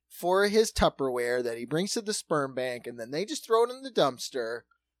for his Tupperware that he brings to the sperm bank, and then they just throw it in the dumpster.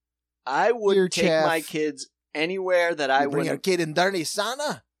 I would Dear take Jeff. my kids anywhere that I You bring would. your kid in dirty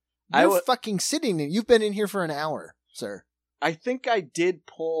sauna. I You're would- fucking sitting in. You've been in here for an hour, sir. I think I did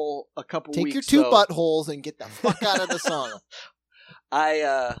pull a couple Take weeks. your two though. buttholes and get the fuck out of the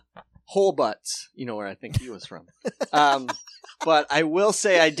sauna. Whole butts. You know where I think he was from. But I will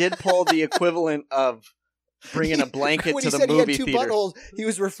say I did pull the equivalent of bringing a blanket when to he the said movie he had two theater. buttholes, he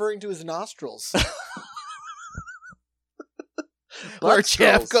was referring to his nostrils. Butt Or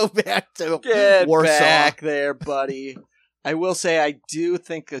Jeff, strolls. go back to Get Warsaw. back there, buddy. I will say I do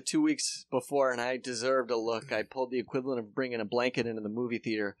think 2 weeks before, and I deserved a look, I pulled the equivalent of bringing a blanket into the movie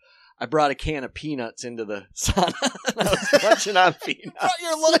theater. I brought a can of peanuts into the sauna, and I was munching on peanuts. Brought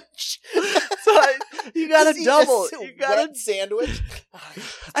your lunch. So you got Just to eat double. a You got wet sandwich.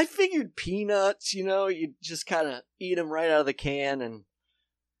 I figured peanuts, you just kind of eat them right out of the can, and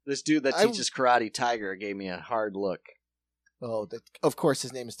this dude that I- teaches karate, Tiger, gave me a hard look. Oh, of course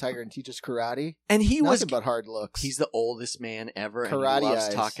his name is Tiger and teaches karate. And he was Nothing but hard looks. He's the oldest man ever, and Karate he loves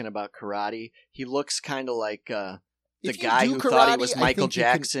eyes. talking about karate. He looks kind of like the If you guy do who thought he karate, was I Michael think you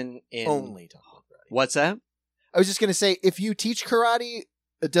can Jackson in... only talk about karate. What's that? I was just going to say, if you teach karate,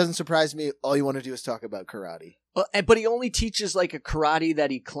 it doesn't surprise me. All you want to do is talk about karate. But he only teaches like a karate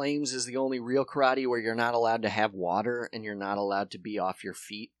that he claims is the only real karate where you're not allowed to have water and you're not allowed to be off your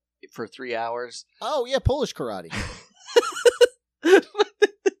feet for 3 hours. Oh, yeah, Polish karate.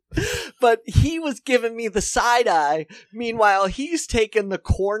 But he was giving me the side eye. Meanwhile, he's taking the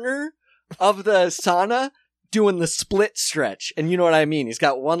corner of the sauna doing the split stretch. And you know what I mean? He's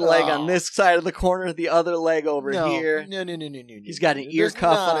got one leg on Oh. this side of the corner, the other leg over no, here. No. He's got an ear There's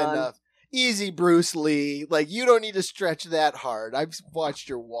cuff not on. enough. Easy, Bruce Lee. Like, you don't need to stretch that hard. I've watched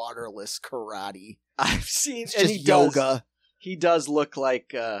your waterless karate. I've seen, It's and just he does. yoga. He does look like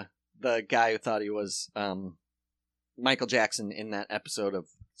the guy who thought he was Michael Jackson in that episode of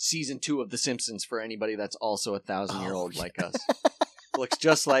season 2 of The Simpsons. For anybody that's also 1,000-year-old like us, looks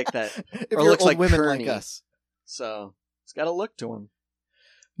just like that. If Or you're looks old like women Kearney. like us. So he's got a look to him.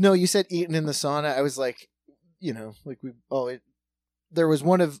 No, you said eating in the sauna. I was like, there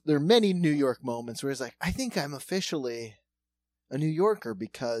are many New York moments where it's like, I think I'm officially a New Yorker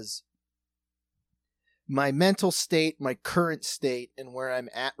because my mental state, my current state, and where I'm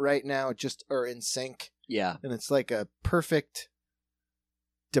at right now just are in sync. Yeah. And it's like a perfect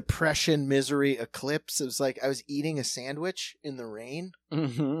depression, misery eclipse. It was like I was eating a sandwich in the rain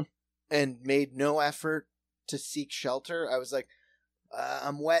Mm-hmm. and made no effort to seek shelter. I was like,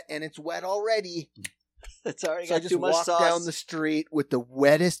 I'm wet and it's wet already. It's already So I got just too much walked sauce. down the street with the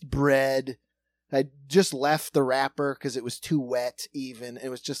wettest bread. I just left the wrapper because it was too wet even. It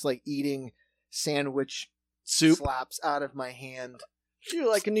was just like eating sandwich soup. slaps out of my hand. You're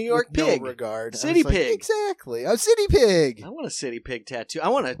like a New York With pig. No regard. City I was like, pig. Exactly. A city pig. I want a city pig tattoo. I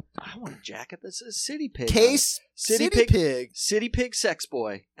want a jacket that says city pig. on it. Case City city pig. City pig sex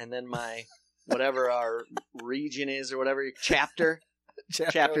boy, and then my whatever our region is or whatever chapter Oh,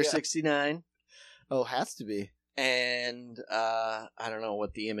 yeah. 69. Oh, has to be. And I don't know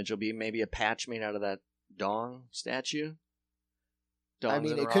what the image will be. Maybe a patch made out of that dong statue. Dongs I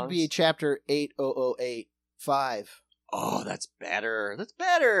mean, and it could be wrongs. chapter 80085. Oh, that's better. That's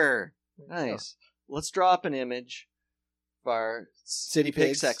better. Nice. Let's draw up an image of our City pig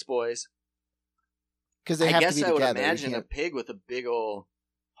pigs. sex boys. Because they I have guess to be I would together. You imagine a can't- pig with a big ol'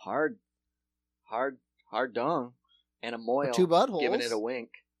 hard dong and a moil two buttholes. giving it a wink.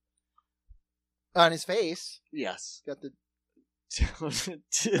 on his face. Yes. Got the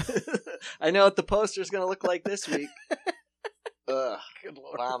I know what the poster's going to look like this week. Ugh, good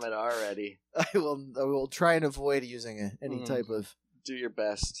lord. vomit already. I will try and avoid using any Mm. type of Do your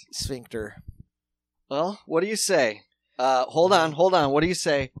best. sphincter. Well, what do you say? Hold on. What do you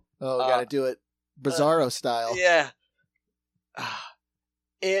say? Oh, we gotta do it Bizarro style. Yeah.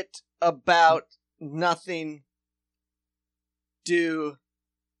 It about nothing do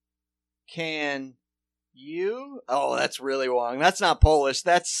can you? Oh, that's really wrong. That's not Polish.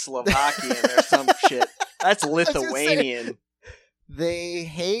 That's Slovakian or some shit. That's gonna say- Lithuanian. They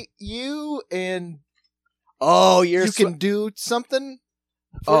hate you, and Oh, you can do something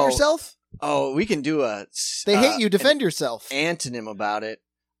for Oh. yourself. Oh, we can do a. They hate you. an Defend yourself. antonym about it.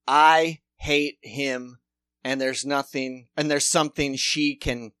 I hate him, and there's something she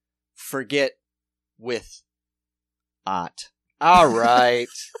can forget with Ott. All right.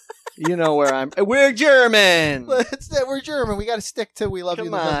 You know where we're German. We're German. We got to stick to we love you.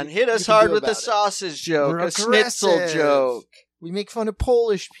 Come there's on, nothing hit you us can hard do with a about it. sausage joke, We're a schnitzel aggressive. joke. We make fun of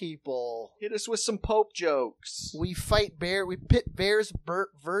Polish people. Hit us with some Pope jokes. We fight We pit bears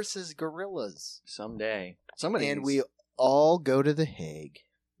versus gorillas. Someday. Somebody And needs- we all go to The Hague.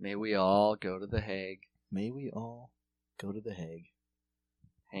 May we all go to The Hague. May we all go to The Hague.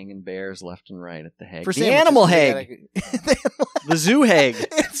 Hanging bears left and right at The Hague. For the sandwiches, Animal we Hague. gotta- The Zoo Hague.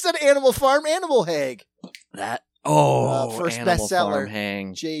 Instead of Animal Farm, Animal Hague. That First Animal bestseller. Farm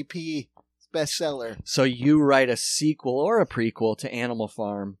hang. JP bestseller. So you write a sequel or a prequel to Animal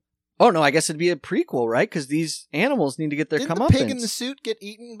Farm. Oh no, I guess it'd be a prequel, right? Because these animals need to get their Didn't the comeuppance. pig in the suit get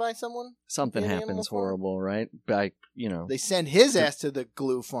eaten by someone? Something in Animal happens Farm? horrible, right? By They send his ass to the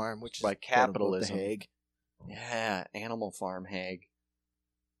glue farm, which is By quote-unquote capitalism. The Hague. yeah, Animal Farm Hague.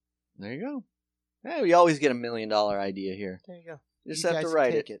 There you go. Yeah, we always get $1 million idea here. There you go. You just You have to guys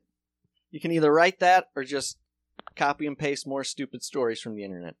write take it. You can either write that or just copy and paste more stupid stories from the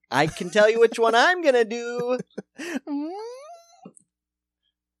internet. I can tell you which one I'm gonna do.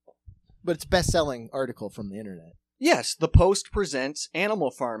 But it's a best-selling article from the internet. Yes, the Post presents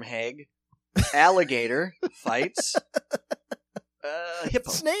Animal Farm Hague. Alligator fights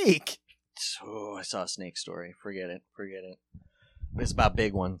hippo. Snake. Oh, I saw a snake story. Forget it. It's about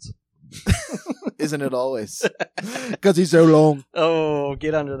big ones. Isn't it always? Because he's so long. Oh,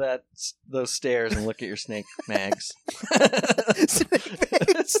 get under those stairs and look at your snake mags. Snake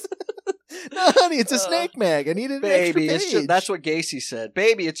mags. No, honey, it's a snake mag. I need an Baby, extra page. that's what Gacy said.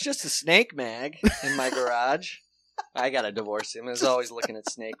 Baby, it's just a snake mag in my garage. I gotta divorce him. He's always looking at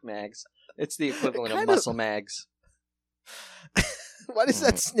snake mags. It's the equivalent of Kind of- muscle mags. Why does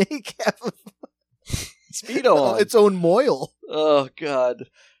that snake have Speedo on. its own moil? Oh, God.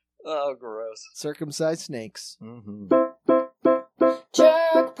 Oh, gross. Circumcised snakes. Mm-hmm.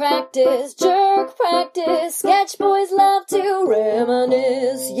 Jerk practice, sketch boys love to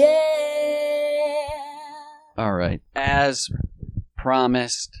reminisce, yeah. All right. As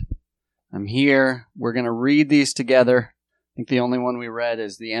promised, I'm here. We're going to read these together. I think the only one we read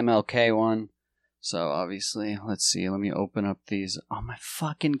is the MLK one. So obviously, let's see. Let me open up these. Oh, my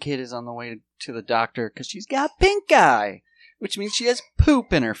fucking kid is on the way to the doctor because she's got pink eye, which means she has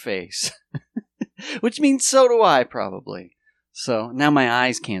poop in her face, which means so do I probably. So now my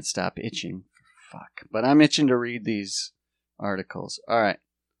eyes can't stop itching. Fuck. But I'm itching to read these articles. All right.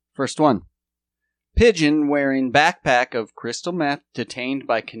 First one. Pigeon wearing backpack of crystal meth detained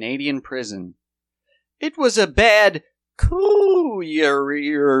by Canadian prison. It was a bad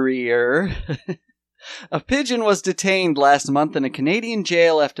courier. A pigeon was detained last month in a Canadian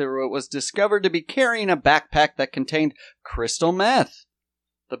jail after it was discovered to be carrying a backpack that contained crystal meth.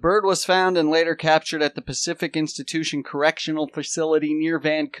 The bird was found and later captured at the Pacific Institution Correctional Facility near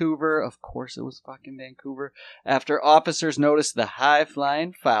Vancouver. Of course it was fucking Vancouver. After officers noticed the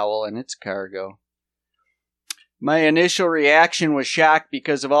high-flying fowl in its cargo. My initial reaction was shock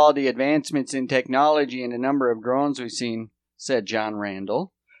because of all the advancements in technology and the number of drones we've seen. said John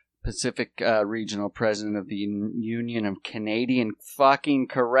Randall, Pacific Regional President of the Union of Canadian fucking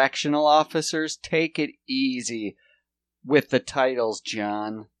Correctional Officers. Take it easy with the titles,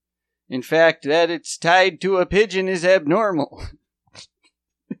 John. In fact, that it's tied to a pigeon is abnormal.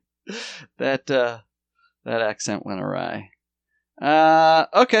 That accent went awry.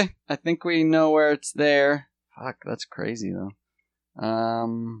 Okay. I think we know where it's there. Fuck, that's crazy, though.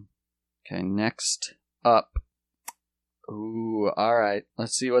 Okay, next up. Ooh, alright.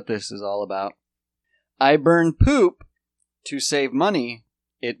 Let's see what this is all about. I burn poop to save money.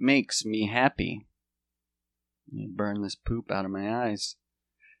 It makes me happy. You burn this poop out of my eyes.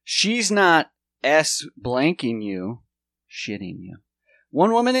 She's not S-blanking you. Shitting you.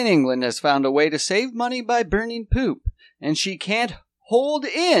 One woman in England has found a way to save money by burning poop, and she can't hold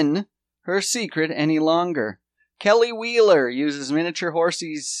in her secret any longer. Kelly Wheeler uses miniature horse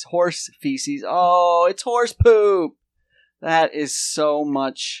feces. Oh, it's horse poop. That is so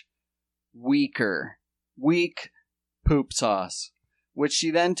much weaker. Weak poop sauce, which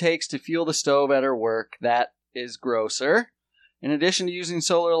she then takes to fuel the stove at her work. That is grosser. In addition to using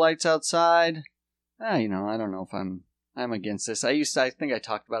solar lights outside, I don't know if I'm against this. I think I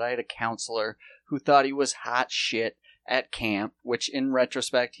talked about it. I had a counselor who thought he was hot shit at camp, which in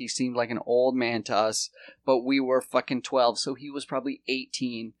retrospect, he seemed like an old man to us, but we were fucking 12, so he was probably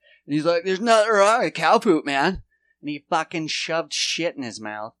 18. And he's like, there's nothing wrong with cow poop, man. And he fucking shoved shit in his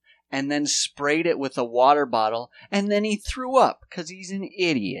mouth and then sprayed it with a water bottle, and then he threw up because he's an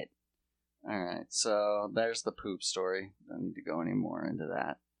idiot. Alright, so there's the poop story. Don't need to go any more into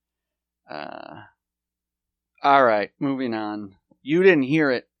that. Alright, moving on. You didn't hear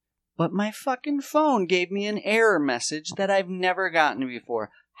it, but my fucking phone gave me an error message that I've never gotten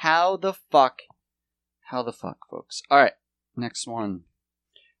before. How the fuck, folks? Alright, next one.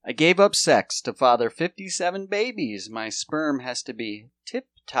 I gave up sex to father 57 babies. My sperm has to be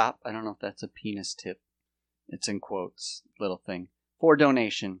tip-top. I don't know if that's a penis tip. It's in quotes, little thing. For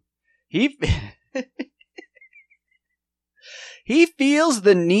donation. He feels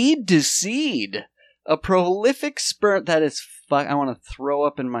the need to seed. A prolific sperm... That is... I want to throw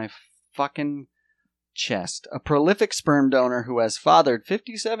up in my fucking chest. A prolific sperm donor who has fathered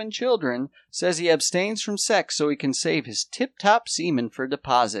 57 children says he abstains from sex so he can save his tip-top semen for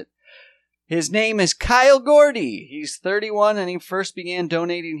deposit. His name is Kyle Gordy. He's 31 and he first began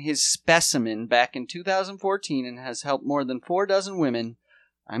donating his specimen back in 2014 and has helped more than 4 dozen women,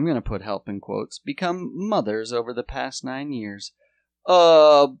 I'm going to put help in quotes, become mothers over the past 9 years.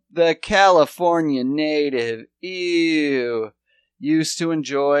 Oh, the California native, ew, used to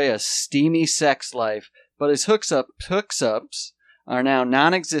enjoy a steamy sex life, but his hookups are now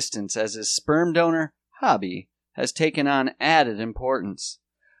non-existent as his sperm donor hobby has taken on added importance.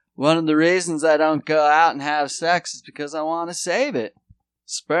 One of the reasons I don't go out and have sex is because I want to save it.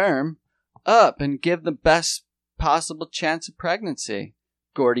 Sperm up and give the best possible chance of pregnancy,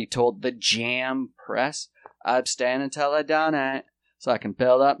 Gordy told the Jam Press. I abstain until I donate, so I can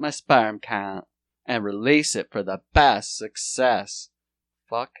build up my sperm count and release it for the best success.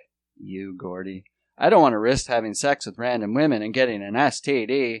 Fuck you, Gordy. I don't want to risk having sex with random women and getting an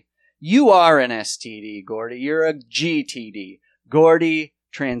STD. You are an STD, Gordy. You're a GTD. Gordy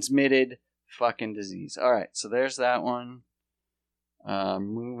transmitted fucking disease. Alright, so there's that one.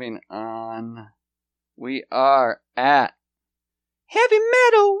 Moving on. We are at Heavy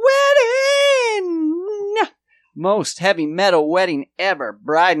Metal Wedding! Most heavy metal wedding ever.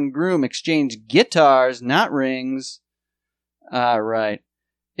 Bride and groom exchange guitars, not rings. Alright.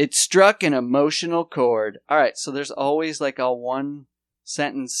 It struck an emotional chord. Alright, so there's always like a one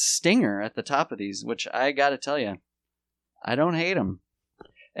sentence stinger at the top of these, which I gotta tell you, I don't hate them.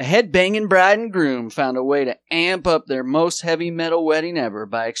 A headbanging bride and groom found a way to amp up their most heavy metal wedding ever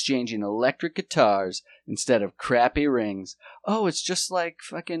by exchanging electric guitars instead of crappy rings. Oh, it's just like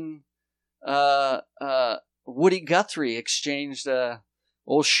fucking Woody Guthrie exchanged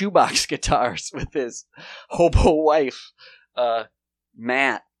old shoebox guitars with his hobo wife,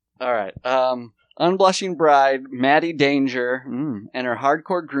 Matt. Alright, unblushing bride, Maddie Danger, and her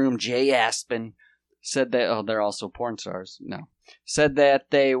hardcore groom, Jay Aspen, said that, they're also porn stars. No. Said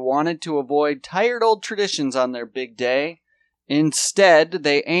that they wanted to avoid tired old traditions on their big day. Instead,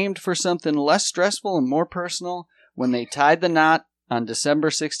 they aimed for something less stressful and more personal when they tied the knot on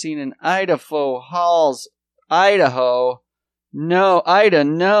December 16 in Idaho Falls, Idaho. No, Ida,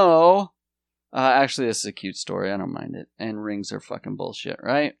 no. Actually, this is a cute story. I don't mind it. And rings are fucking bullshit,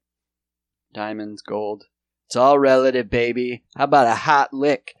 right? Diamonds, gold. It's all relative, baby. How about a hot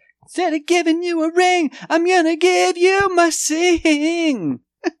lick? Instead of giving you a ring, I'm gonna give you my sing.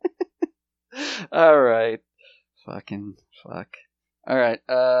 Alright. Fucking Fuck. All right.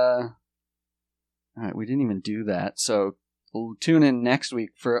 We didn't even do that. So we'll tune in next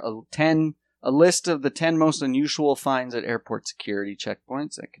week for a list of the 10 most unusual finds at airport security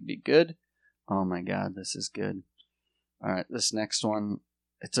checkpoints. That could be good. Oh my god, this is good. All right, this next one.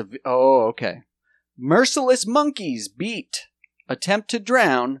 Okay. Merciless monkeys beat attempt to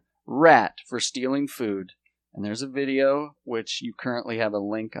drown rat for stealing food. And there's a video, which you currently have a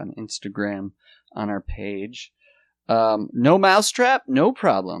link on Instagram on our page. No mousetrap, no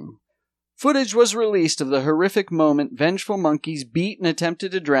problem. Footage was released of the horrific moment vengeful monkeys beat and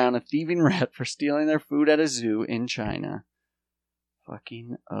attempted to drown a thieving rat for stealing their food at a zoo in China.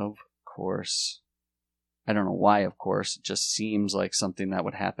 Fucking of course. I don't know why, of course. It just seems like something that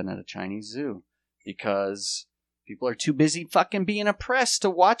would happen at a Chinese zoo. Because people are too busy fucking being oppressed to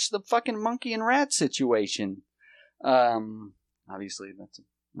watch the fucking monkey and rat situation. Obviously, that's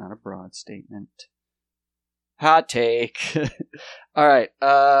not a broad statement. Hot take. All right.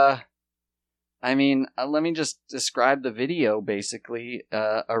 Let me just describe the video, basically.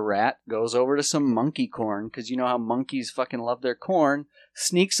 A rat goes over to some monkey corn, because you know how monkeys fucking love their corn,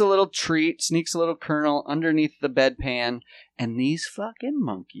 sneaks a little treat, sneaks a little kernel underneath the bedpan, and these fucking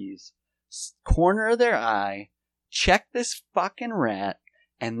monkeys, corner of their eye, check this fucking rat,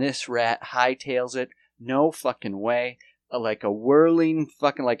 and this rat hightails it, no fucking way, like a whirling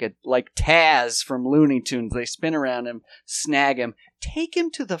fucking, like Taz from Looney Tunes. They spin around him, snag him, take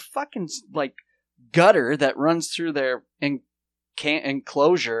him to the fucking, gutter that runs through their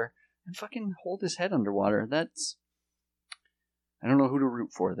enclosure, and fucking hold his head underwater. I don't know who to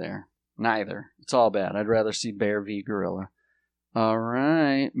root for there. Neither. It's all bad. I'd rather see Bear v. Gorilla.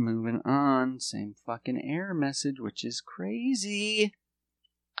 Alright, moving on. Same fucking error message, which is crazy.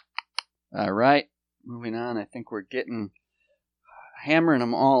 Alright, moving on. I think we're hammering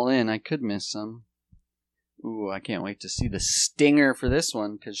them all in. I could miss some. Ooh, I can't wait to see the stinger for this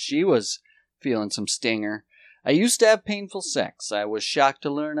one, because she was feeling some stinger. I used to have painful sex. I was shocked to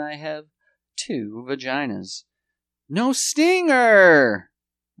learn I have 2 vaginas. No stinger!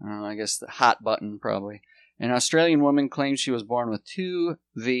 Oh, I guess the hot button, probably. An Australian woman claims she was born with 2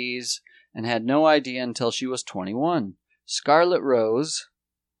 V's and had no idea until she was 21. Scarlett Rose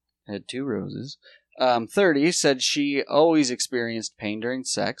had 2 roses. 30 said she always experienced pain during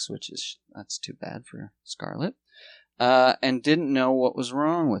sex, that's too bad for Scarlett, and didn't know what was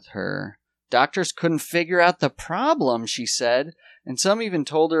wrong with her. Doctors couldn't figure out the problem, she said, and some even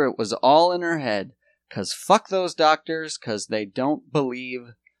told her it was all in her head. 'Cause fuck those doctors, 'cause they don't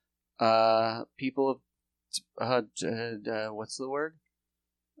believe people of, what's the word?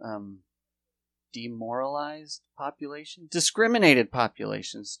 Demoralized population? Discriminated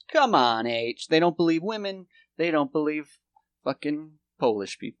populations. Come on, H. They don't believe women. They don't believe fucking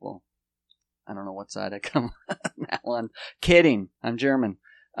Polish people. I don't know what side I come on that one. Kidding. I'm German.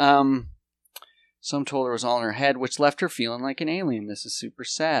 Some told her it was all in her head, which left her feeling like an alien. This is super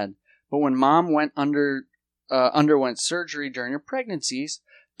sad. But when mom underwent surgery during her pregnancies,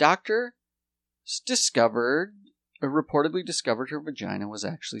 doctor reportedly discovered her vagina was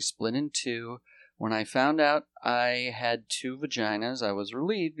actually split in 2. When I found out I had 2 vaginas, I was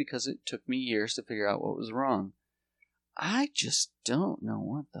relieved because it took me years to figure out what was wrong. I just don't know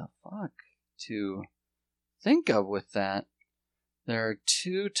what the fuck to think of with that. There are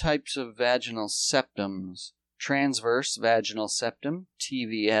 2 types of vaginal septums. Transverse vaginal septum,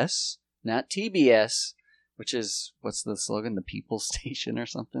 TVS, not TBS, which is, what's the slogan? The People's Station or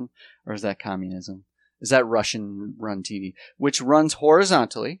something? Or is that communism? Is that Russian-run TV? Which runs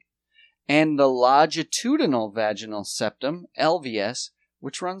horizontally. And the longitudinal vaginal septum, LVS,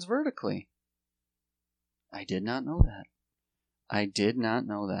 which runs vertically. I did not know that.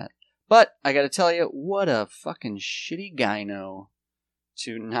 But I gotta tell you, what a fucking shitty gyno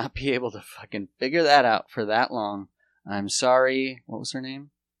to not be able to fucking figure that out for that long. I'm sorry. What was her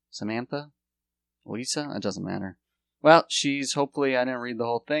name? Samantha? Lisa? It doesn't matter. Well, hopefully, I didn't read the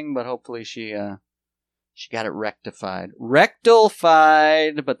whole thing, but hopefully she got it rectified.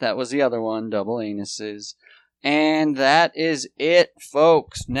 Rectified! But that was the other one, double anuses. And that is it,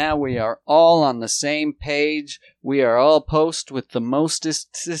 folks. Now we are all on the same page. We are all post with the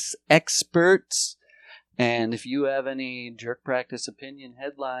mostest experts. And if you have any Jerk Practice opinion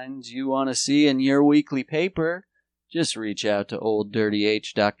headlines you want to see in your weekly paper, just reach out to Old Dirty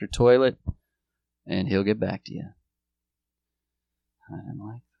H, Dr. Toilet, and he'll get back to you. I'm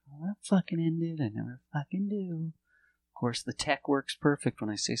like, well, that fucking ended. I never fucking do. Of course, the tech works perfect when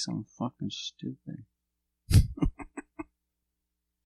I say something fucking stupid.